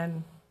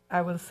 And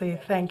I will say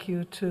thank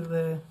you to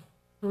the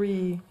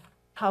 3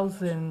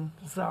 housing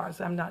czars.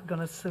 I'm not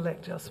going to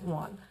select just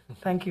one.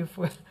 Thank you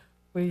for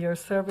your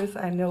service.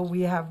 I know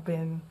we have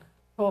been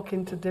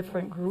talking to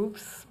different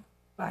groups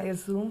via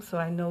Zoom, so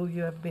I know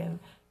you have been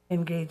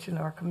engaged in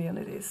our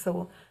community.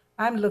 So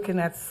I'm looking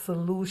at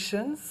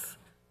solutions,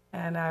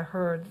 and I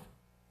heard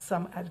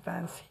some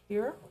advance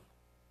here,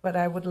 but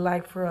I would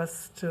like for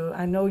us to,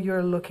 I know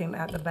you're looking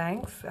at the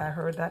banks, I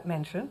heard that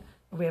mentioned.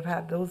 We have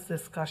had those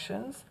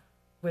discussions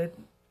with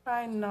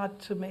trying not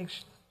to make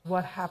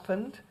what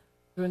happened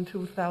during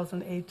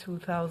 2008,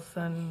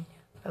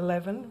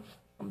 2011,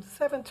 from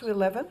 7 to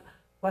 11,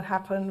 what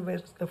happened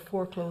with the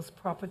foreclosed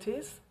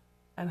properties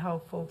and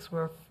how folks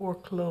were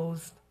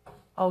foreclosed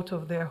out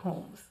of their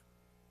homes.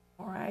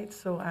 All right,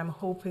 so I'm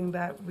hoping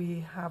that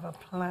we have a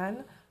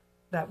plan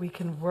that we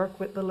can work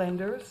with the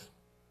lenders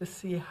to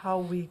see how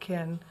we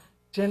can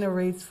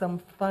generate some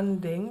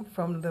funding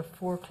from the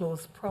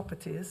foreclosed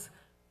properties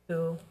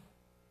to,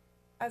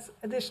 as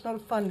additional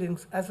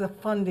fundings, as a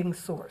funding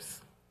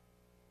source.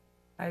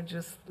 I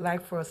just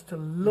like for us to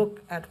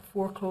look at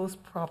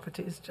foreclosed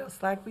properties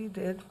just like we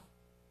did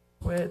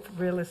with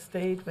real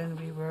estate. When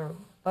we were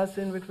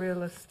buzzing with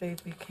real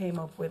estate, we came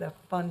up with a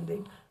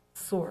funding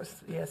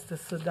source. Yes, the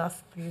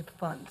Sandusky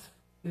funds.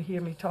 You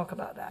hear me talk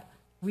about that.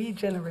 We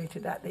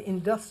generated that. The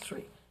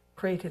industry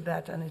created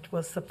that, and it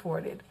was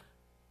supported.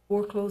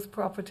 Foreclosed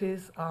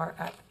properties are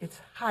at its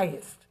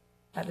highest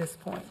at this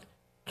point.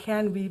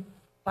 Can we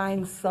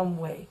find some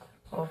way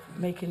of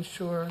making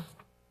sure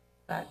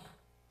that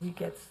we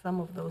get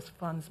some of those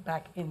funds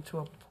back into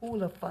a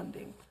pool of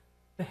funding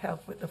to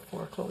help with the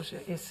foreclosure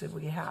issue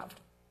we have?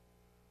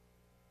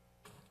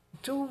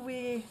 Do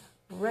we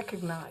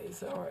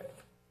recognize, or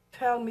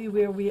tell me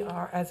where we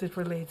are as it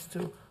relates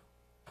to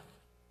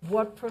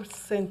what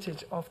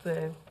percentage of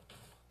the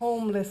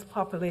homeless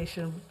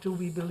population do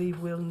we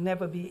believe will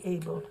never be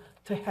able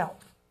to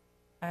help?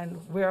 And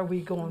where are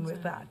we going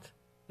with that?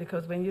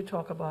 Because when you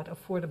talk about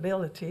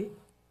affordability,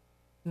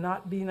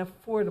 not being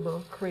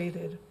affordable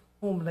created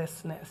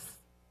homelessness.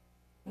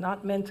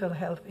 Not mental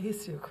health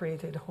issue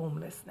created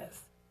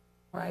homelessness,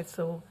 right?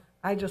 So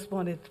I just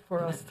wanted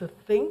for us to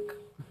think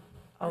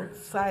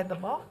outside the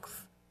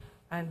box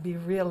and be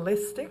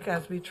realistic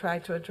as we try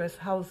to address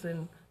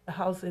the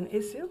housing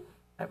issue,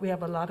 that we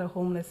have a lot of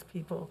homeless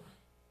people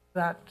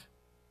that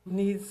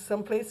need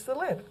some place to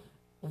live.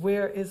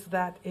 Where is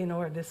that in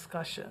our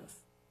discussions?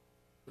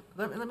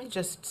 Let me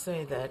just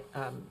say that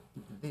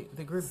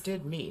the group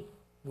did meet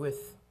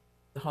with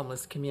the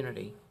homeless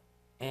community.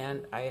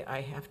 And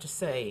I have to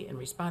say, in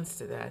response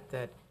to that,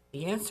 that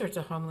the answer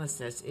to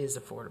homelessness is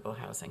affordable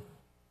housing.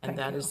 And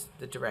that is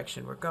the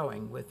direction we're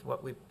going with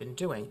what we've been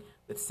doing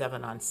with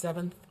 7 on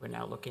 7th. We're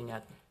now looking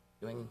at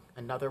doing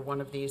another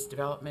one of these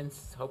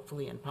developments,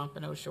 hopefully in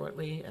Pompano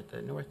shortly at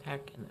the North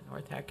Hack, in the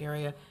North Hack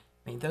area.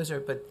 I mean,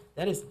 but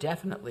that is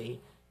definitely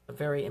a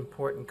very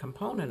important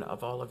component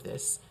of all of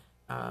this.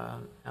 I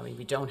mean,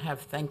 we don't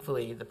have,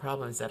 thankfully, the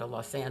problems that a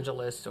Los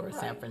Angeles or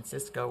San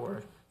Francisco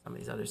or some of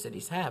these other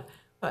cities have,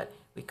 but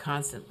we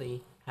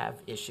constantly have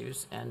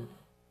issues, and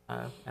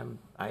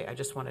I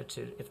just wanted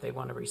to, if they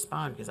want to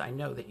respond, because I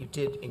know that you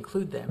did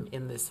include them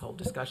in this whole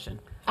discussion.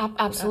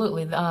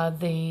 Absolutely.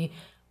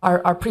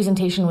 Our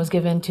presentation was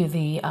given to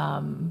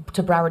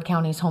to Broward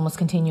County's Homeless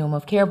Continuum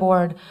of Care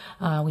Board.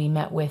 We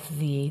met with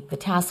the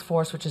task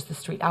force, which is the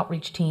street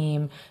outreach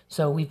team.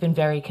 So we've been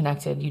very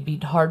connected. You'd be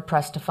hard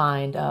pressed to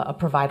find a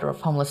provider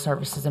of homeless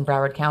services in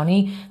Broward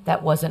County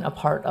that wasn't a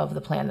part of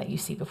the plan that you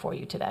see before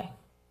you today.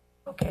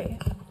 Okay.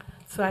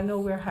 So I know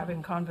we're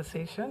having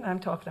conversation.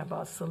 I'm talking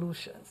about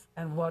solutions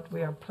and what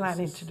we are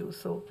planning to do.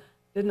 So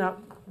did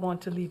not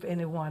want to leave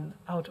anyone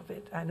out of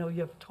it. I know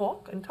you've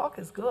talked, and talk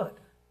is good.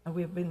 And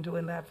we've been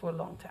doing that for a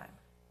long time.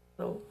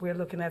 So we're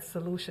looking at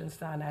solutions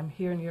now, and I'm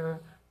hearing your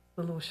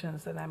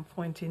solutions, and I'm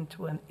pointing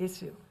to an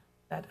issue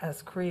that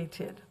has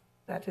created,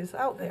 that is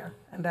out there,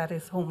 and that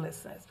is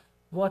homelessness.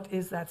 What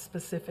is that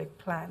specific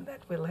plan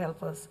that will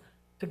help us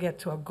to get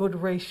to a good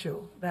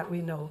ratio that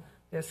we know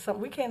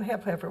we can't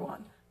help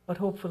everyone, but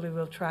hopefully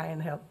we'll try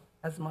and help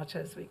as much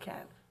as we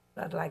can.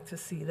 I'd like to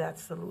see that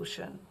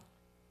solution.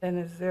 Then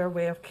is there a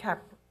way of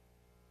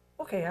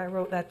okay, I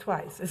wrote that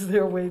twice. Is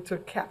there a way to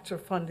capture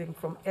funding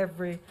from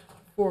every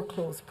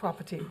foreclosed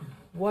property?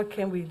 What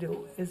can we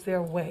do? Is there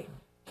a way?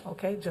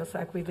 Okay, just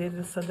like we did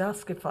the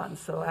Sandusky Fund.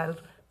 So I'll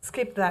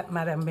skip that,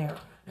 Madam Mayor,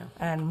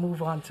 and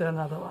move on to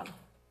another one.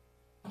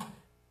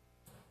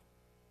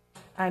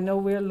 I know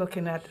we're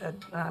looking at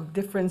a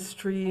different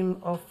stream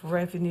of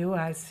revenue.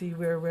 I see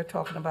where we're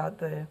talking about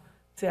the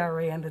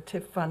CRA and the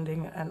TIP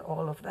funding and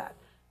all of that.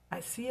 I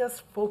see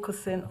us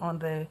focusing on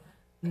the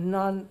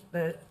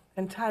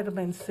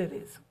entitlement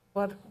cities.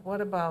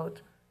 What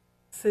about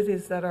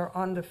cities that are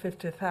under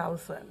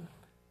 50,000?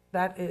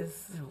 That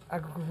is a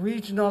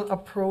regional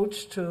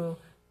approach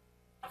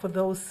for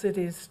those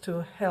cities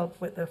to help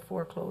with the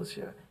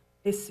foreclosure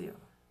issue.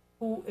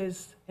 Who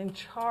is in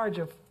charge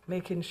of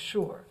making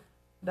sure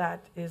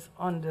that is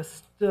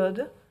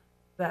understood,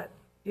 that,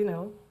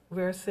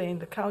 we're saying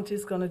the county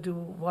is going to do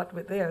what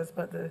with theirs,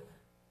 but the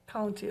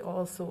county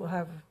also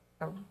have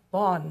a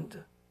bond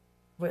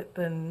with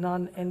the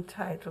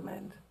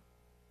non-entitlement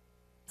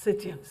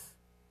cities.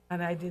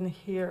 And I didn't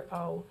hear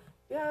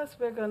yes,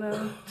 we're going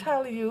to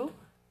tell you,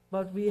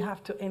 but we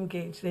have to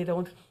engage.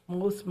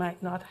 Most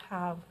might not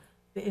have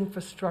the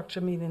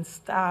infrastructure, meaning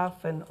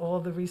staff and all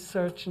the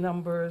research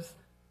numbers,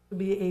 to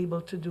be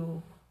able to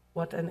do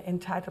what an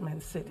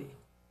entitlement city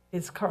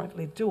is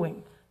currently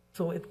doing.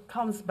 So it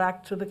comes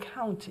back to the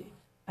county,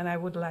 and I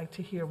would like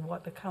to hear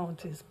what the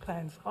county's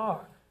plans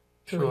are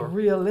to Sure.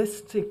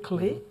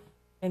 realistically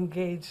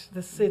engage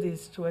the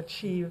cities to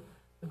achieve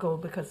the goal,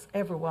 because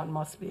everyone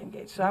must be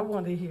engaged. So I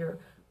want to hear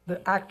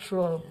the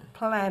actual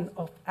plan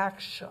of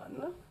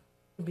action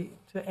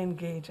to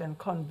engage and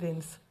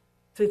convince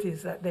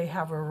cities that they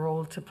have a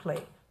role to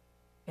play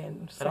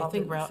in But I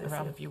solving think, this Ralph,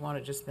 issue. if you want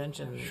to just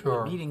mention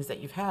Sure. the meetings that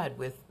you've had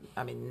with,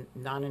 I mean,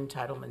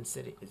 non-entitlement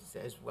cities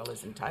as well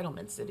as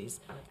entitlement cities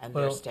and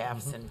their Well,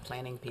 staffs and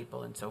planning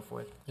people and so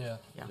forth. Yeah.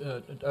 Yeah.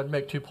 I'd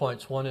make 2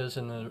 points. One is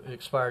in the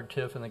expired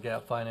TIF and the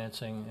gap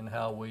financing and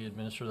how we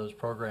administer those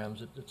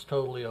programs. It's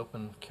totally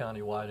open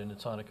countywide and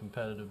it's on a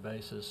competitive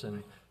basis.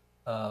 And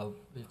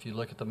if you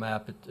look at the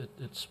map,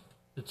 it's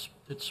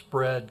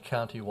spread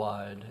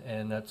countywide,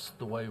 and that's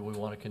the way we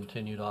want to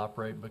continue to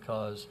operate,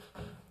 because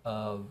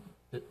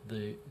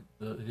the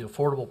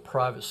affordable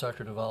private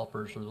sector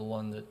developers are the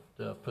one that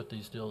put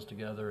these deals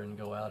together and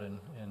go out and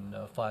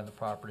find the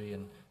property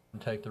and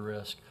take the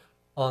risk.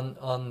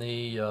 On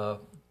the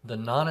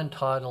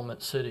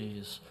non-entitlement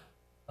cities,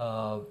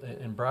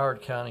 and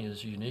Broward County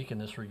is unique in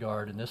this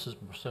regard, and this is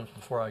since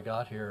before I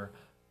got here.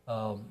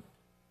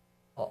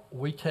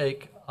 We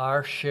take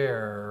our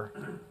share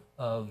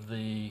of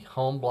the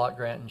home block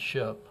grant and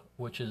SHIP,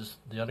 which is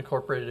the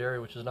unincorporated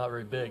area, which is not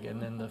very big, and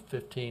then the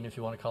 15, if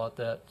you want to call it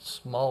that,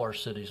 smaller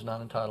cities,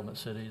 non-entitlement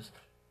cities.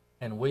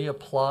 And we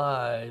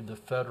apply the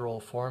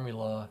federal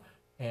formula,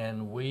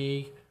 and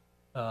we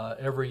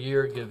every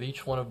year give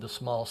each one of the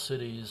small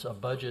cities a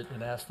budget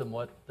and ask them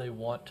what they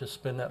want to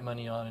spend that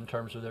money on in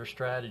terms of their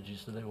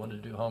strategies. Do they want to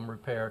do home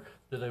repair?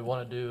 Do they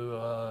want to do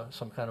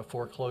some kind of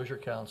foreclosure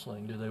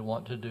counseling? Do they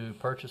want to do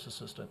purchase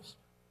assistance?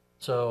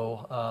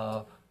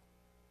 So,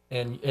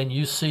 and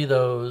you see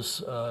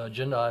those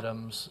agenda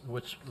items,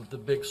 which the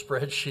big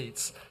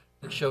spreadsheets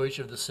that show each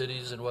of the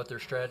cities and what their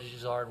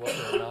strategies are and what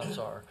their amounts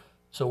are.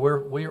 So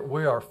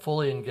we are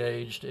fully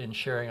engaged in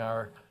sharing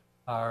our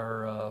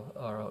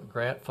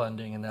grant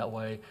funding in that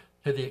way,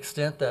 to the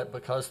extent that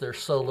because there's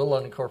so little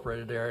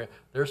unincorporated area,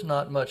 there's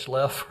not much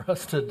left for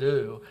us to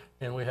do,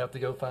 and we have to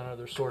go find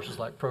other sources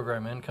like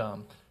program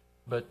income.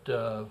 But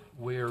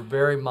we are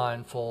very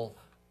mindful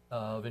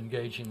of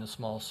engaging the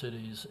small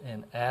cities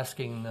and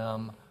asking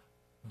them,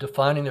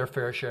 defining their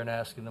fair share and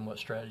asking them what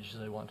strategies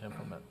they want to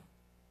implement.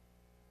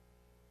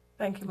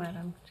 Thank you,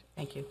 Madam.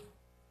 Thank you.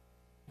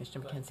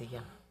 Mr. McKenzie, yeah.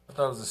 I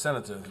thought it was the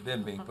senator, it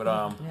didn't be, but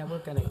Yeah, we're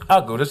gonna,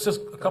 I'll go. There's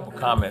just a couple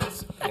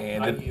comments,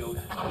 and then,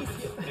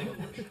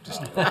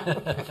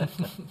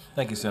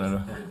 thank you,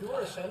 Senator.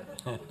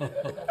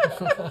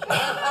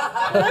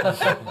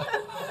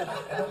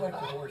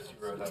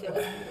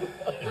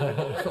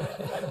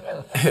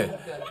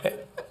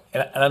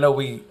 And I know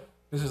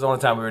this is the only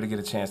time we really get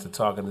a chance to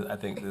talk, and I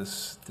think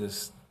this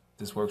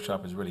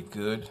workshop is really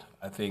good.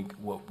 I think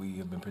what we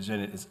have been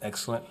presented is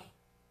excellent.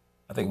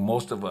 I think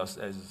most of us,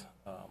 as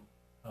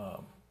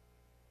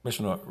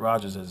Commissioner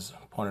Rogers has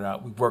pointed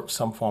out, we've worked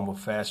some form of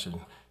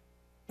fashion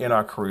in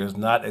our careers,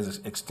 not as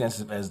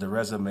extensive as the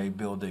resume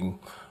building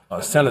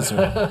senator.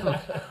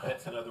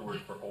 That's another word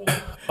for old.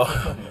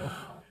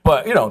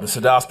 But, the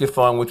Sadowski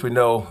Fund, which we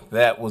know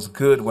that was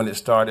good when it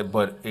started,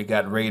 but it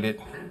got raided.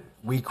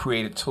 We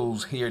created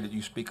tools here that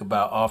you speak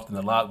about often,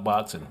 the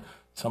lockbox and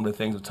some of the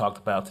things we talked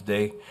about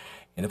today.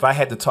 And if I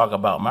had to talk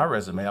about my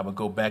resume, I would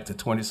go back to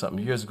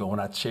 20-something years ago when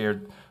I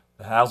chaired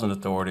the Housing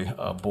Authority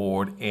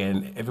board,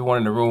 and everyone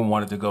in the room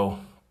wanted to go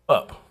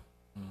up.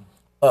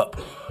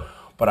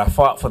 But I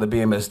fought for the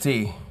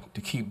BMSD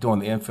to keep doing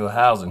the infill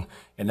housing,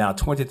 and now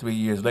 23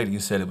 years later, you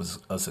said it was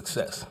a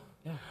success.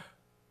 yeah.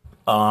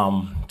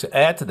 To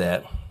add to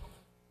that,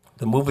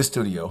 the movie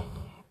studio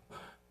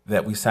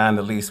that we signed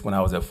the lease when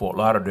I was at Fort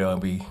Lauderdale,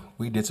 and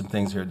we did some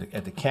things here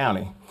at the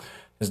county,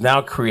 has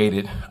now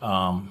created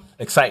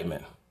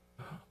excitement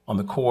on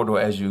the corridor,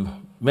 as you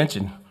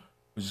mentioned,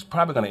 which is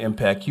probably going to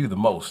impact you the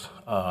most.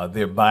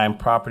 They're buying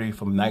property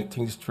from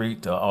 19th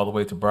Street all the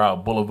way to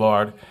Broward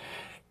Boulevard.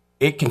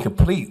 It can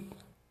complete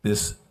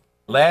this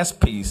last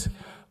piece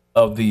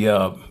of the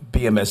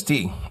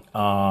BMSD,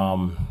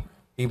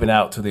 even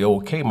out to the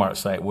old Kmart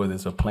site where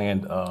there's a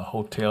planned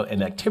hotel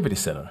and activity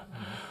center.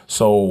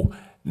 So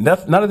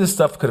none of this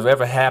stuff could have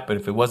ever happened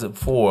if it wasn't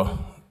for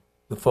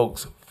the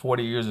folks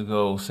 40 years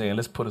ago saying,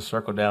 let's put a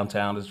circle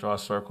downtown, let's draw a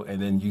circle,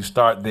 and then you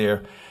start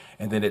there,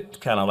 and then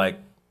it kind of like,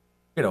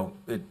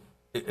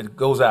 it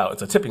goes out.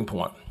 It's a tipping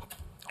point.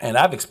 And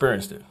I've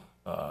experienced it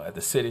at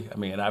the city. I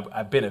mean,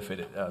 I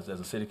benefited as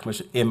a city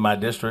commissioner in my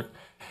district,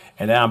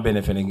 and now I'm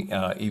benefiting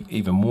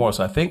even more.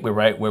 So I think we're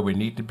right where we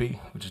need to be.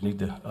 We just need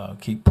to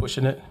keep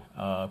pushing it,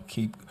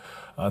 keep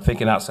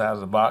thinking outside of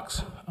the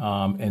box,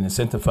 and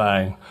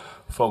incentivizing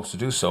folks to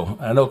do so.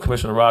 I know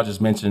Commissioner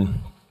Rogers mentioned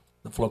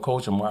the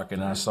foreclosure market,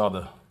 and I saw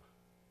the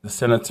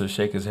senator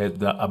shake his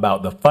head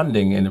about the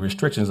funding and the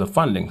restrictions of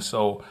funding.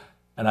 So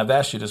and I've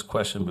asked you this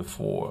question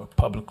before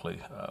publicly,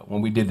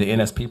 when we did the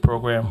NSP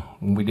program,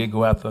 when we did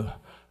go after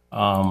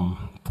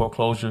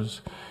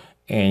foreclosures,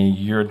 and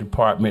your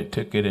department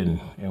took it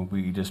and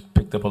we just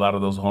picked up a lot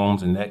of those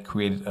homes, and that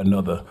created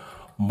another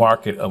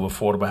market of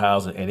affordable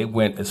housing, and it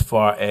went as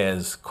far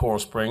as Coral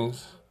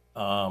Springs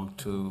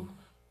to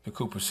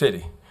Cooper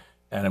City.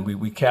 And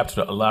we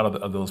captured a lot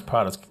of those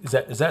products.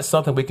 Is that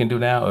something we can do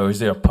now, or is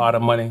there a pot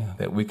of money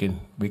that we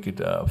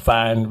could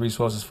find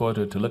resources for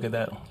to look at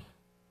that?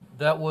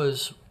 That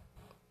was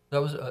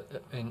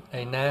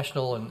a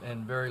national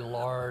and very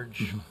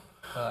large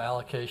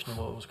allocation of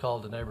what was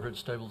called the neighborhood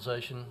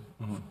stabilization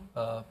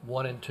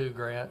 1 and 2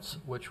 grants,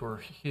 which were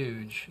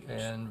huge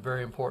and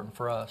very important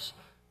for us.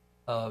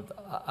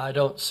 I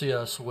don't see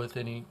us with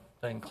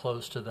anything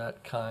close to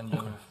that kind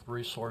of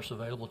resource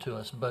available to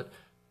us, but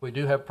we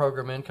do have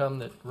program income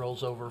that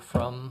rolls over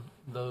from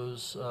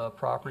those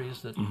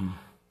properties that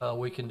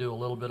we can do a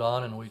little bit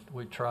on, and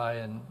we try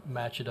and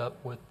match it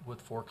up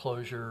with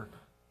foreclosure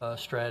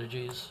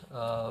strategies.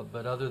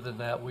 But other than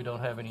that, we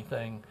don't have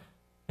anything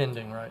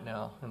pending right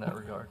now in that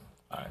regard.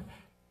 All right.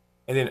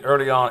 And then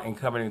early on in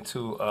coming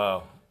to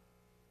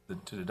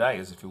the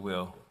dais, if you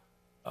will,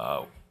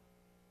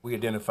 we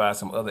identified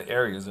some other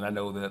areas, and I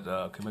know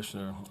that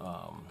Commissioner,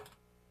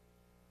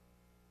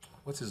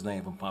 what's his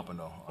name from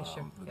Pompano?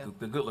 Fisher, yeah.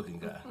 The good-looking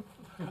guy.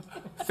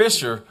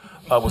 Fisher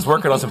was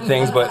working on some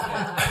things, but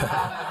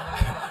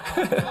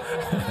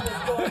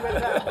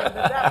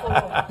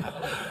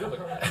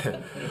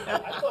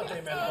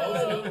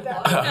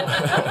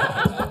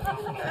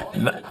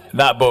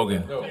not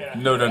Bogan.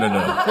 No.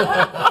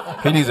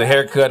 He needs a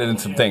haircut and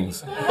some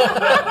things. He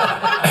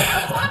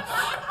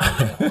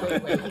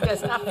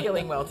does not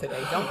feeling well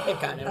today. Don't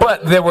pick on him.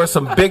 But there were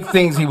some big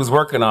things he was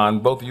working on,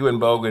 both you and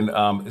Bogan,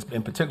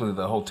 in particular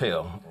the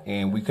hotel.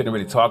 And we couldn't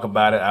really talk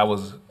about it. I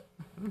was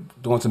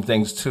doing some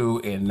things too,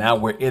 and now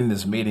we're in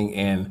this meeting,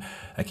 and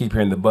I keep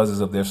hearing the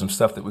buzzes of there's some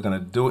stuff that we're going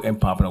to do in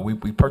Pompano.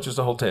 We purchased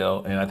a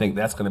hotel, and I think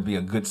that's going to be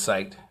a good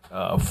site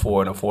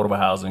for an affordable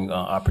housing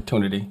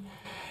opportunity.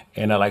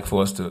 And I'd like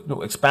for us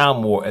to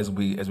expound more as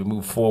we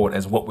move forward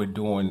as what we're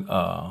doing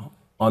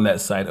on that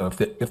site, or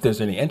if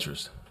there's any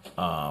interest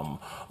on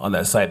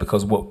that site,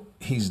 because what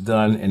he's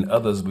done and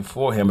others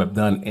before him have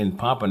done in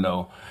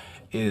Pompano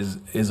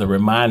is a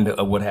reminder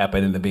of what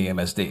happened in the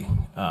BMSD.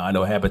 I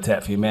know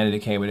Habitat for Humanity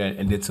came in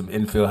and did some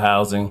infill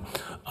housing,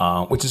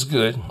 which is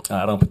good.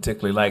 I don't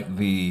particularly like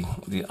the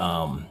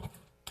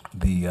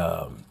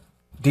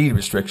deed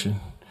restriction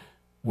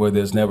where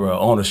there's never a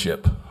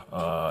ownership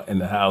in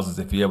the houses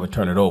if you ever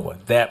turn it over.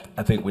 That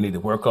I think we need to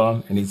work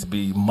on. It needs to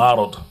be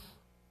modeled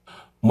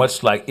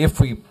much like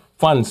if we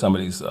fund some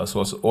of these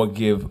sources or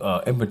give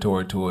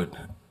inventory to it.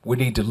 We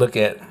need to look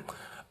at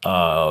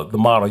the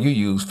model you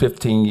use,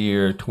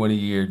 15-year,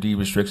 20-year deed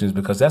restrictions,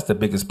 because that's the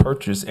biggest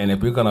purchase. And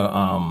if we're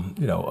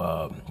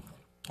gonna,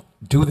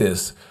 do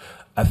this,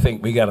 I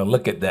think we got to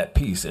look at that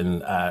piece.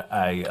 And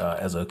I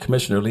as a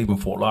commissioner leaving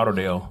Fort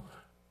Lauderdale,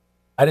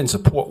 I didn't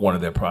support one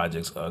of their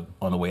projects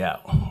on the way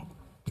out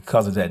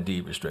because of that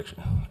deed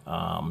restriction.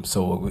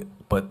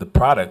 But the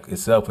product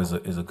itself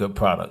is a good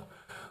product,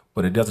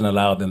 but it doesn't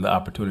allow them the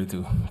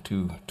opportunity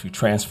to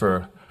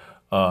transfer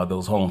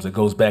those homes. It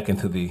goes back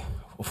into the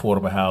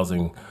affordable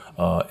housing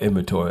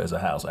inventory as a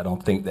house. I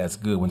don't think that's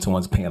good when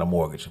someone's paying a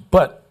mortgage.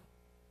 But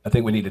I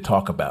think we need to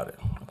talk about it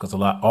because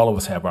all of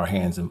us have our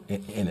hands in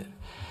it.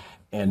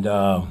 And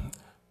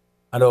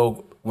I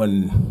know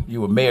when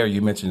you were mayor,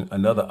 you mentioned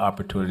another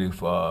opportunity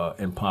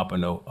in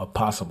Pompano, a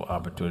possible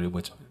opportunity,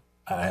 which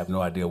I have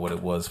no idea what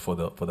it was for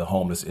the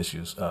homeless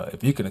issues.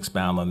 If you can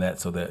expound on that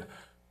so that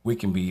we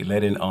can be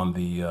let in on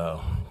the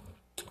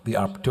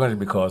opportunity,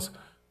 because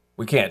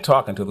we can't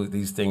talk until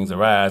these things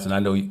arise. And I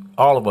know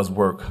all of us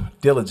work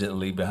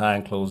diligently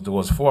behind closed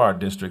doors for our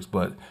districts,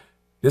 but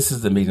this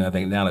is the meeting, I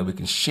think, now that we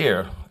can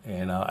share.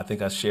 And I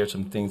think I shared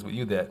some things with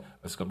you that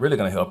is really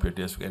going to help your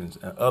district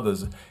and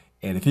others.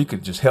 And if you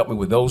could just help me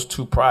with those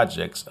two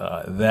projects,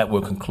 that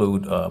will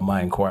conclude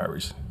my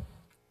inquiries.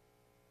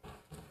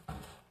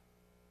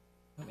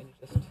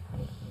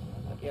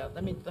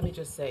 Let me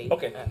just say,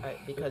 Okay.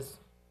 because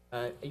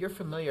you're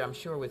familiar, I'm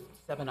sure, with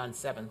 7 on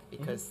 7th,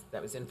 because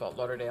that was in Fort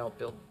Lauderdale,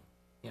 built,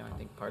 I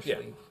think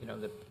partially,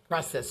 the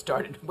process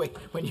started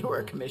when you were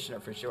a commissioner,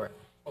 for sure.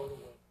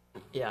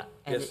 Yeah,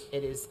 and Yes.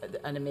 it is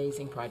an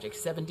amazing project.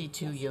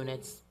 72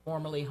 units,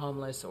 formerly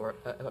homeless or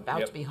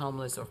about to be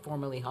homeless or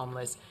formerly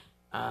homeless.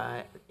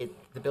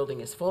 The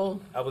building is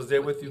full. I was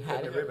there with you, had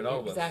cutting it, the ribbon, all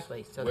of us.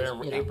 exactly. So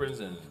wearing there's, aprons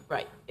and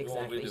right, doing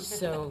what we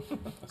exactly.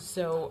 do.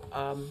 So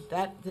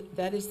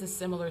that is the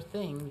similar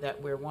thing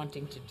that we're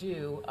wanting to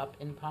do up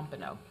in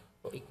Pompano,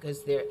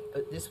 because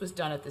this was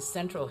done at the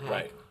Central Hack.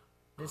 Right.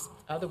 This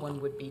other one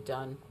would be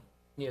done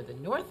near the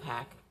North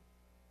Hack,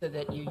 so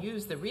that you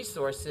use the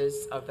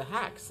resources of the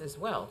hacks as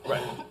well.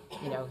 Right.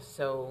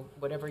 So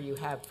whatever you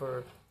have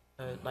for,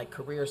 like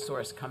Career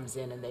Source comes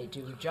in and they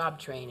do job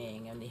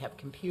training and they have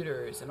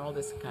computers and all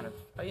this kind of,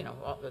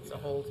 there's a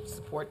whole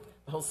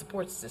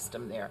support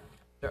system there.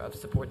 of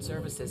support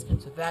services.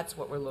 So that's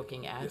what we're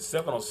looking at.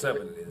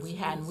 707 is. We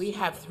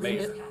have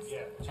amazing.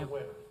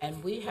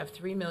 and we have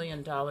 $3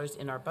 million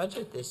in our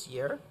budget this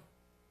year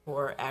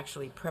for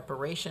actually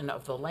preparation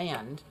of the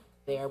land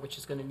there, which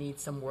is going to need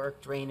some work,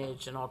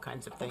 drainage, and all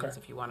kinds of things. Okay.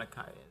 If you want to,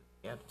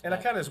 yeah. And I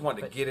kind of just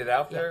wanted to get it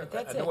out Yeah, there. but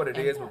that's I know it. what it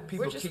And is, but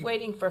people we're just keep.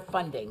 waiting for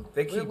funding.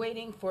 They We're keep-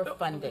 waiting for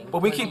funding.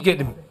 But we for keep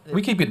the-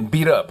 getting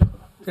beat up,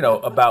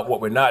 about what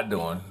we're not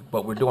doing.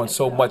 But we're doing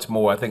so much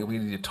more. I think we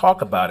need to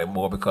talk about it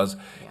more because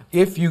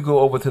if you go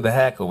over to the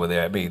hack over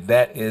there, I mean,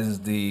 that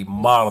is the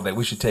model that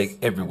we should take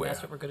everywhere.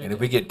 That's what we're gonna And if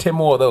do. we get 10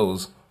 more of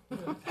those,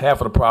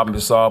 half of the problem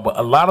is solved. But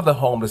a lot of the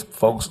homeless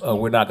folks,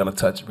 we're not going to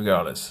touch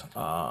regardless,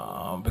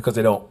 because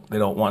they don't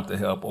want the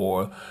help,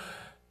 or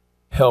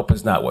help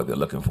is not what they're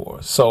looking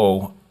for.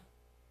 So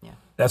Yeah.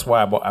 that's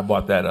why I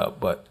brought that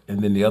up. But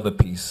and then the other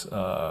piece,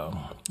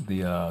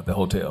 the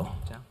hotel.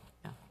 Yeah,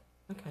 yeah.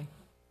 Okay.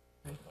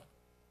 Great.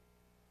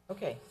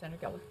 Okay,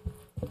 Senator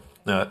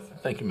Geller.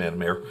 Thank you, Madam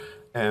Mayor.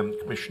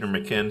 Commissioner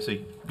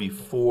McKenzie,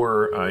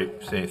 before I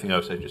say anything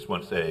else, I just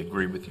want to say I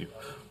agree with you,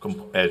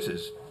 as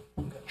is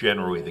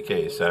generally the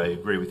case. I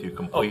agree with you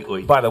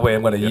completely. By the way,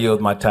 I'm going to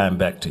yield my time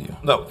back to you.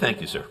 No, thank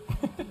you, sir.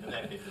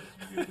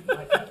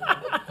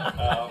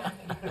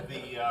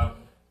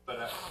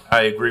 But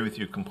I agree with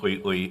you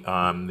completely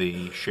on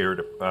the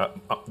shared,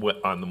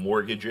 on the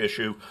mortgage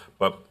issue,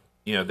 but,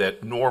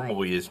 that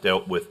normally is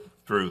dealt with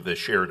through the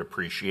shared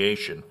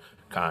appreciation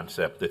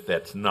concept. If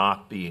that's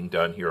not being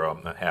done here,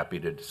 I'm not happy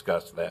to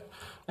discuss that.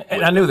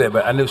 And I knew that,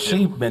 but I knew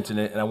she mentioned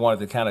it, and I wanted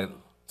to kind of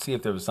see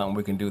if there was something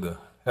we can do to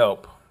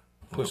help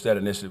push that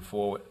initiative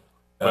forward.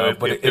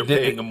 But if they're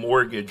paying a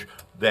mortgage,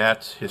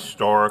 that's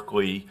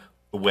historically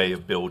a way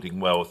of building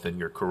wealth, and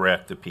you're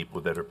correct, the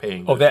people that are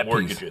paying those that piece.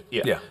 mortgages.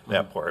 Yeah.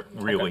 That part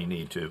really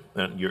need to,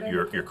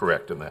 you're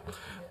correct on that.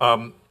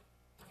 And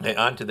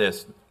on to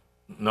this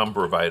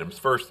number of items.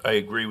 First, I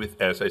agree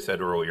with, as I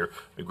said earlier,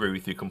 I agree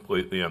with you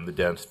completely on the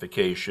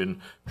densification,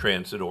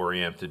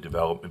 transit-oriented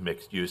development,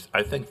 mixed use.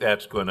 I think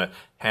that's going to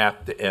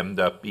have to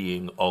end up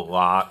being a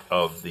lot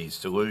of the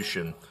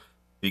solution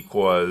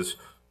because,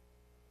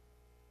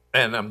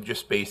 and I'm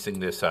just basing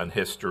this on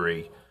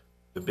history,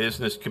 the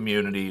business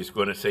community is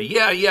going to say,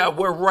 yeah,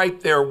 we're right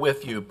there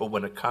with you, but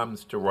when it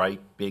comes to write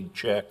big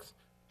checks,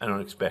 I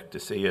don't expect to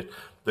see it.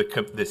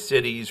 The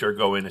cities are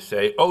going to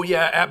say, oh,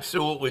 yeah,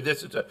 absolutely,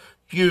 this is a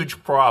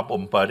huge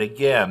problem. But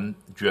again,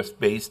 just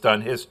based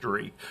on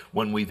history,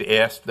 when we've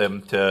asked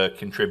them to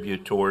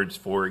contribute towards,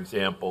 for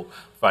example,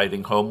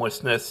 fighting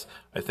homelessness,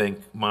 I think,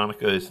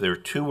 Monica, is there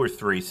 2 or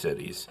 3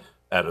 cities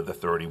out of the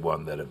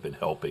 31 that have been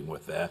helping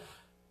with that?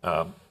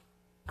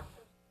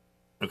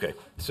 Okay,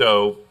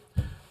 so,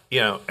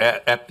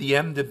 at the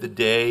end of the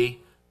day,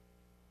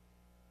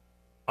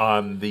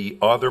 on the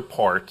other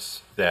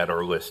parts that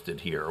are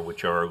listed here,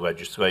 which are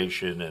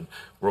legislation and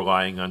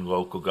relying on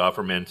local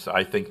governments,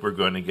 I think we're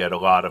going to get a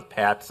lot of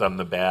pats on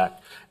the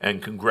back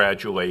and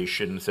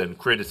congratulations and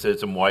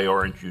criticism. Why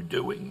aren't you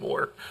doing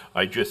more?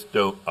 I just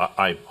don't.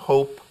 I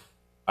hope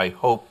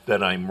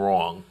that I'm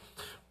wrong,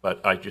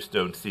 but I just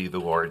don't see the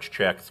large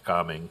checks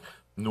coming,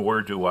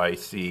 nor do I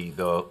see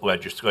the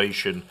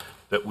legislation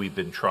that we've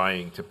been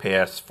trying to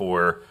pass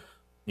for,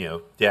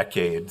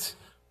 decades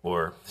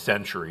or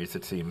centuries,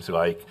 it seems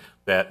like,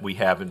 that we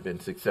haven't been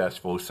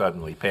successful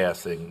suddenly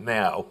passing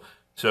now.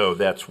 So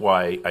that's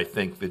why I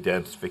think the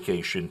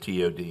densification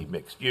TOD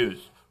mixed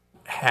use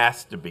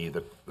has to be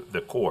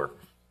the core.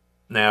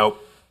 Now,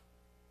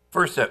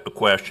 first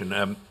question,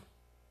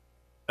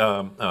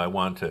 I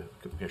wanted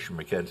to,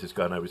 Commissioner McKenzie's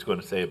gone, I was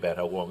going to say about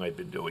how long I've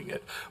been doing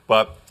it,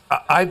 but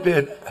I've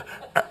been,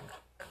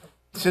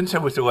 since I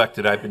was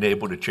elected, I've been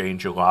able to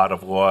change a lot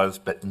of laws,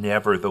 but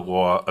never the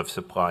law of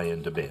supply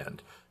and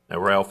demand. Now,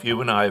 Ralph,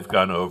 you and I have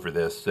gone over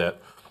this, that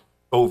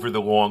over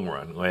the long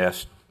run,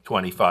 last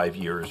 25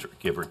 years,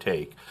 give or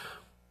take,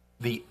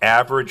 the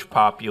average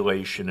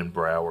population in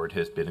Broward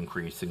has been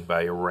increasing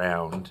by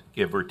around,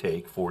 give or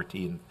take,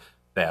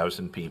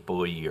 14,000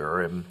 people a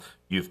year. And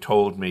you've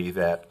told me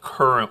that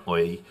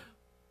currently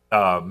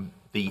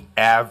the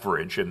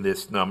average, and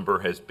this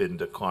number has been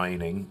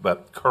declining,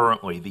 but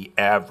currently the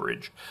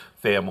average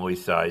family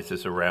size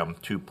is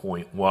around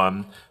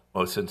 2.1.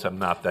 Well, since I'm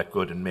not that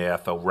good in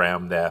math, I'll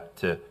round that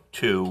to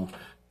 2,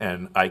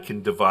 and I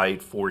can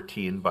divide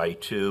 14 by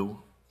 2.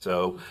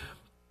 So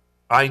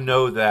I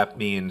know that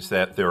means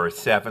that there are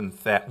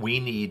we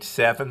need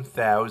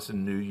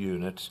 7,000 new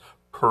units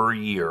per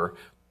year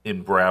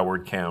in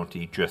Broward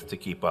County just to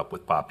keep up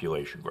with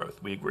population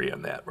growth. We agree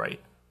on that, right?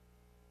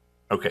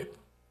 Okay.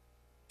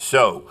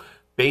 So,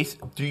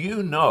 do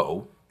you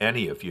know,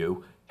 any of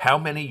you, how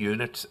many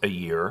units a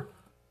year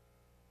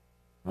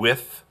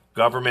with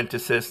government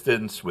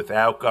assistance,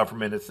 without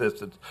government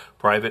assistance,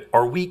 private,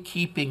 are we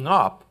keeping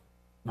up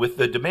with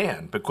the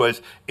demand?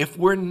 Because if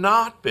we're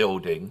not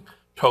building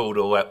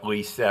total at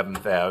least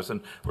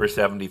 7,000 or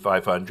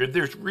 7,500,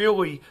 there's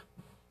really,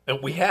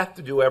 and we have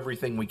to do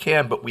everything we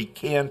can, but we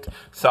can't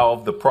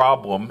solve the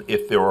problem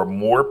if there are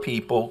more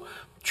people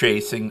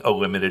chasing a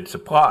limited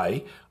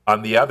supply.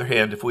 On the other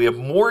hand, if we have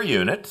more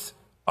units,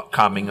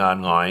 coming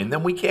online,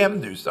 then we can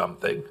do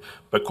something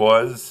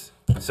because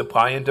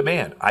supply and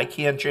demand. I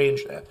can't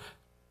change that.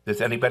 Does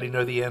anybody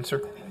know the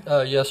answer?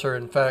 Yes, sir.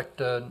 In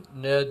fact,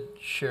 Ned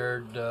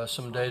shared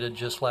some data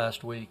just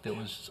last week that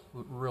was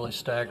really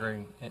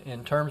staggering.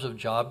 In terms of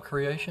job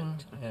creation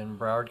in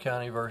Broward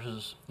County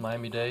versus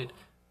Miami-Dade,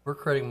 we're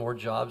creating more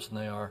jobs than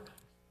they are.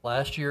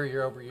 Last year,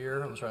 year over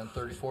year, it was around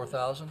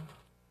 34,000,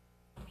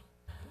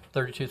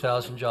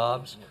 32,000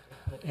 jobs.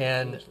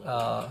 And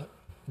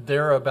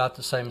they're about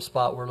the same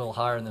spot. We're a little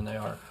higher than they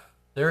are.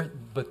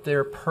 But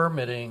they're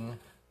permitting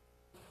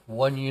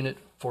 1 unit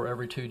for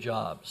every 2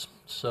 jobs.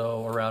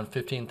 So around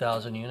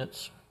 15,000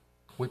 units.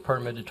 We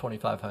permitted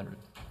 2,500.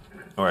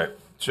 All right.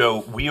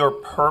 So we are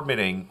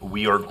permitting,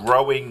 we are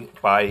growing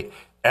by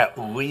at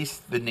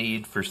least the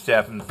need for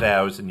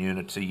 7,000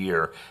 units a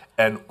year.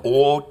 And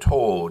all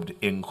told,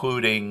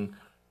 including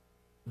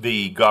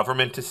the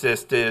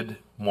government-assisted,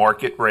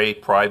 market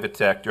rate, private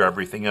sector,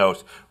 everything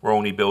else, we're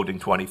only building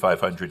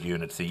 2,500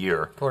 units a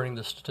year. According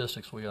to the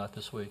statistics we got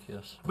this week,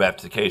 yes. If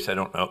that's the case, I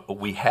don't know.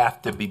 We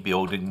have to be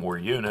building more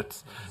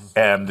units,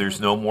 and there's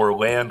no more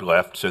land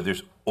left, so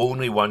there's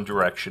only one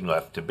direction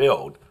left to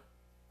build,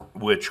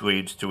 which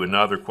leads to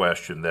another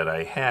question that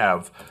I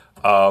have.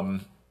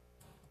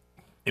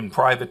 In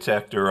private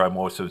sector, I'm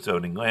also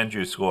zoning land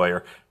use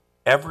lawyer.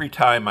 Every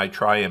time I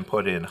try and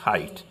put in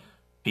height,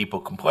 people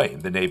complain.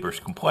 The neighbors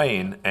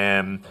complain,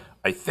 and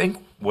I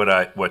think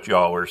what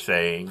y'all are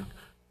saying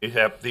is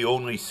that the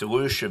only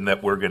solution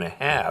that we're going to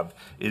have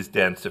is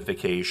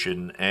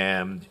densification,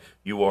 and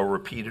you are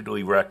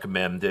repeatedly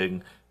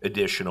recommending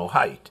additional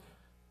height,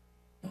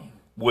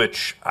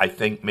 which I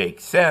think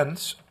makes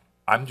sense.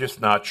 I'm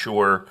just not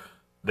sure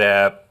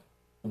that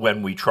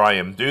when we try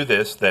and do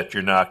this, that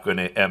you're not going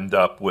to end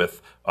up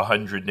with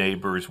 100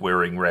 neighbors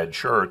wearing red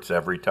shirts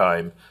every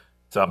time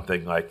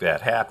something like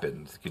that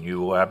happens. Can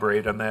you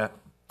elaborate on that?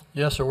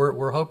 Yes, sir.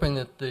 We're hoping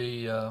that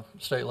the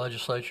state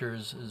legislature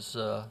has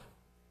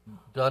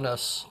done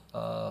us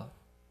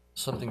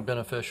something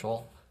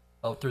beneficial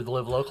through the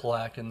Live Local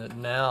Act, and that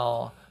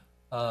now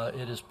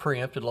it has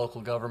preempted local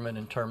government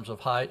in terms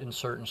of height in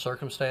certain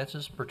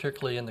circumstances,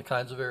 particularly in the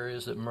kinds of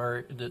areas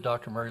that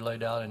Dr. Murray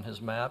laid out in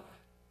his map,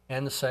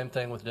 and the same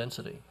thing with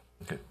density.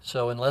 Okay.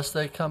 So unless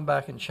they come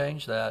back and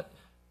change that,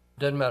 it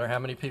doesn't matter how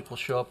many people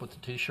show up with the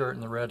T-shirt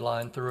and the red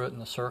line through it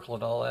and the circle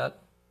and all that.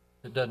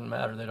 It doesn't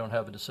matter. They don't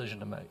have a decision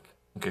to make.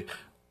 Okay.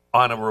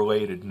 On a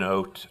related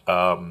note,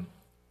 I'm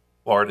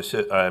on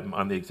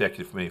the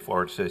executive committee of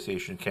Florida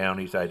Association of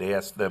Counties. I'd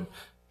asked them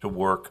to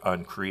work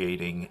on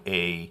creating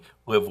a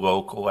Live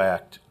Local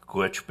Act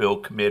glitch bill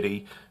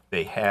committee.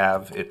 They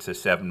have. It's a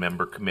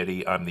 7-member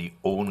committee. I'm the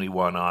only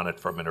one on it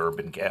from an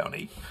urban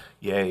county.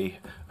 Yay.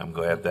 I'm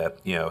glad that,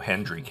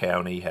 Hendry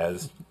County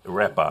has a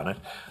rep on it.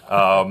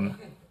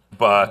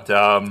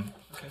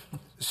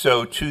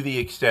 So to the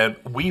extent,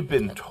 we've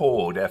been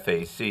told,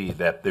 FAC,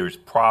 that there's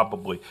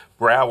probably,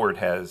 Broward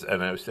has,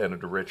 and I know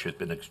Senator Rich has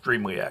been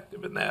extremely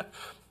active in that,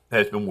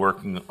 has been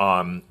working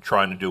on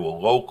trying to do a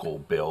local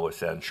bill,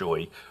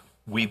 essentially.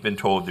 We've been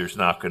told there's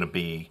not going to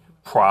be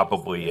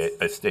probably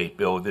a state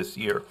bill this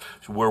year.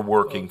 So we're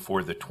working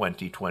for the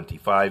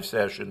 2025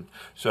 session.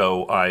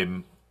 So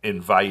I'm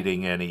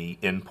inviting any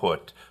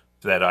input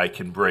that I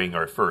can bring.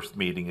 Our first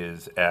meeting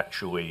is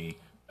actually,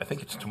 I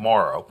think it's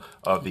tomorrow,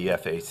 of the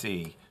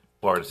FAC,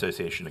 Florida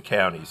Association of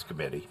Counties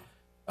Committee.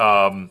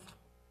 The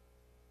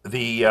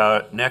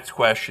next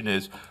question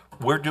is,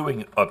 we're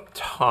doing a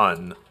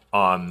ton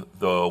on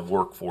the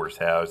workforce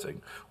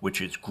housing, which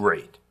is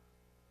great.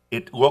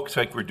 It looks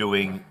like we're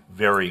doing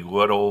very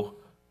little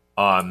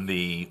on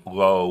the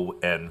low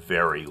and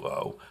very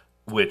low,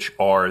 which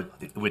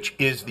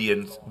is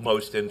the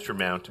most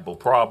insurmountable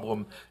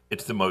problem.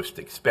 It's the most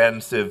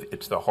expensive.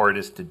 It's the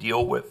hardest to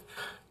deal with.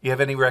 You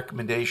have any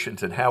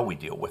recommendations on how we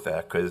deal with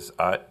that? Because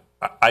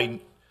I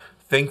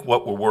think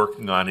what we're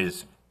working on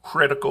is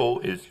critical,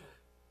 is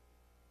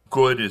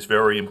good, is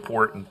very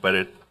important,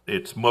 but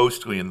it's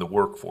mostly in the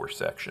workforce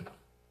section.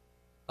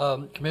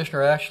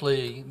 Commissioner,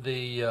 actually,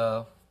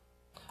 the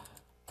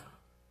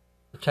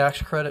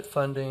tax credit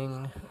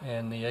funding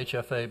and the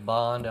HFA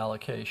bond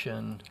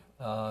allocation,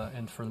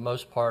 and for the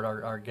most part,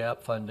 our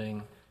gap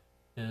funding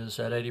is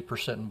at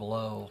 80% and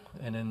below.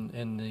 And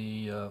in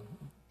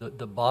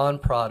the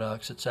bond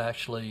products, it's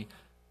actually,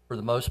 for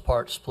the most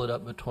part, split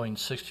up between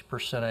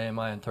 60%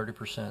 AMI and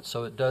 30%.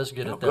 So it does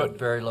get at that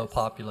very low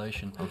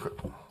population. Okay.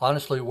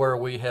 Honestly, where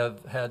we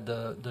have had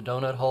the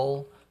donut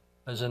hole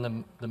is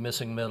in the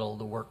missing middle,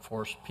 the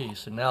workforce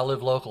piece. And now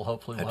Live Local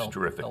hopefully will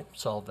help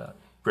solve that.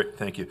 Great,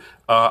 thank you.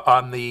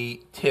 On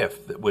the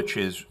TIF, which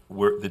is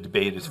where the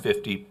debate is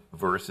 50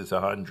 versus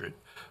 100%,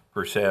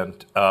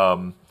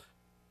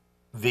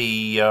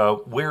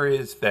 where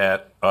is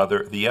that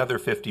the other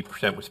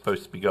 50% was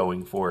supposed to be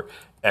going for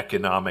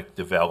economic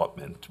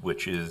development,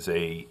 which is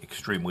a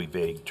extremely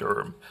vague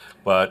term.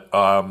 But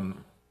where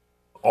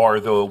are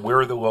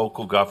the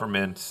local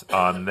governments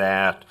on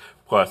that,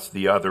 plus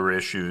the other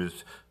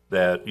issues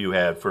that you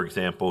had? For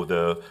example,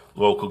 the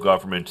local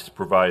governments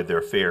provide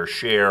their fair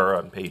share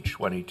on page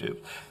 22.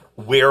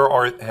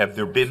 have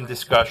there been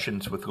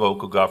discussions with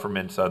local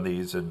governments on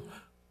these, and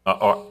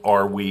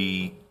are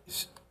we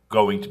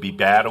going to be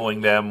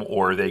battling them,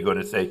 or are they going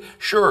to say,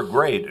 sure,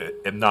 great,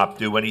 and not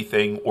do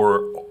anything,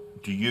 or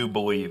do you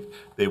believe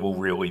they will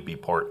really be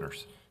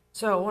partners?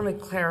 So I want to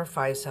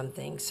clarify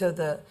something. So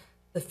the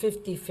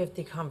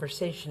 50-50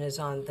 conversation is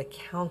on the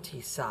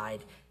county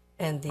side.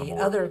 And the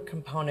other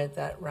component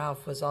that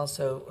Ralph was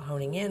also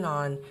honing in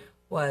on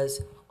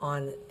was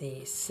on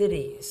the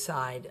city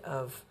side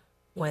of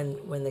when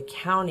the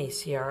county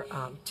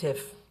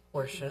TIF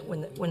portion,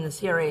 when the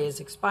CRA is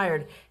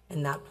expired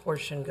and that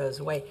portion goes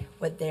away,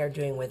 what they are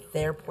doing with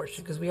their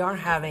portion. Because we are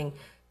having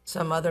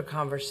some other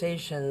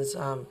conversations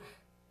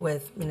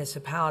with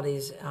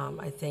municipalities.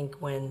 I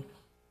think when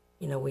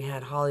we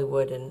had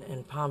Hollywood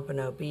and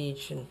Pompano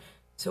Beach, and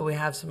so we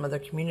have some other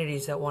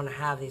communities that want to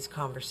have these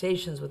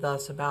conversations with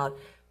us about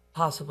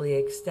possibly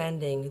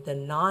extending the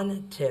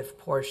non-TIF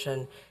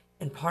portion.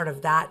 And part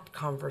of that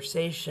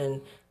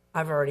conversation,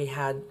 I've already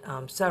had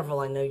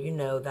several. I know you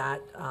know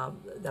that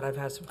I've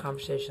had some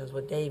conversations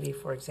with Davey,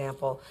 for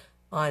example,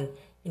 on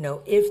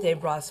if they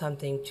brought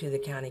something to the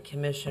county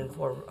commission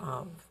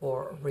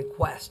for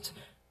request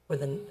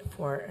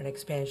for an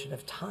expansion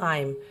of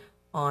time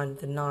on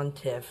the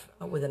non-TIF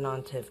with a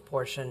non-TIF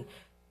portion,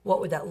 what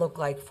would that look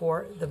like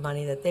for the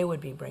money that they would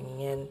be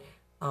bringing in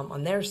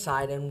on their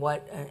side,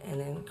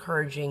 and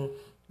encouraging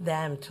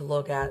them to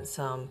look at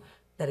some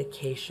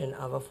dedication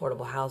of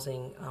affordable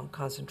housing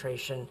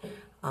concentration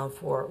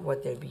for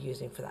what they'd be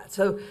using for that.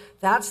 So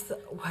that's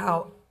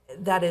how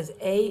that is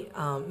a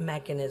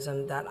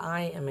mechanism that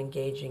I am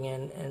engaging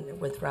in, and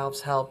with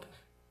Ralph's help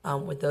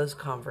with those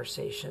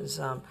conversations.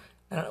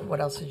 I don't know, what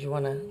else did you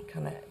want to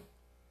kind of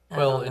add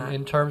Well, on that?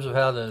 in terms of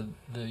how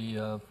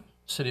the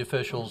city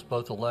officials,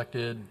 both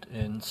elected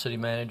and city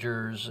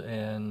managers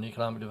and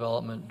economic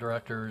development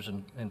directors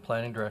and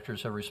planning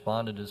directors have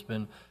responded, has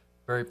been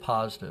very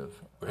positive.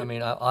 I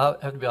mean, I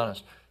have to be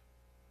honest.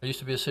 I used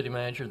to be a city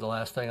manager. The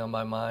last thing on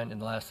my mind and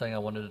the last thing I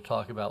wanted to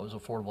talk about was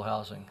affordable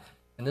housing.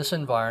 In this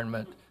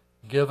environment,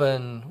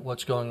 given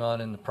what's going on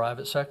in the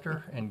private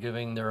sector and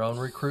giving their own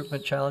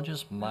recruitment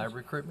challenges, my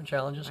recruitment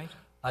challenges, Right.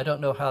 I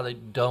don't know how they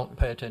don't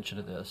pay attention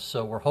to this.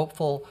 So we're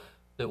hopeful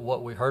that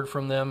what we heard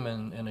from them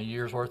in a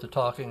year's worth of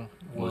talking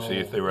We'll see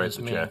if they write is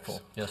the meaningful.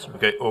 checks. Yes, sir.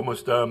 Okay,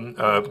 almost done.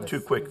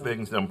 Two quick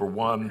things. Number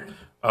one,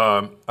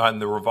 on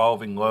the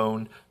revolving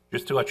loan,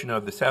 just to let you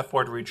know, the South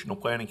Florida Regional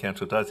Planning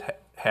Council does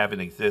have an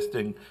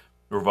existing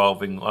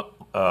revolving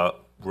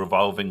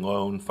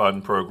loan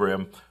fund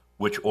program,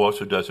 which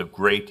also does a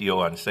great deal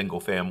on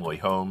single-family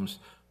homes.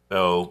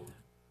 So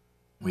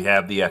we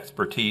have the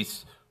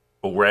expertise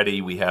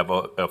already. We have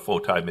a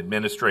full-time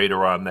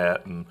administrator on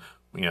that, and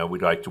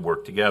we'd like to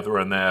work together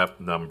on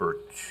that. Number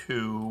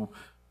two,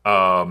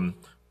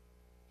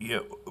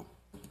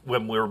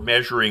 when we're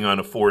measuring on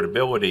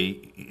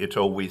affordability, it's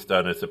always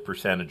done as a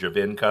percentage of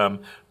income.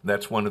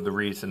 That's one of the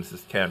reasons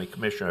as county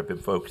commissioner I've been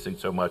focusing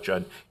so much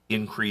on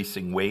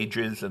increasing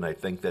wages, and I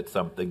think that's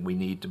something we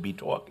need to be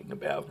talking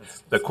about,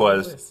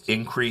 because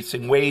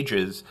increasing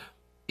wages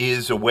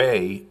is a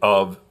way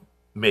of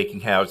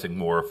making housing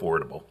more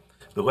affordable.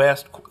 The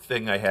last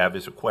thing I have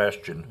is a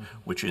question,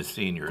 which is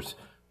seniors.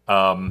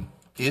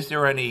 Is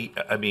there any,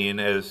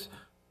 as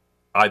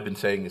I've been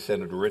saying, as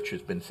Senator Rich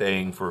has been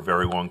saying for a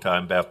very long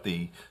time about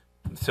the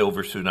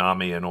silver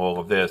tsunami and all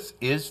of this,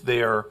 is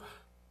there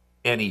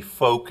any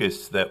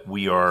focus that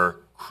we are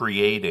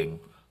creating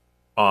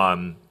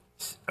on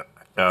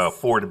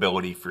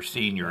affordability for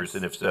seniors?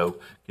 And if so,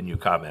 can you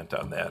comment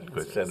on that?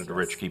 Because Senator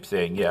Rich keeps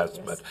saying yes,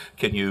 but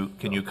can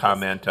you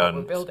comment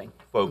on building.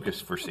 focus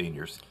for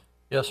seniors?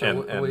 Yes, sir.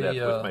 And that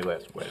was my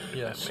last question,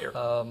 Yes.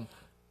 Mayor.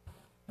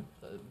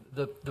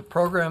 The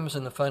programs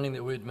and the funding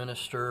that we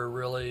administer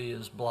really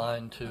is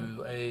blind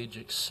to age,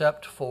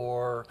 except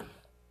for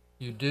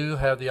you do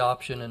have the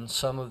option, and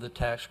some of the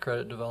tax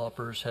credit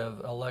developers have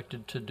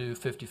elected to do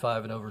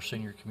 55 and over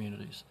senior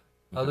communities.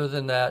 Other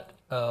than that,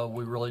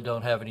 we really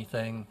don't have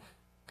anything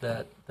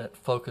that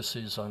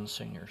focuses on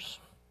seniors.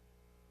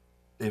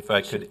 If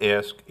I could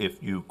ask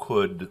if you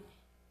could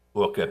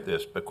look at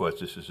this, because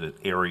this is an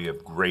area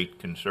of great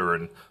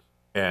concern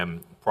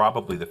and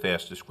probably the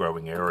fastest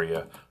growing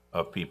area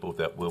of people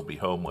that will be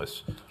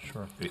homeless.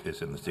 Sure.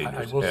 Is in the I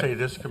seniors. will say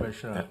this,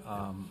 Commissioner,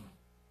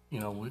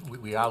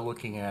 we are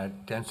looking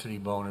at density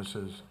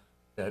bonuses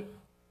that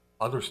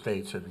other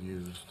states have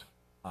used,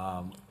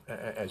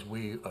 as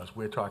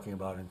we're talking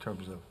about in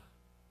terms of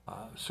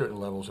certain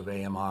levels of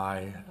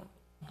AMI.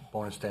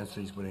 Bonus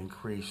densities would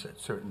increase at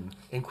certain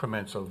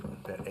increments of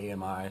that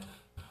AMI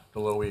the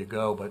lower you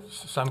go, but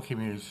some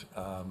communities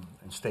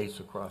and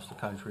states across the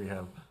country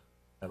have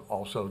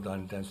also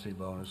done density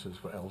bonuses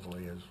for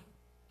elderly, as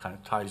kind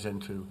of ties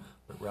into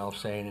what Ralph's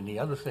saying. And the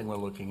other thing we're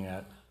looking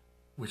at,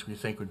 which we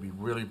think would be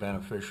really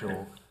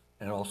beneficial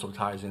and also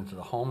ties into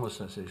the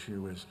homelessness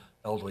issue, is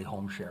elderly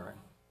home sharing.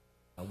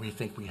 We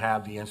think we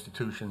have the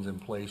institutions in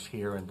place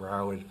here in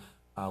Broward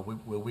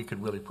where we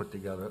could really put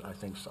together, I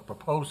think,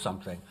 propose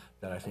something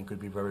that I think could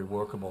be very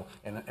workable,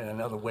 and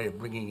another way of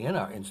bringing in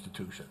our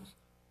institutions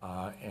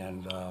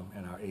and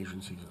our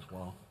agencies as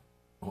well.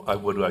 I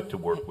would like to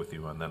work with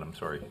you on that. I'm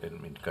sorry, I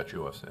didn't mean to cut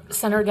you off, Sandra.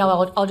 Senator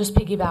Geller, I'll just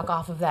piggyback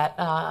off of that.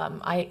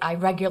 I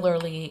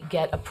regularly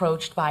get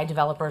approached by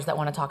developers that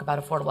want to talk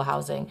about affordable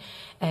housing.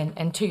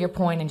 And to your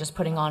point, and just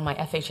putting on my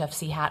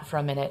FHFC hat for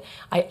a minute,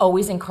 I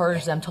always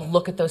encourage them to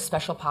look at those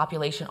special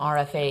population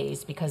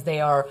RFAs because they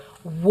are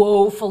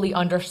woefully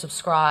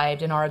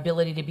undersubscribed, and our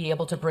ability to be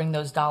able to bring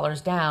those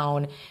dollars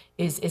down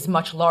is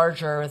much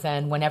larger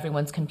than when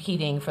everyone's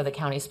competing for the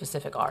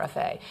county-specific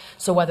RFA.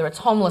 So whether it's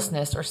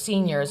homelessness or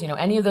seniors,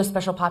 any of those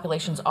special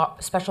population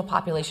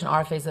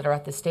RFAs that are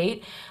at the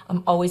state,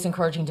 I'm always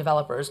encouraging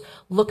developers,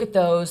 look at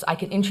those. I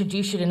can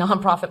introduce you to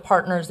nonprofit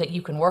partners that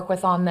you can work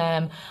with on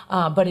them,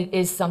 but it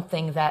is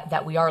something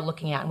that we are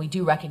looking at, and we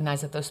do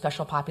recognize that those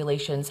special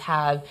populations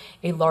have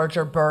a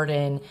larger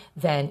burden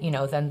than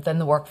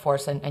the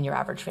workforce and your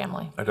average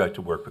family. I'd like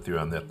to work with you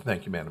on that.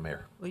 Thank you, Madam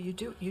Mayor. Well, you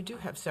do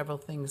have several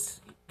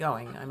things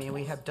going. I mean,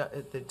 we have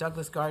the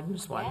Douglas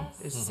Gardens one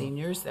is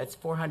seniors. That's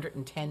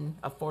 410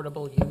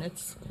 affordable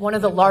units. One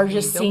of the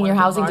largest One of senior the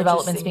housing largest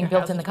developments being senior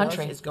built in the housing developments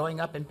country. is going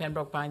up in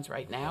Pembroke Pines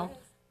right now.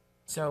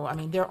 So, I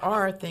mean, there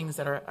are things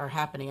that are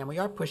happening, and we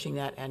are pushing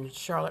that. And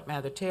Charlotte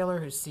Mather-Taylor,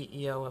 who's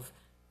CEO of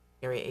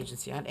Area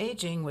Agency on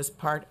Aging, was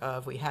part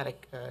of, we had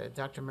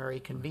Dr.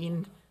 Murray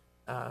convened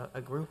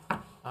a group,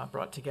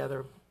 brought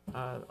together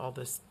all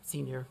the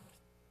senior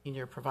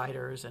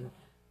providers and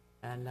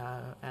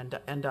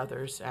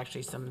others.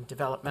 Actually, some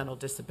developmental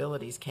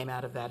disabilities came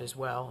out of that as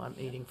well. I'm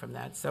eating from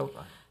that. So,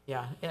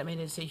 yeah, I mean,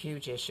 it's a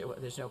huge issue.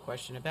 There's no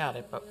question about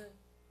it. But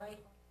okay.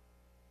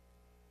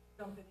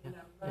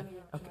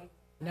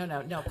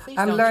 No, please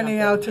I'm don't learning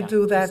jump how in. to Yeah,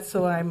 do that, just-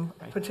 so I'm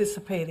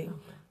participating.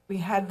 We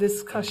had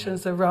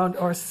discussions around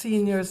our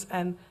seniors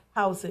and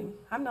housing.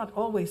 I'm not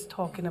always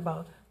talking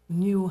about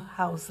new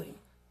housing.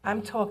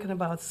 I'm talking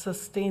about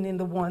sustaining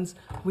the ones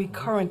we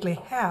currently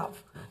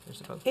have.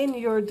 In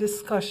your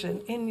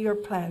discussion, in your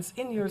plans,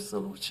 in your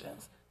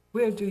solutions,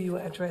 where do you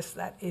address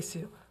that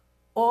issue?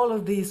 All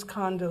of these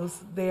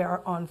condos, they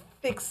are on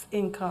fixed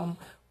income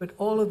with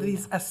all of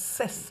these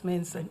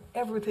assessments and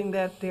everything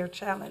that they're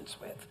challenged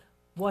with.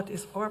 What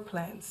is our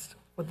plans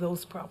for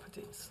those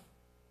properties?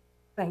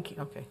 Thank you.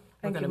 Okay,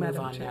 we're Thank going you, to move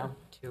Madam on Chair. now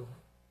to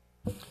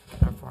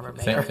our former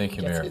mayor. Thank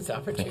you, gets Mayor. his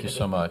Thank you opportunity.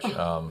 so much.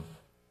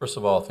 First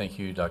of all, thank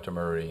you, Dr.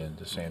 Murray and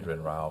to Sandra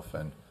and Ralph,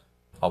 and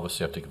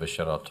obviously I have to give a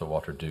shout out to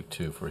Walter Duke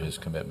too for his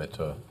commitment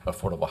to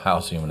affordable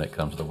housing when it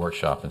comes to the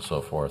workshop and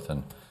so forth.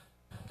 And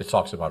it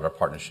talks about our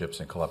partnerships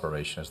and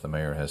collaboration, as the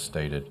mayor has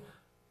stated.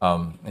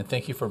 And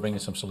thank you for bringing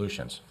some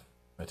solutions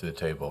to the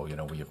table.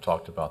 We have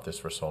talked about this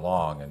for so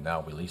long, and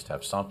now we at least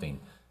have something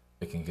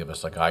that can give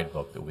us a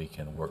guidebook that we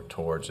can work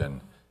towards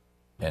and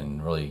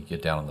really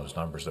get down on those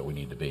numbers that we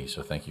need to be.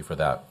 So thank you for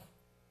that.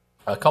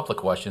 A couple of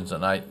questions,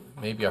 and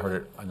maybe I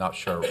heard it, I'm not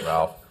sure,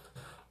 Ralph.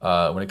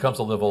 When it comes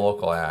to Live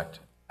Local Act,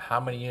 how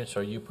many units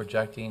are you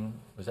projecting?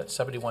 Was that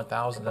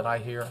 71,000 that I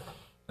hear?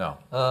 No.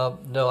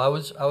 No, I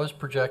was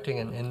projecting,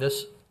 and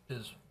this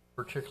is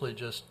particularly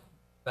just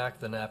back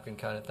the napkin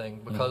kind of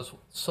thing, because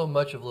so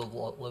much of Live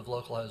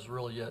Local has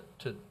really yet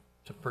to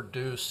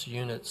produce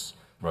units.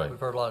 Right. We've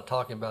heard a lot of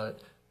talking about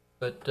it.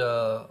 But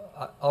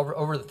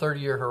over the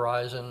 30-year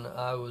horizon,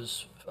 I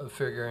was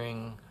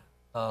figuring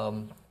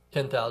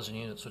 10,000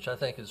 units, which I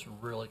think is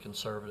really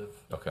conservative.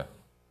 Okay,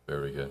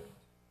 very good.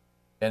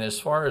 And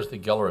as far as the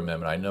Geller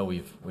Amendment, I know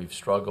we've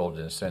struggled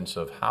in the sense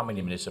of how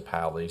many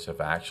municipalities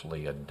have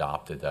actually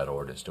adopted that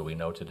ordinance. Do we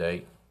know to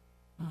date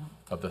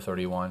of the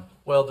 31?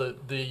 Well,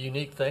 the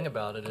unique thing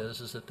about it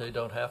is that they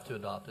don't have to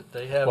adopt it.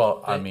 They have.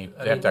 Well, I mean,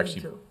 they have to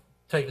actually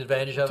take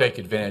advantage of take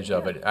it. advantage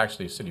of it.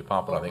 Actually, City of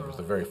Pompano, I think, was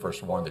the very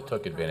first one that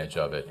took advantage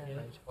of it.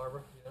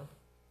 Barbara, you know?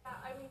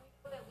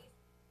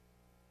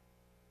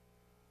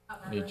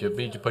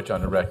 Need to put you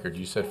on the record.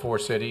 You said 4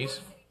 cities?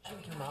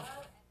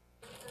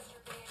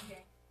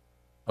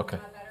 Okay.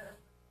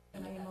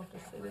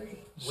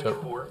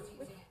 So,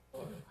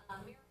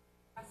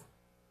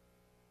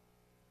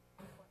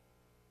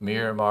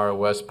 Miramar,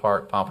 West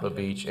Park, Pompano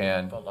Beach,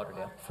 and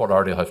Fort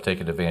Lauderdale have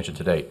taken advantage of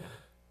today.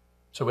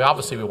 So we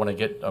want to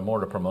get a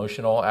more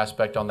promotional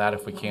aspect on that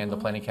if we can, the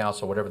planning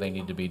council, whatever they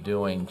need to be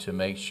doing to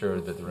make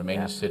sure that the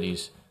remaining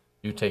cities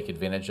do take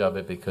advantage of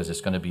it, because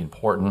it's going to be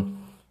important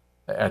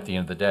at the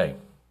end of the day.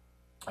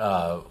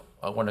 I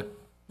want to,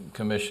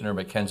 Commissioner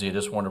McKenzie, I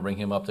just want to bring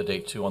him up to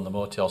date too on the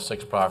Motel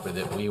 6 property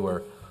that we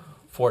were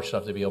fortunate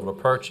enough to be able to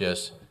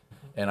purchase.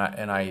 And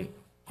I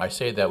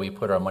say that we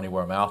put our money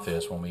where our mouth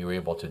is when we were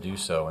able to do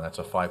so, and that's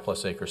a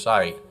 5+ acre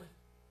site.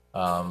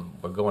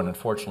 We're going,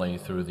 unfortunately,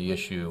 through the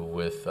issue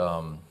with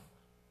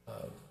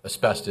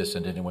asbestos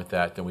and dealing with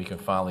that, then we can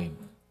finally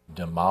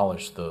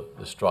demolish the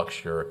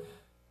structure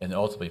and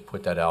ultimately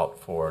put that out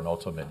for an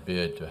ultimate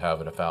bid to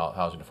have it about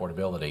housing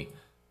affordability.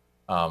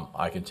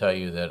 I can tell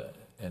you that,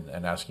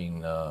 and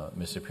asking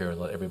Ms. Superior to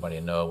let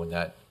everybody know when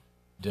that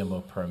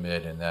demo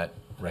permit and that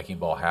wrecking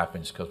ball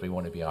happens, because we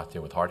want to be out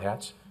there with hard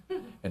hats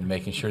and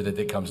making sure that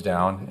it comes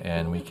down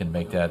and we can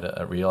make that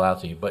a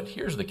reality. But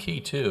here's the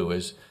key too,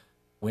 is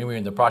when we were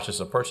in the process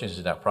of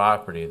purchasing that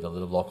property, the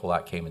Live Local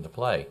Act came into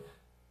play.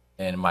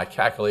 And my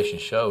calculation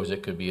shows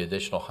it could be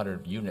additional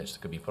 100 units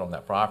that could be put on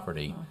that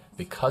property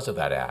because of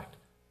that act.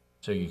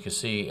 So you can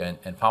see, and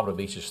Pompano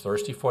Beach is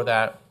thirsty for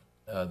that.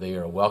 They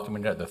are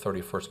welcoming it. The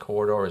 31st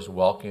corridor is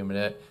welcoming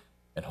it.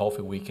 And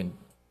hopefully we can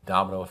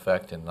domino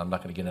effect, and I'm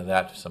not going to get into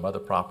that, to some other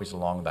properties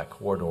along that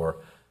corridor,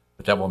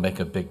 but that will make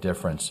a big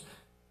difference.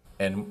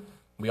 And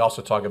we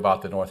also talk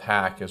about the North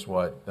Hack is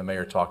what the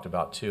mayor talked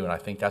about too, and I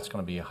think that's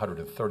going to be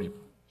 130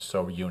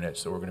 so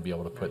units that we're going to be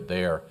able to put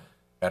there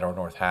at our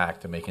North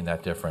Hack to making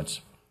that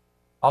difference.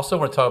 Also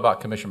want to talk about,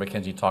 Commissioner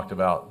McKenzie talked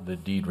about the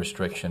deed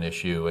restriction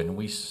issue, and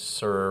we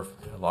serve,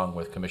 along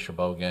with Commissioner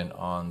Bogan,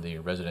 on the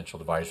residential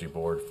advisory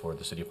board for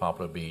the city of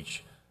Pompano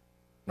Beach.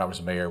 When I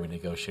was mayor, we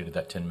negotiated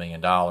that $10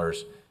 million,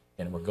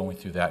 and we're going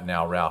through that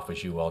now, Ralph,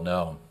 as you well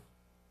know.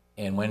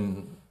 And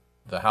when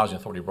the Housing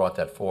Authority brought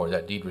that forward,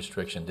 that deed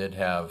restriction did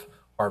have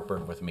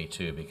heartburn with me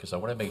too, because I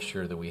want to make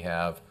sure that we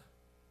have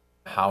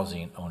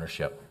housing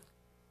ownership.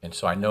 And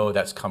so I know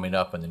that's coming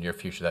up in the near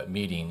future, that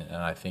meeting, and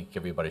I think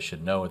everybody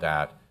should know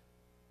that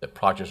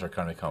projects are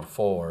going to come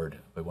forward.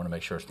 We want to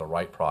make sure it's the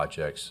right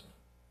projects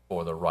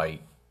for the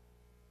right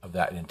of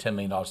that. And $10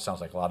 million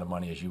sounds like a lot of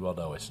money, as you well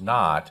know. It's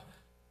not.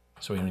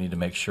 So we need to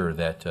make sure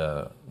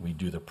that we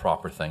do the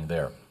proper thing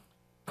there.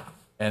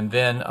 And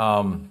then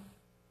on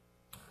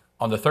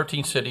the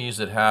 13 cities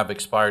that have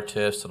expired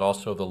TIFs and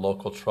also the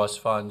local trust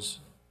funds,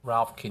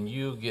 Ralph, can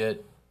you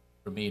get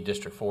for me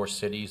District 4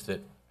 cities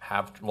that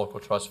have local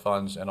trust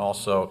funds, and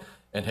also,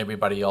 and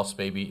everybody else,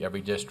 maybe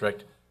every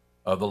district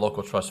of the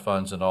local trust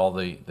funds and all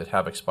the that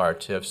have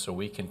expired TIFs, so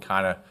we can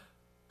kind of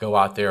go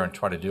out there and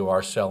try to do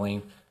our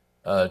selling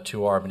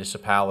to our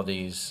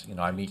municipalities. You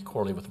know, I meet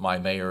quarterly with my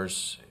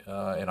mayors,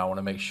 and I want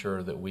to make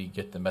sure that we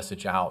get the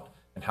message out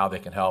and how they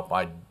can help.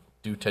 I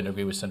do tend to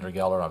agree with Senator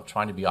Geller. I'm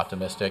trying to be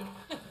optimistic.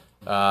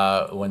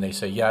 When they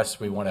say, yes,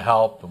 we want to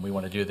help and we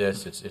want to do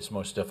this, it's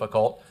most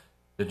difficult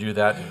to do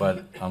that,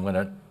 but I'm going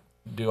to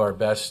do our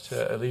best,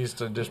 at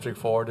least in District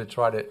 4, to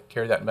try to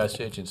carry that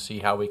message and see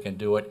how we can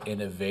do it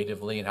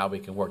innovatively and how we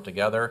can work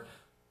together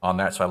on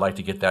that. So I'd like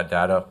to get that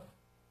data.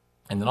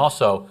 And then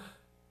also,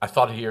 I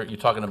thought here, you're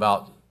talking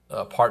about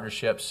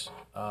partnerships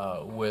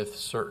with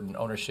certain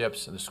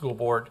ownerships in the school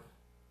board.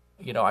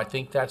 You know, I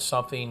think that's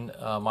something,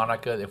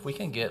 Monica, if we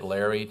can get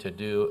Larry to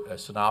do a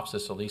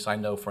synopsis, at least I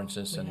know, for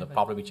instance, in the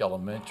Pompano Beach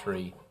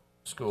Elementary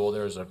School,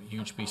 there's a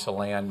huge piece of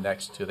land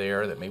next to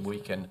there that maybe we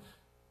can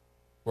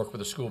work with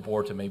the school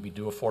board to maybe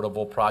do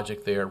affordable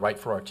project there, right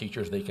for our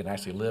teachers. They can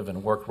actually live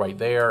and work right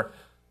there.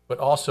 But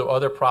also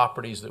other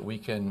properties that we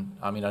can,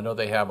 I mean, I know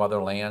they have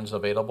other lands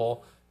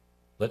available.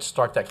 Let's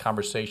start that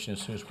conversation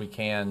as soon as we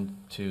can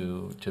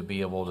to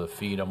be able to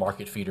feed a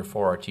market feeder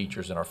for our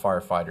teachers and our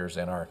firefighters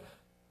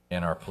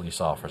and our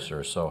police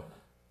officers. So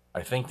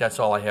I think that's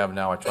all I have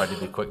now. I tried to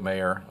be quick,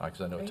 Mayor,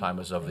 because I know time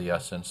is of the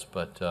essence,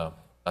 but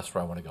that's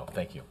where I want to go.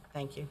 Thank you.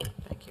 Thank you.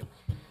 Thank you.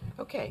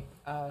 Okay.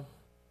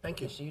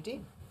 Thank you. Mr.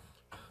 Udine.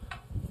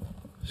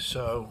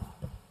 So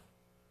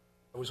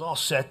I was all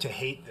set to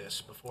hate this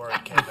before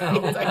it came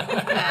out.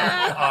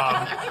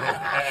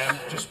 And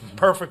just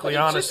perfectly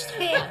honest,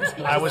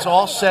 I was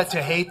all set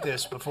to hate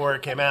this before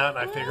it came out,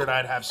 and I figured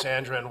I'd have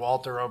Sandra and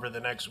Walter over the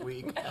next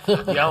week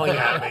yelling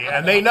at me.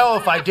 And they know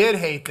if I did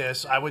hate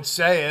this, I would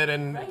say it,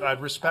 and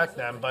I'd respect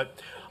them. But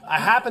I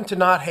happen to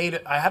not hate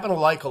it. I happen to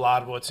like a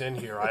lot of what's in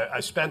here. I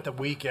spent the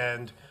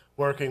weekend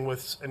working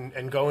with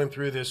and going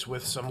through this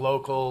with some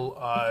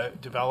local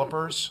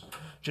developers,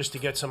 just to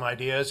get some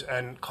ideas,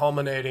 and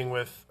culminating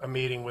with a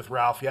meeting with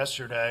Ralph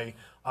yesterday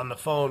on the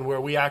phone, where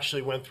we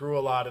actually went through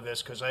a lot of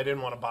this because I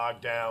didn't want to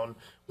bog down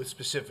with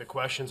specific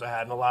questions I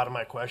had, and a lot of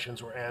my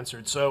questions were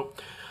answered. So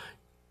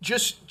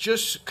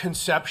just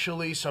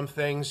conceptually, some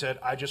things that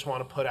I just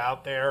want to put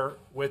out there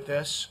with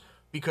this,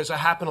 because I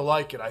happen to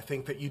like it. I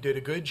think that you did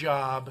a good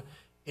job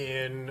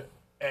in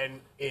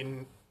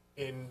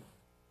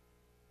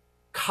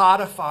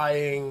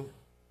codifying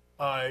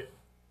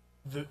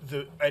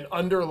an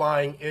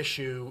underlying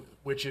issue,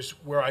 which is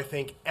where I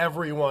think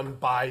everyone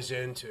buys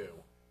into,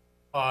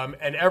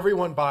 and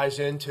everyone buys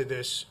into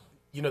this,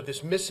 you know,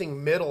 this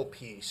missing middle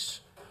piece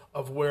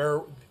of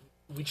where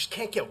we just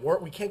can't get work.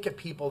 We can't get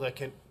people that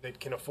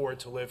can afford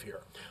to live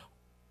here.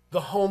 The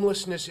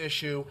homelessness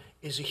issue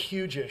is a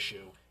huge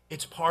issue.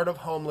 It's part of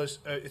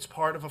it's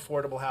part of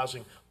affordable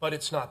housing, but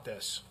it's not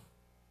this.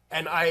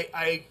 And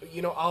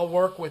I'll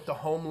work with the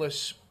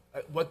homeless.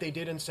 What they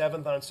did in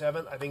 7th on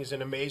 7th, I think, is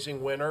an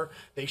amazing winner.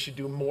 They should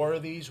do more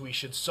of these. We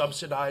should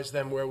subsidize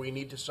them where we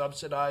need to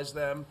subsidize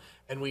them,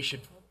 and we should.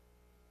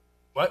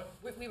 What?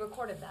 We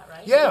recorded that,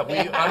 right? Yeah,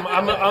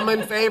 I'm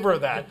in favor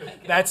of that.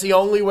 That's the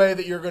only way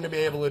that you're going to be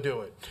able to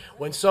do it.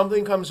 When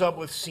something comes up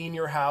with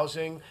senior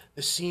housing,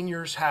 the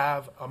seniors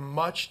have a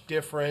much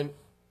different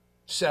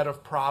set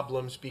of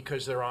problems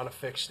because they're on a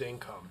fixed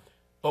income.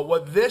 But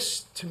what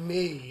this, to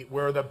me,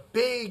 where the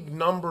big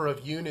number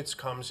of units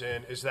comes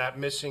in, is that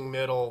missing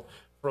middle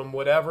from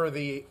whatever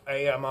the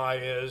AMI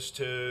is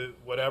to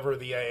whatever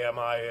the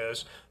AMI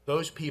is.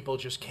 Those people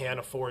just can't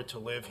afford to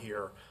live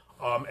here.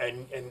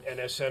 And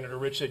as Senator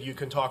Rich said, you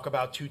can talk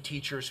about two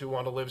teachers who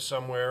want to live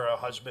somewhere, a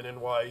husband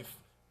and wife,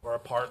 or a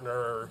partner,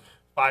 or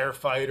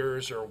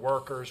firefighters, or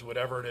workers,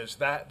 whatever it is.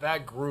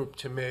 That group,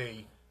 to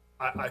me,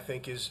 I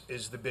think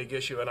is the big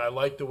issue, and I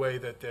like the way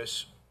that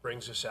this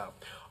brings us out.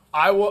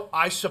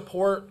 I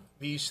support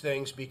these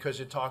things because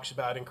it talks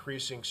about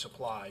increasing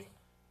supply,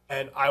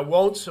 and I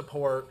won't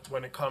support,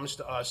 when it comes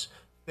to us,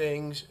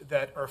 things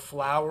that are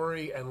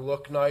flowery and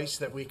look nice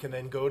that we can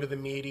then go to the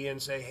media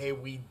and say, hey,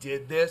 we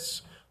did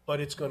this, but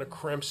it's going to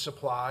crimp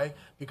supply,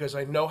 because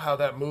I know how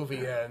that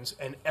movie ends,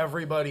 and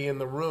everybody in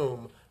the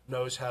room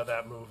knows how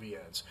that movie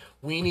ends.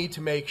 We need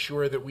to make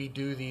sure that we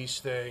do these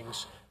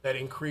things that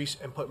increase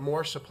and put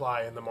more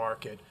supply in the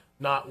market,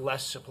 not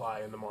less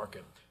supply in the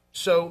market.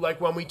 So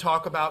like when we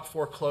talk about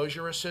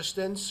foreclosure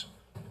assistance,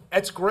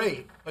 that's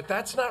great, but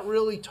that's not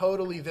really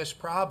totally this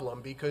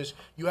problem, because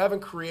you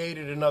haven't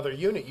created another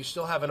unit. You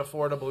still have an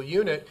affordable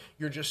unit.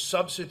 You're just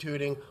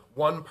substituting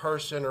one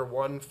person or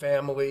one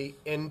family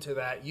into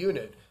that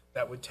unit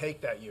that would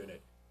take that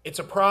unit. It's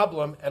a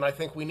problem, and I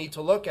think we need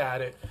to look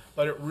at it,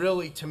 but it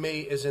really, to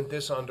me, isn't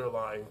this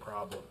underlying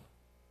problem.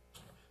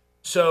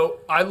 So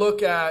I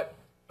look at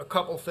a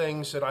couple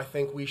things that I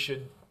think we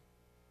should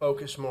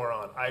focus more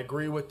on. I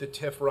agree with the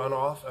TIF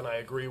runoff, and I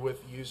agree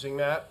with using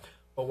that.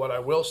 But what I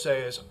will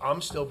say is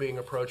I'm still being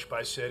approached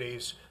by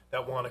cities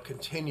that want to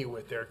continue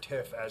with their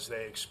TIF as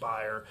they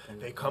expire.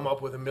 They come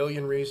up with a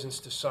million reasons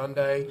to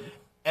Sunday.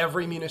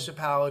 Every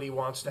municipality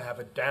wants to have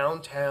a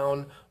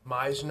downtown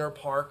Meisner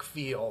Park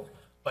feel,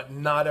 but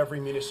not every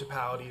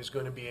municipality is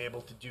going to be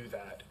able to do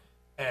that.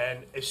 And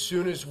as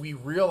soon as we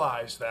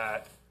realize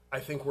that, I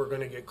think we're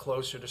going to get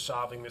closer to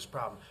solving this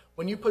problem.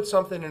 When you put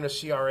something in a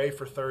CRA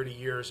for 30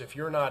 years, if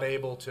you're not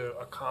able to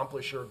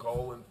accomplish your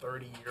goal in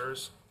 30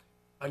 years,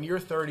 on year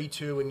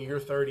 32 and year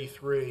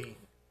 33,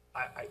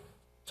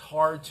 it's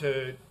hard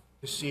to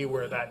see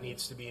where that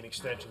needs to be an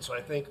extension. So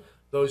I think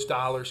those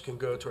dollars can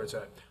go towards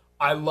that.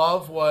 I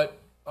love what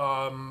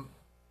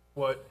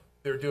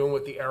they're doing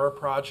with the ERA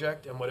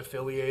project and what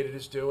Affiliated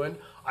is doing.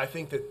 I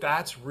think that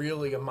that's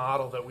really a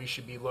model that we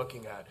should be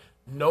looking at.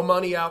 No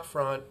money out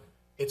front.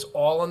 It's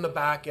all on the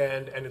back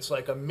end, and it's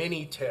like a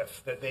mini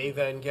TIF that they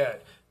then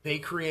get. They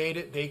create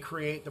it, they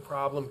create the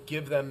problem,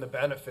 give them the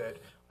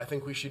benefit. I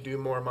think we should do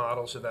more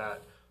models of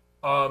that.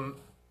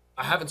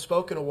 I haven't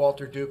spoken to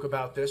Walter Duke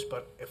about this,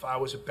 but if I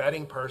was a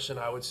betting person,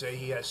 I would say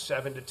he has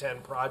 7 to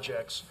 10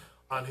 projects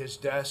on his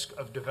desk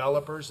of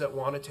developers that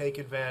want to take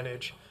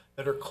advantage,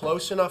 that are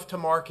close enough to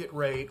market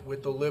rate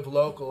with the Live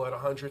Local at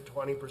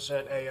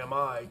 120%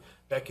 AMI,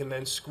 that can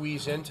then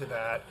squeeze into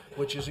that,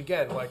 which is,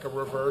 again, like a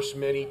reverse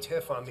mini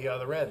TIF on the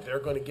other end. They're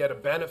going to get a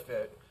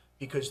benefit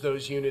because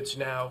those units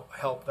now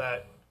help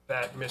that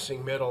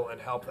missing middle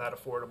and help that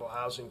affordable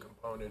housing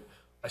component.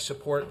 I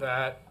support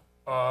that.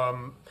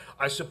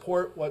 I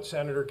support what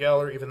Senator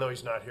Geller, even though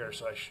he's not here,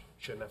 so I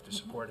shouldn't have to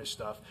support his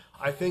stuff.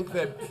 I think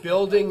that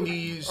building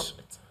these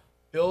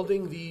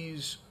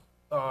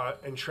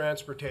and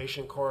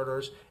transportation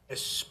corridors,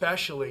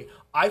 especially,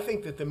 I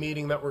think that the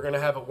meeting that we're going to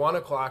have at 1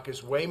 o'clock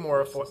is way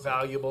more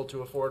valuable to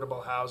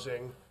affordable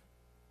housing,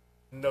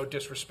 no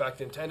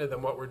disrespect intended,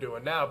 than what we're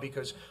doing now,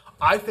 because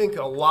I think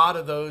a lot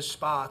of those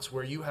spots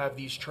where you have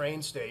these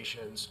train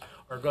stations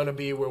are going to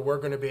be where we're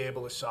going to be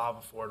able to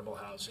solve affordable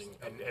housing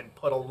and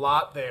put a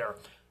lot there.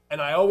 And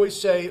I always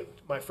say,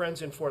 my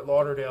friends in Fort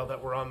Lauderdale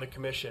that were on the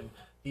commission,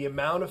 the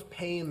amount of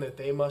pain that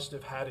they must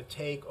have had to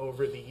take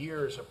over the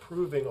years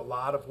approving a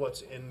lot of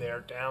what's in their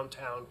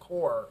downtown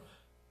core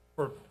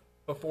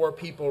before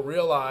people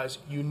realize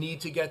you need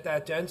to get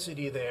that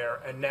density there.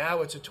 And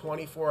now it's a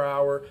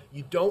 24-hour,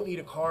 you don't need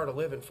a car to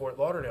live in Fort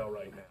Lauderdale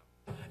right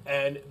now.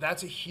 And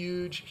that's a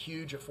huge,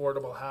 huge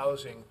affordable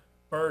housing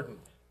burden.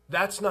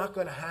 That's not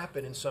going to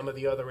happen in some of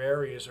the other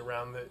areas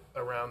around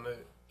the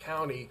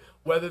county,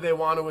 whether they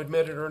want to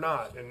admit it or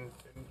not. And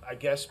I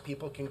guess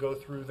people can go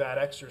through that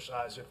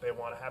exercise if they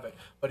want to have it.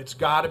 But it's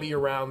got to be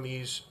around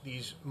these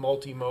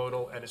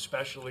multimodal and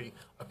especially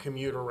a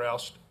commuter rail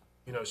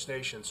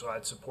station. So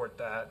I'd support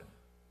that.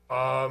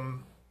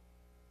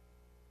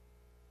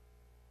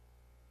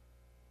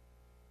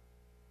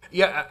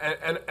 Yeah,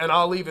 and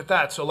I'll leave it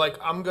that. So like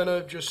I'm going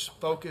to just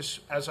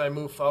focus as I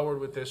move forward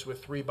with this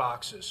with 3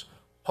 boxes.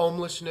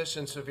 Homelessness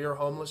and severe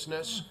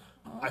homelessness.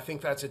 I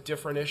think that's a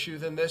different issue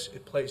than this.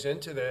 It plays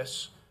into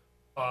this,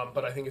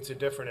 but I think it's a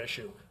different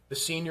issue. The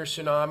senior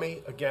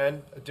tsunami,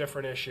 again, a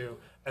different issue.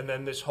 And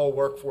then this whole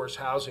workforce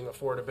housing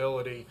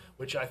affordability,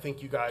 which I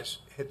think you guys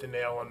hit the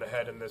nail on the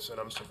head in this, and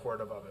I'm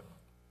supportive of it.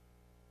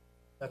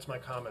 That's my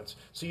comments.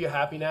 So you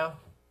happy now,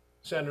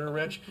 Senator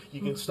Rich?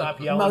 You can stop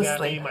yelling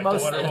at me. My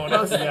daughter won't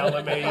have to yell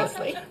at me.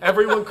 Mostly.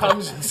 Everyone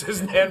comes and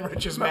says, Nan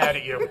Rich is mad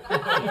at you.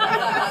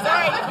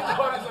 Sorry.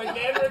 Everyone's like,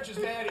 Nan Rich is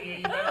mad at you.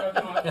 You better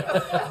go talk to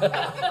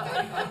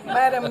her.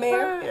 Madam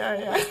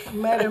Mayor,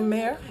 Madam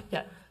Mayor,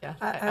 Yeah.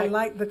 I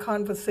like the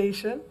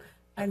conversation,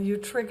 and you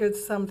triggered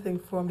something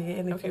for me,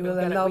 and if Okay, you we will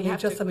gotta- allow we me have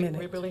just to- a we- minute.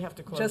 We really have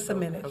to close. Just a so-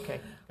 minute. Okay.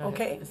 go ahead.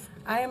 Okay,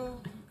 I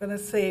am going to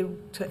say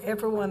to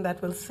everyone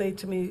that will say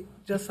to me,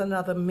 just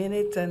another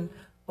minute, and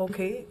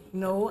Okay,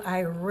 no,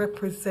 I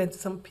represent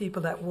some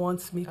people that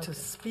wants me to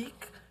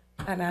speak,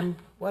 and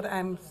what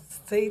I'm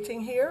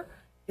stating here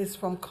is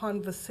from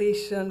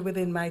conversation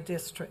within my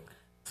district.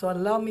 So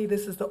allow me,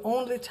 this is the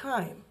only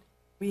time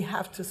we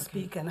have to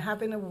speak, and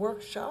having a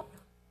workshop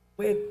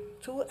with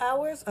 2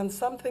 hours on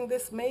something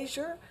this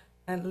major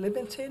and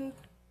limiting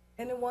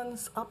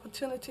anyone's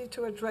opportunity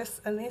to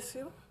address an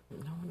issue.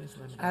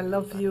 I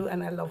love you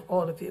and I love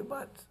all of you,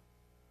 but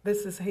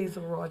this is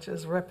Hazel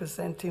Rogers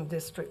representing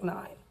District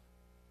 9,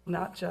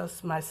 not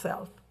just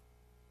myself.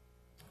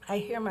 I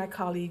hear my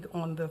colleague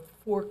on the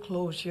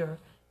foreclosure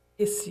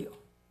issue.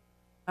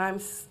 I'm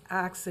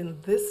asking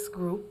this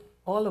group,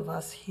 all of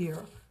us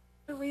here,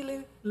 to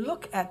really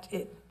look at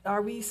it.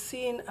 Are we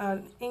seeing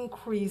an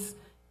increase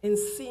in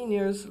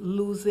seniors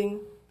losing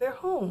their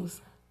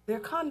homes, their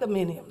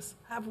condominiums?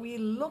 Have we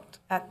looked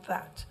at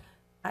that?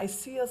 I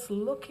see us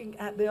looking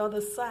at the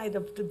other side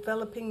of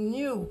developing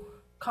new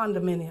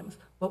condominiums,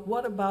 but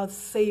what about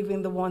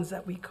saving the ones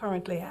that we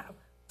currently have?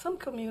 Some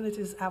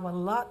communities have a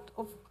lot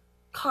of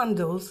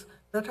condos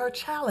that are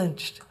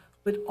challenged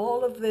with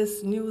all of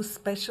this new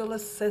special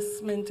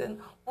assessment and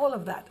all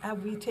of that.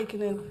 Have we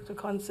taken into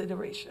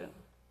consideration?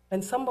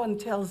 When someone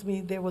tells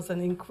me there was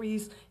an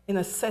increase in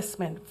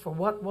assessment for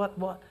what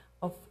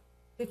of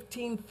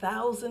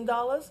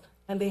 $15,000,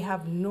 and they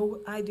have no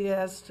idea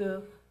as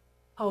to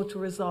how to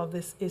resolve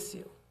this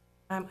issue,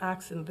 I'm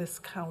asking this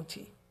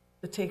county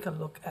to take a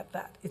look at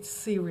that. It's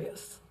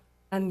serious.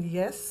 And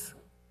yes,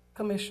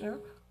 Commissioner,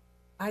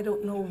 I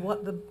don't know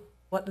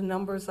what the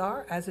numbers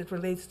are as it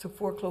relates to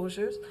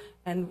foreclosures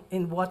and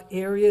in what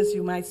areas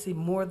you might see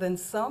more than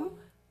some,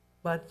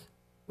 but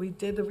we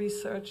did the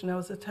research. Now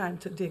is the time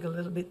to dig a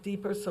little bit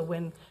deeper, so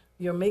when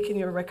you're making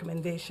your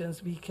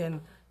recommendations, we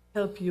can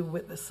help you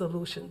with the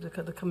solution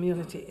because the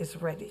community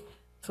is ready.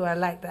 So I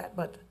like that.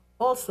 But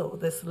also,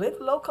 this Live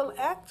Local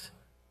Act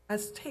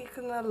has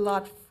taken a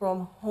lot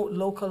from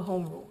local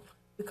home rule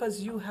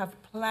because you have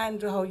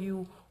planned how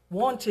you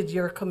wanted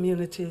your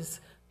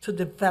communities to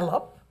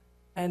develop,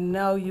 and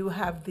now you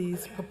have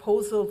these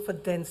proposals for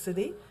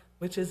density,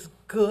 which is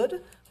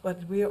good,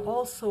 but we're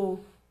also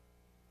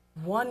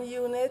one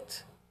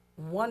unit,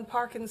 one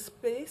parking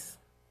space.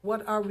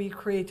 What are we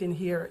creating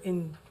here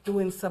in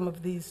doing some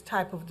of these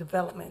type of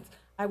developments?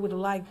 I would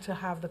like to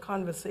have the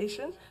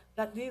conversation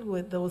that deal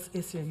with those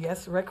issues.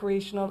 Yes,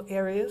 recreational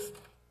areas,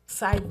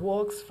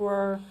 sidewalks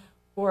for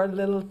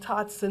little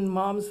tots and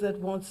moms that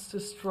wants to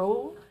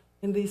stroll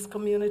in these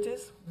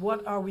communities.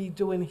 What are we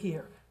doing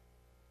here?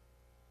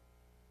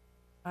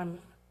 I'm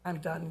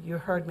done. You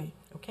heard me.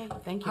 Okay,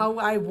 thank you. How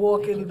I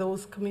walk in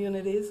those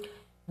communities,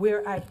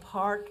 where I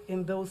park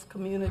in those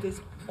communities,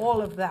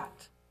 all of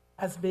that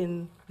has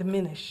been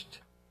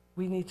diminished.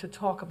 We need to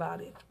talk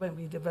about it when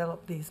we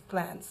develop these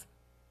plans.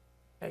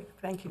 Okay,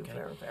 thank you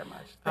very, very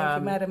much. Thank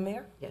you, Madam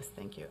Mayor. Yes,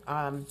 thank you.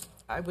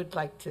 I would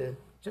like to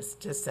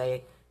just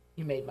say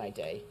you made my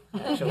day,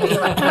 actually.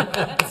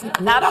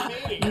 not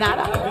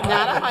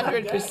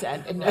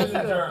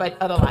 100%, but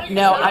otherwise.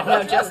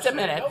 No, just a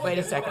minute. Wait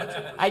a second.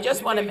 I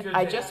just want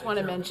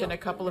to mention a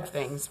couple of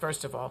things.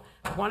 First of all,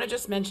 I want to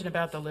just mention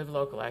about the Live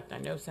Local Act. I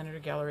know Senator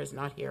Geller is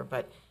not here,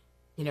 but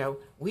you know,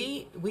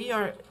 we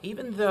are,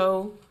 even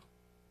though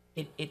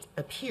it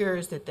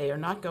appears that they are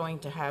not going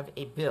to have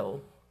a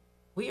bill,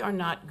 we are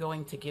not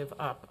going to give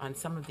up on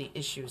some of the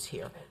issues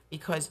here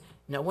because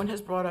no one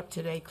has brought up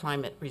today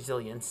climate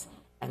resilience.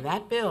 And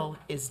that bill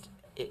it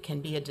can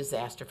be a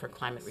disaster for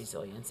climate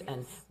resilience,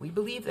 and we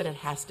believe that it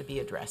has to be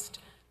addressed.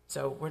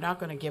 So we're not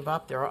going to give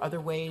up. There are other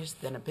ways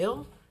than a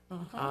bill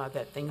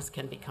that things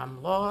can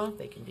become law.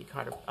 They can be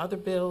part of other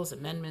bills,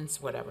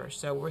 amendments, whatever.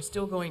 So we're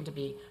still going to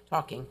be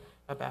talking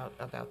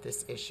about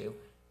this issue.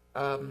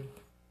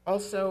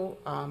 Also,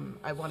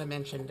 I want to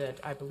mention that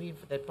I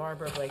believe that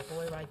Barbara Blake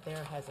Boy right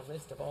there has a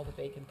list of all the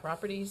vacant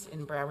properties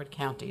in Broward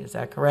County. Is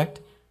that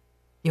correct?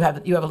 You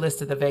have a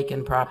list of the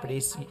vacant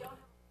properties.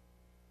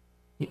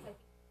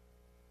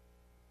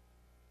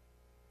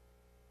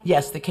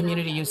 Yes, the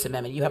community use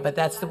amendment. You have, but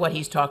that's what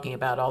he's talking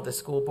about, all the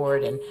school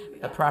board and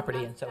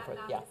property and so forth.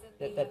 Yeah,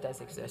 that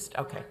does exist.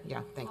 Okay,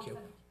 yeah, thank you.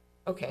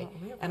 Okay,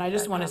 and I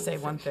just want to say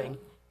one thing.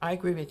 I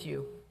agree with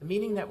you. The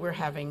meeting that we're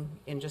having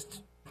in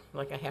just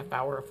like a half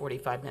hour or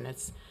 45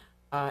 minutes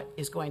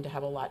is going to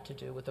have a lot to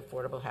do with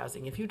affordable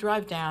housing. If you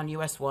drive down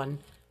US 1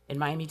 in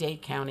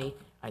Miami-Dade County,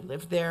 I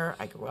lived there,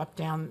 I grew up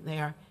down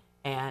there,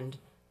 and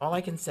all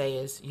I can say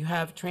is you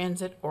have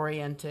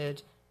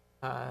transit-oriented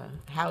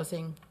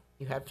housing,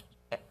 you have,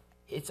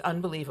 it's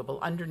unbelievable.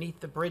 Underneath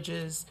the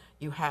bridges,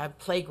 you have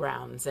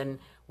playgrounds and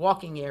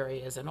walking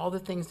areas and all the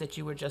things that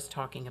you were just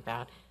talking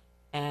about.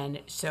 And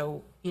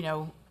so, you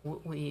know,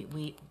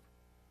 we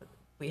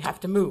have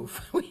to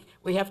move.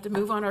 We have to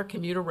move on our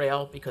commuter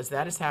rail because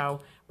that is how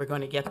we're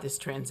going to get this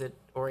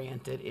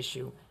transit-oriented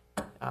issue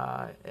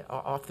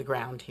off the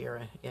ground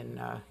here in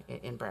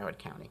Broward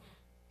County.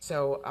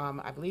 So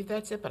I believe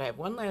that's it, but I have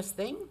one last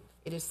thing.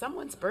 It is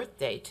someone's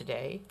birthday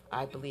today,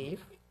 I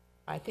believe.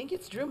 I think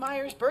it's Drew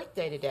Meyer's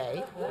birthday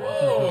today.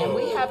 Whoa. And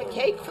we have a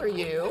cake for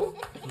you.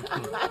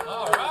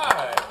 All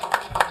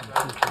right.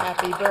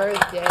 Happy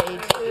birthday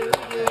to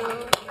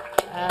you.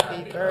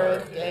 Happy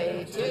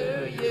birthday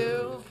to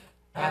you.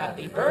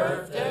 Happy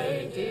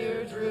birthday,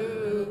 dear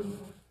Drew.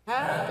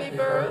 Happy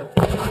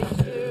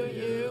birthday to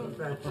you.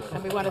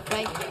 And we want to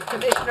thank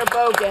Commissioner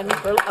Bogan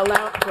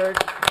for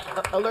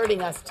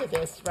alerting us to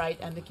this, right,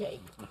 and the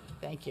cake.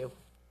 Thank you.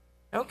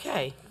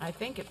 Okay, I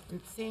think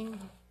seeing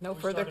no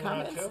further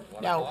comments?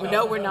 No,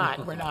 we're not.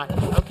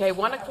 Okay,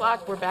 1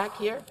 o'clock, we're back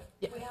here.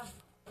 Yeah.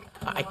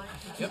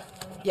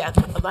 Yeah,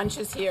 lunch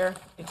is here.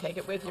 You can take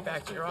it with you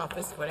back to your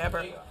office,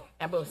 whatever.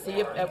 And we'll see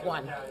you at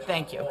 1.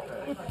 Thank you.